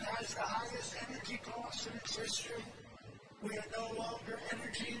nation that has the highest energy costs in its history. We are no longer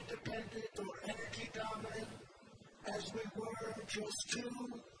energy independent or energy dominant as we were just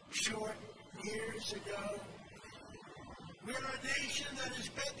 2 short years ago. We are a nation that is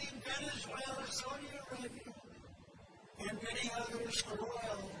begging Venezuela, Saudi Arabia, and many others for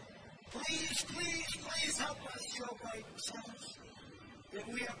oil. Please, please, please help us, Joe Biden says, that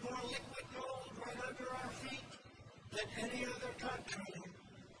we have more liquid gold right under our feet than any other country.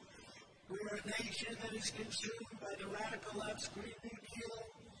 We are a nation that is consumed by the radical left's Green New Deal,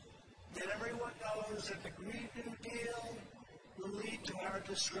 and everyone knows that the Green New Deal will lead to our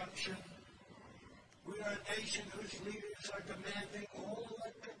destruction. We are a nation whose leaders are demanding all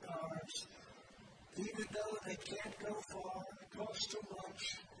electric cars, even though they can't go far, it costs too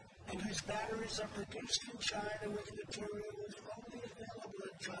much, and whose batteries are produced in China with materials only available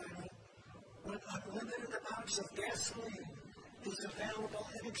in China, when unlimited amounts of gasoline is available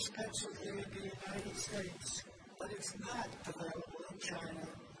inexpensively in the United States, but it's not available in China.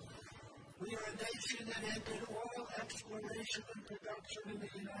 We are a nation that ended oil exploration and production in the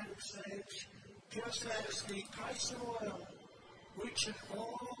United States, just as the price of oil reached an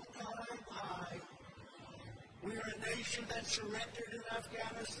all-time high. We are a nation that surrendered in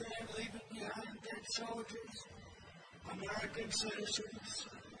Afghanistan, leaving behind dead soldiers, American citizens,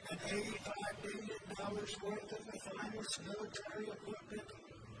 and $85 billion worth of the finest military equipment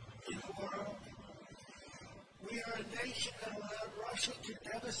in the world. We are a nation that allowed Russia to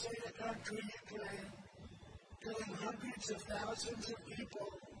devastate a country, Ukraine, killing hundreds of thousands of people,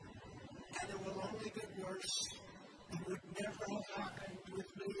 and it will only get worse. It would never have happened with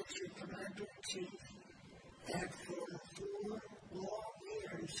me as your commander-in-chief, and for 4 long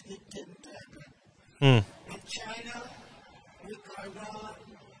years it didn't happen. And China, with Taiwan,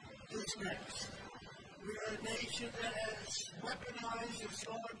 is next. We are a nation that has weaponized its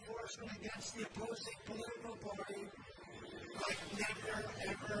law enforcement against the opposing political party like never,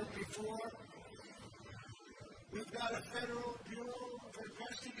 ever before. We've got a federal bureau for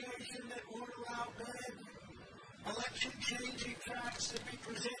investigation that won't allow bad election-changing facts to be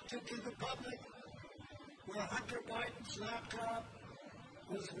presented to the public, where Hunter Biden's laptop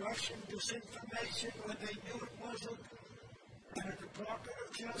was Russian disinformation when they knew it wasn't, and a Department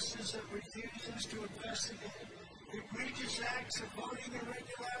of Justice that refuses to investigate egregious acts of voting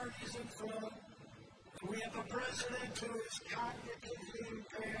irregularities and fraud. We have a president who is cognitively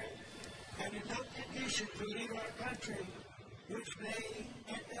impaired and in no condition to lead our country, which may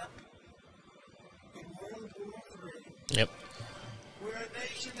end up in World War III. Yep. We're a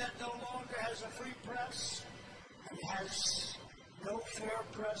nation that no longer has a free press and has no fair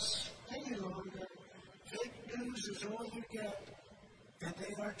press any longer. Fake news is all you get, and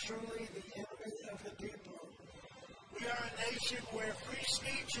they are truly the enemy of the people. We are a nation where free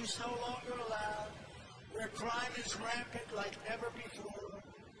speech is no longer allowed, where crime is rampant like never before,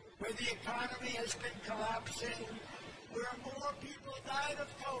 where the economy has been collapsing, where more people died of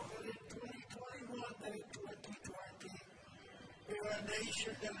COVID in 2021 than in 2020. We are a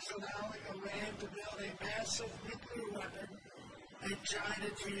nation that is allowing Iran to build a massive nuclear weapon and China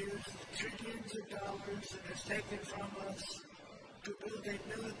to use trillions of dollars it has taken from us to build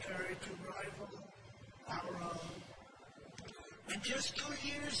a military to rival our own. And just 2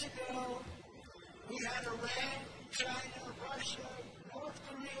 years ago, we had Iran, China, Russia, North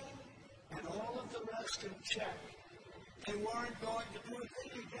Korea, and all of the rest in check. They weren't going to do a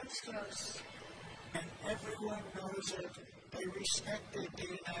thing against us, and everyone knows it. They respected the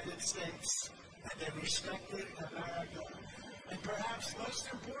United States, and they respected America. And perhaps most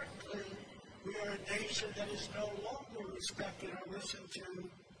importantly, we are a nation that is no longer respected or listened to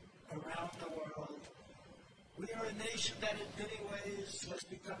around the world. We are a nation that in many ways has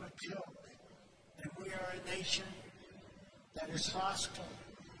become a joke. And we are a nation that is hostile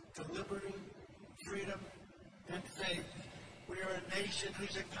to liberty, freedom, and faith. We are a nation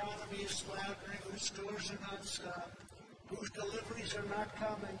whose economy is floundering, whose stores are not stocked, whose deliveries are not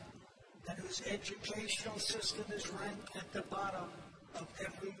coming, and whose educational system is ranked at the bottom of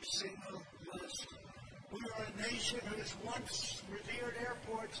every single list. We are a nation whose once revered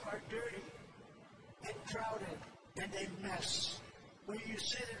airports are dirty and crowded and a mess, where you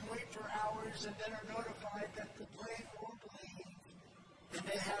sit and wait for hours and then are notified that the plane won't leave, and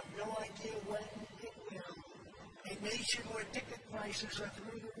they have no idea when it will. A nation where ticket prices are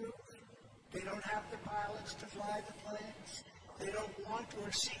through the roof. They don't have the pilots to fly the planes. They don't want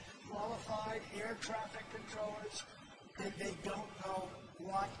or seek qualified air traffic controllers, and they don't know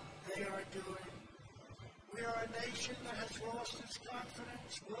what they are doing. We are a nation that has lost its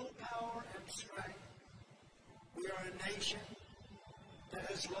confidence, willpower, and strength. We are a nation that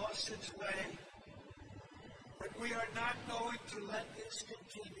has lost its way. But we are not going to let this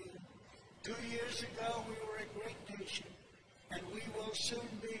continue. 2 years ago, we were a great nation, and we will soon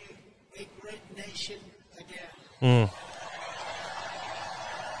be a great nation again.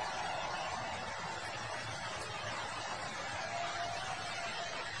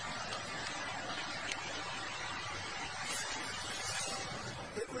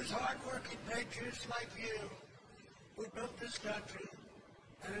 It was hardworking patriots like you who built this country,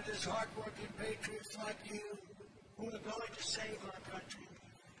 and it is hardworking patriots like you who are going to save our country.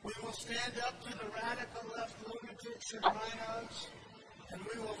 We will stand up to the radical left lunatics and rhinos, and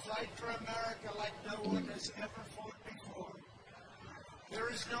we will fight for America like no one has ever fought before. There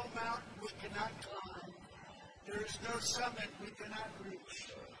is no mountain we cannot climb. There is no summit we cannot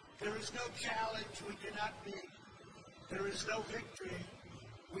reach. There is no challenge we cannot beat. There is no victory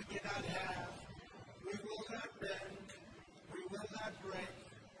we cannot have. We will not bend. We will not break.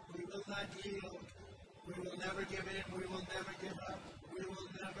 We will not yield. We will never give in. We will never give up. We will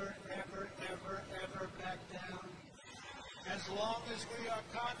never, ever, ever, ever back down. As long as we are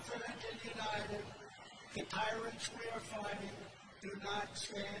confident and united, the tyrants we are fighting do not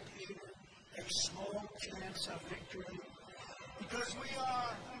stand even a small chance of victory. Because we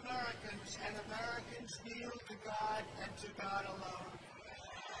are Americans, and Americans kneel to God and to God alone.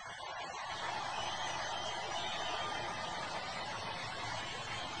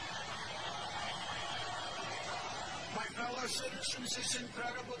 citizens, this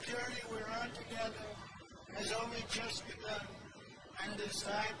incredible journey we're on together has only just begun, and it's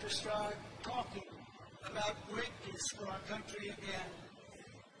time to start talking about greatness for our country again.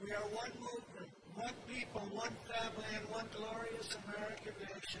 We are one movement, one people, one family, and one glorious American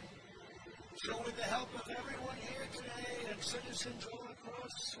nation. So with the help of everyone here today and citizens all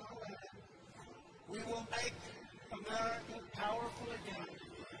across our land, we will make America powerful again.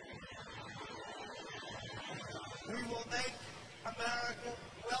 We will make America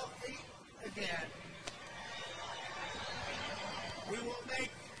wealthy again. We will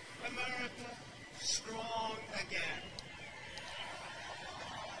make America strong again.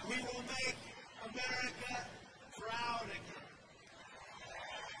 We will make America proud again.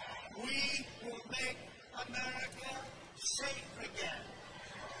 We will make America safe again.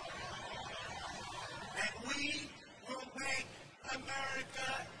 And we will make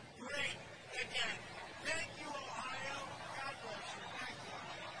America great again. Thank you, Ohio. God bless you. Thank you.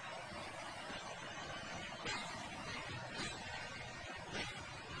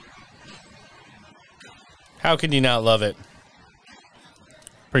 How can you not love it?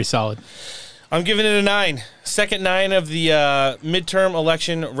 Pretty solid. I'm giving it a 9. Second 9 of the midterm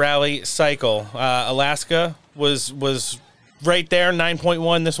election rally cycle. Alaska was right there,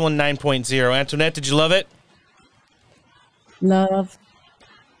 9.1. This one, 9.0. Antoinette, did you love it? Love.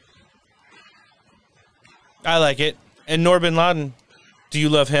 I like it. And Noor bin Laden, do you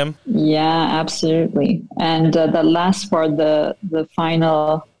love him? Yeah, absolutely. And the last part, the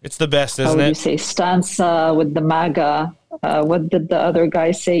final... It's the best, isn't it? How would you say? Stanza with the MAGA. What did the other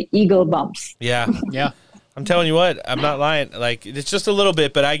guy say? Eagle bumps. Yeah. Yeah. I'm telling you what, I'm not lying. Like, it's just a little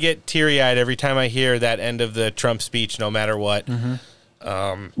bit, but I get teary-eyed every time I hear that end of the Trump speech, no matter what.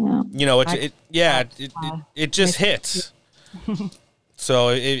 Mm-hmm. You know, it just hits. So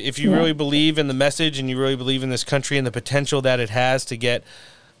if you really believe in the message and you really believe in this country and the potential that it has to get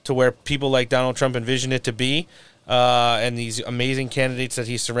to where people like Donald Trump envision it to be, and these amazing candidates that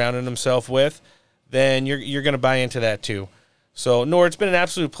he's surrounded himself with, then you're going to buy into that too. So, Noor, it's been an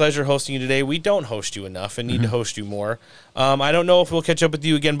absolute pleasure hosting you today. We don't host you enough and need to host you more. I don't know if we'll catch up with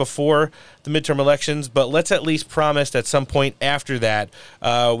you again before the midterm elections, but let's at least promise at some point after that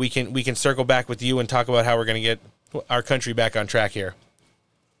we can circle back with you and talk about how we're going to get our country back on track here.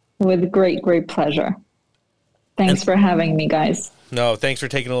 With great, great pleasure. Thanks for having me, guys. No, thanks for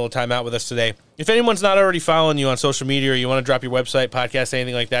taking a little time out with us today. If anyone's not already following you on social media or you want to drop your website, podcast,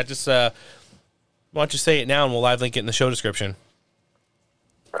 anything like that, just why don't you say it now and we'll live link it in the show description.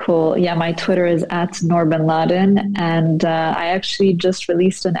 Cool. Yeah, my Twitter is @Noor bin Laden, and I actually just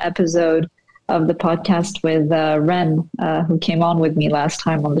released an episode of the podcast with Ren, who came on with me last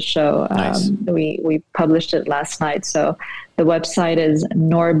time on the show. Nice. We published it last night. So the website is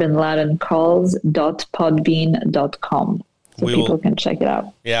noorbinladencalls.podbean.com. So people can check it out.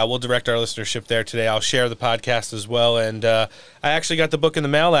 Yeah, we'll direct our listenership there today. I'll share the podcast as well. And I actually got the book in the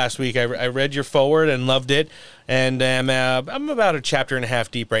mail last week. I read your foreword and loved it. And I'm about a chapter and a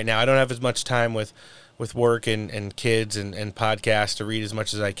half deep right now. I don't have as much time with work and kids and podcasts to read as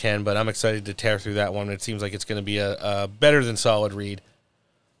much as I can, but I'm excited to tear through that one. It seems like it's going to be a better than solid read.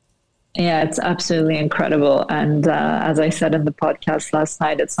 Yeah, it's absolutely incredible. And as I said in the podcast last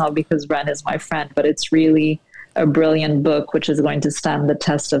night, it's not because Ren is my friend, but it's really a brilliant book, which is going to stand the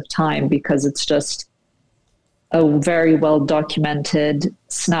test of time because it's just a very well documented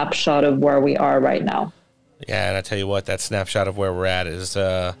snapshot of where we are right now. Yeah, and I tell you what, that snapshot of where we're at is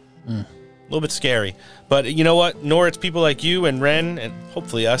a little bit scary. But you know what, Noor, it's people like you and Ren and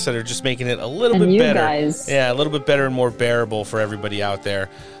hopefully us that are just making it a little bit better. Guys. Yeah, a little bit better and more bearable for everybody out there.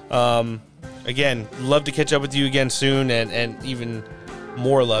 Again, love to catch up with you again soon and even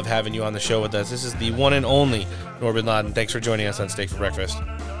more love having you on the show with us. This is the one and only Noor bin Laden. Thanks for joining us on Steak for Breakfast.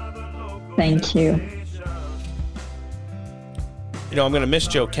 Thank you. You know, I'm going to miss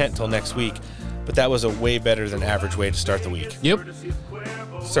Joe Kent till next week, but that was a way better than average way to start the week. Yep.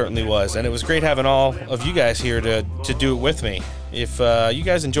 Certainly was. And it was great having all of you guys here to do it with me. If you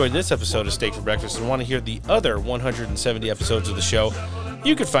guys enjoyed this episode of Steak for Breakfast and want to hear the other 170 episodes of the show,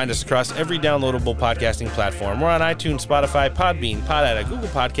 you can find us across every downloadable podcasting platform. We're on iTunes, Spotify, Podbean, Podaddict, Google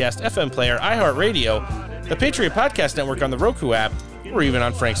Podcast, FM Player, iHeartRadio, the Patriot Podcast Network on the Roku app, or even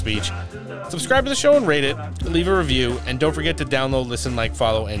on Frank's Speech. Subscribe to the show and rate it, leave a review, and don't forget to download, listen, like,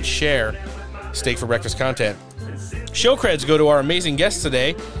 follow, and share Steak for Breakfast content. Show creds go to our amazing guests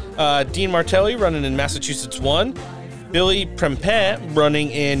today. Dean Martelli running in Massachusetts 1, Billy Prempeh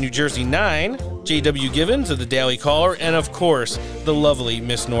running in New Jersey 9, J.W. Givens of the Daily Caller, and of course, the lovely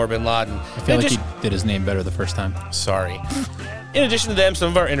Miss Noor bin Laden. I feel like he did his name better the first time. Sorry. In addition to them, some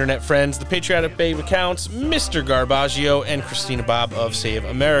of our internet friends, the Patriotic Babe accounts, Mr. Garbaggio and Christina Bob of Save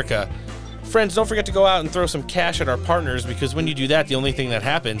America. Friends, don't forget to go out and throw some cash at our partners, because when you do that, the only thing that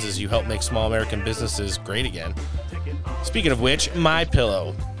happens is you help make small American businesses great again. Speaking of which,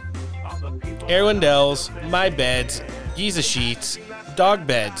 MyPillow, Air Lindell's, My Beds, Giza Sheets, Dog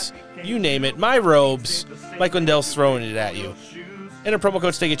Beds, you name it, My Robes, Mike Lindell's throwing it at you. And a promo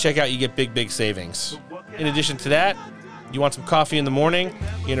code STEAK at checkout, you get big savings. In addition to that, you want some coffee in the morning,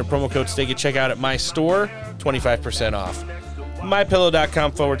 you enter promo code STEAK at checkout at my store, 25% off.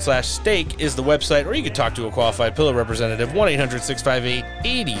 MyPillow.com/steak is the website, or you can talk to a qualified pillow representative,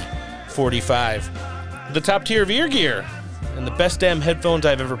 1-800-658-8045. The top tier of ear gear and the best damn headphones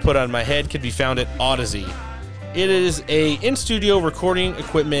I've ever put on my head can be found at Audeze. It is a in-studio recording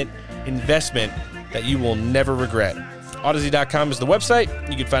equipment investment that you will never regret. Audeze.com is the website.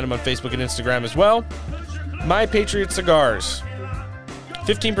 You can find them on Facebook and Instagram as well. My Patriot Cigars,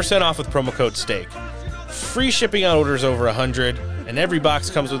 15% off with promo code STEAK. Free shipping on orders over 100, and every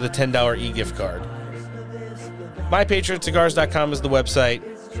box comes with a $10 e-gift card. MyPatriotCigars.com is the website.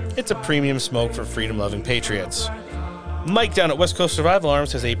 It's a premium smoke for freedom-loving patriots. Mike down at West Coast Survival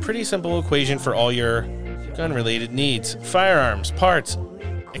Arms has a pretty simple equation for all your gun-related needs. Firearms, parts,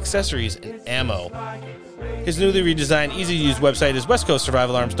 accessories, and ammo. His newly redesigned, easy-to-use website is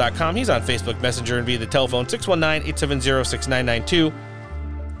westcoastsurvivalarms.com. He's on Facebook Messenger and via the telephone 619-870-6992.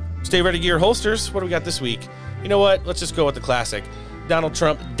 Stay Ready Gear holsters. What do we got this week? You know what? Let's just go with the classic. Donald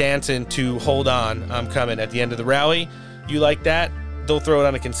Trump dancing to Hold On, I'm Coming at the end of the rally. You like that? They'll throw it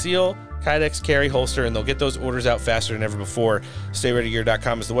on a conceal, Kydex carry holster, and they'll get those orders out faster than ever before.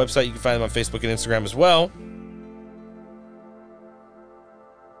 StayReadyGear.com is the website. You can find them on Facebook and Instagram as well.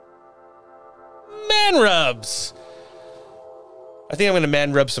 Man rubs. I think I'm going to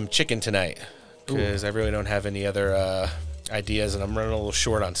man rub some chicken tonight because I really don't have any other ideas, and I'm running a little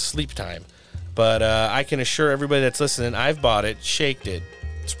short on sleep time. But I can assure everybody that's listening, I've bought it, shaked it,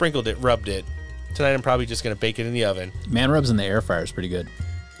 sprinkled it, rubbed it. Tonight I'm probably just going to bake it in the oven. Man rubs in the air fryer is pretty good.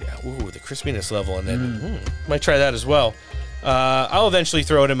 Yeah, ooh, the crispiness level, and then might try that as well. I'll eventually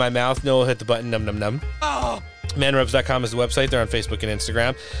throw it in my mouth. No, hit the button, num num num. Oh. Manrubs.com is the website. They're on Facebook and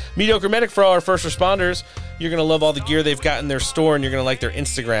Instagram. Mediocre Medic for all our first responders. You're going to love all the gear they've got in their store, and you're going to like their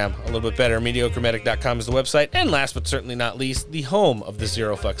Instagram a little bit better. MediocreMedic.com is the website. And last but certainly not least, the home of the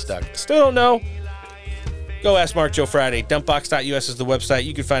Zero Fucks Duck. Still don't know? Go ask Mark Joe Friday. Dumpbox.us is the website.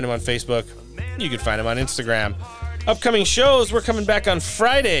 You can find him on Facebook. You can find him on Instagram. Upcoming shows, we're coming back on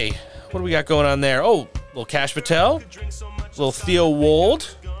Friday. What do we got going on there? Oh, little Kash Patel, little Theo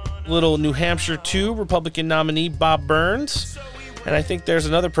Wold, little New Hampshire 2 Republican nominee Bob Burns, and I think there's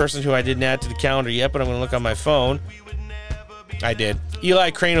another person who I didn't add to the calendar yet, but I'm going to look on my phone. I did. Eli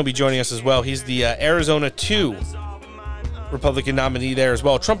Crane will be joining us as well. He's the Arizona 2 Republican nominee there as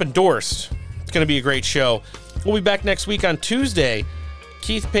well. Trump endorsed. It's going to be a great show. We'll be back next week on Tuesday.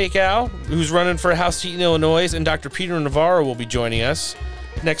 Keith Pakow, who's running for a House seat in Illinois, and Dr. Peter Navarro will be joining us.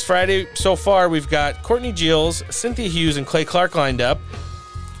 Next Friday, so far, we've got Courtney Gilles, Cynthia Hughes, and Clay Clark lined up.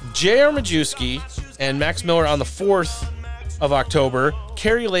 J.R. Majewski and Max Miller on the 4th of October.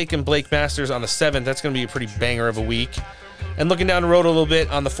 Carrie Lake and Blake Masters on the 7th. That's going to be a pretty banger of a week. And looking down the road a little bit,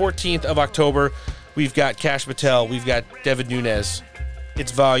 on the 14th of October, we've got Kash Patel. We've got David Nunes.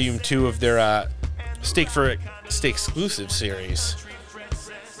 It's volume 2 of their Steak exclusive series.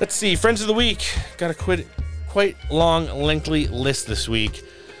 Let's see. Friends of the Week. Got a quite long, lengthy list this week.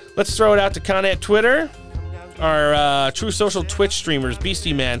 Let's throw it out to Con at Twitter. Our True Social Twitch streamers,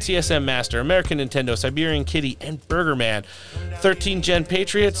 Beastie Man, CSM Master, American Nintendo, Siberian Kitty, and Burger Man. 13 Gen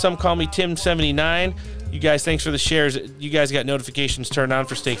Patriot, some call me Tim79. You guys, thanks for the shares. You guys got notifications turned on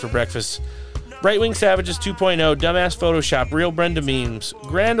for Steak for Breakfast. Right Wing Savages 2.0, Dumbass Photoshop, Real Brenda Memes,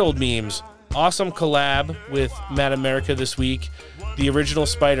 Grand Old Memes, awesome collab with Mad America this week, the original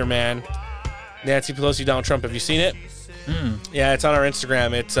Spider-Man, Nancy Pelosi, Donald Trump. Have you seen it? Yeah, it's on our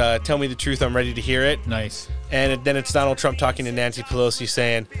Instagram. It's Tell Me the Truth, I'm Ready to Hear It. Nice. And then it's Donald Trump talking to Nancy Pelosi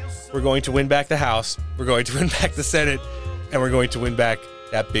saying, we're going to win back the House, we're going to win back the Senate, and we're going to win back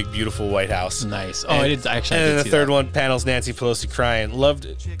that big, beautiful White House. Nice. And, I did see the third that. one, panels Nancy Pelosi crying. Loved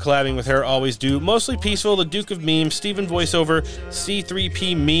collabing with her, always do. Mostly Peaceful, the Duke of Memes, Steven Voiceover,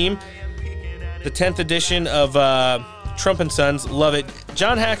 C3P Meme, the 10th edition of Trump and Sons, love it.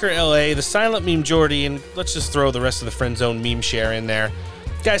 John Hacker LA, the Silent Meme Jordy, and let's just throw the rest of the Friend Zone meme share in there.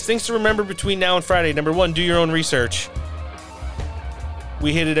 Guys, things to remember between now and Friday. Number 1, do your own research.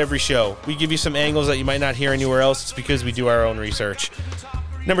 We hit it every show. We give you some angles that you might not hear anywhere else. It's because we do our own research.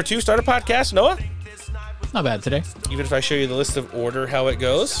 Number 2, start a podcast. Noah? Not bad today. Even if I show you the list of order, how it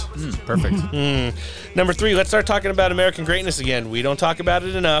goes. Perfect. Number 3, let's start talking about American greatness again. We don't talk about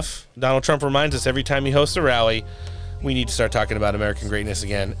it enough. Donald Trump reminds us every time he hosts a rally, we need to start talking about American greatness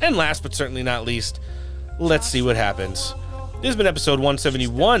again. And last but certainly not least, let's see what happens. This has been episode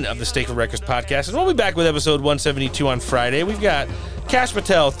 171 of the Staker Records podcast, and we'll be back with episode 172 on Friday. We've got Kash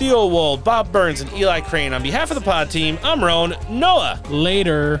Patel, Theo Wold, Bob Burns, and Eli Crane. On behalf of the pod team, I'm Roan. Noah.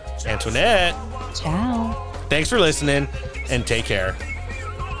 Later. Antoinette. Ciao. Thanks for listening, and take care.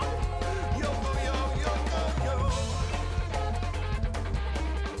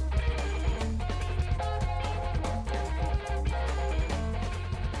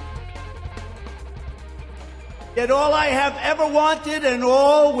 Yet all I have ever wanted and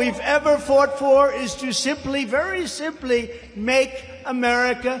all we've ever fought for is to simply, very simply, make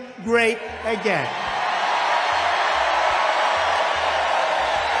America great again.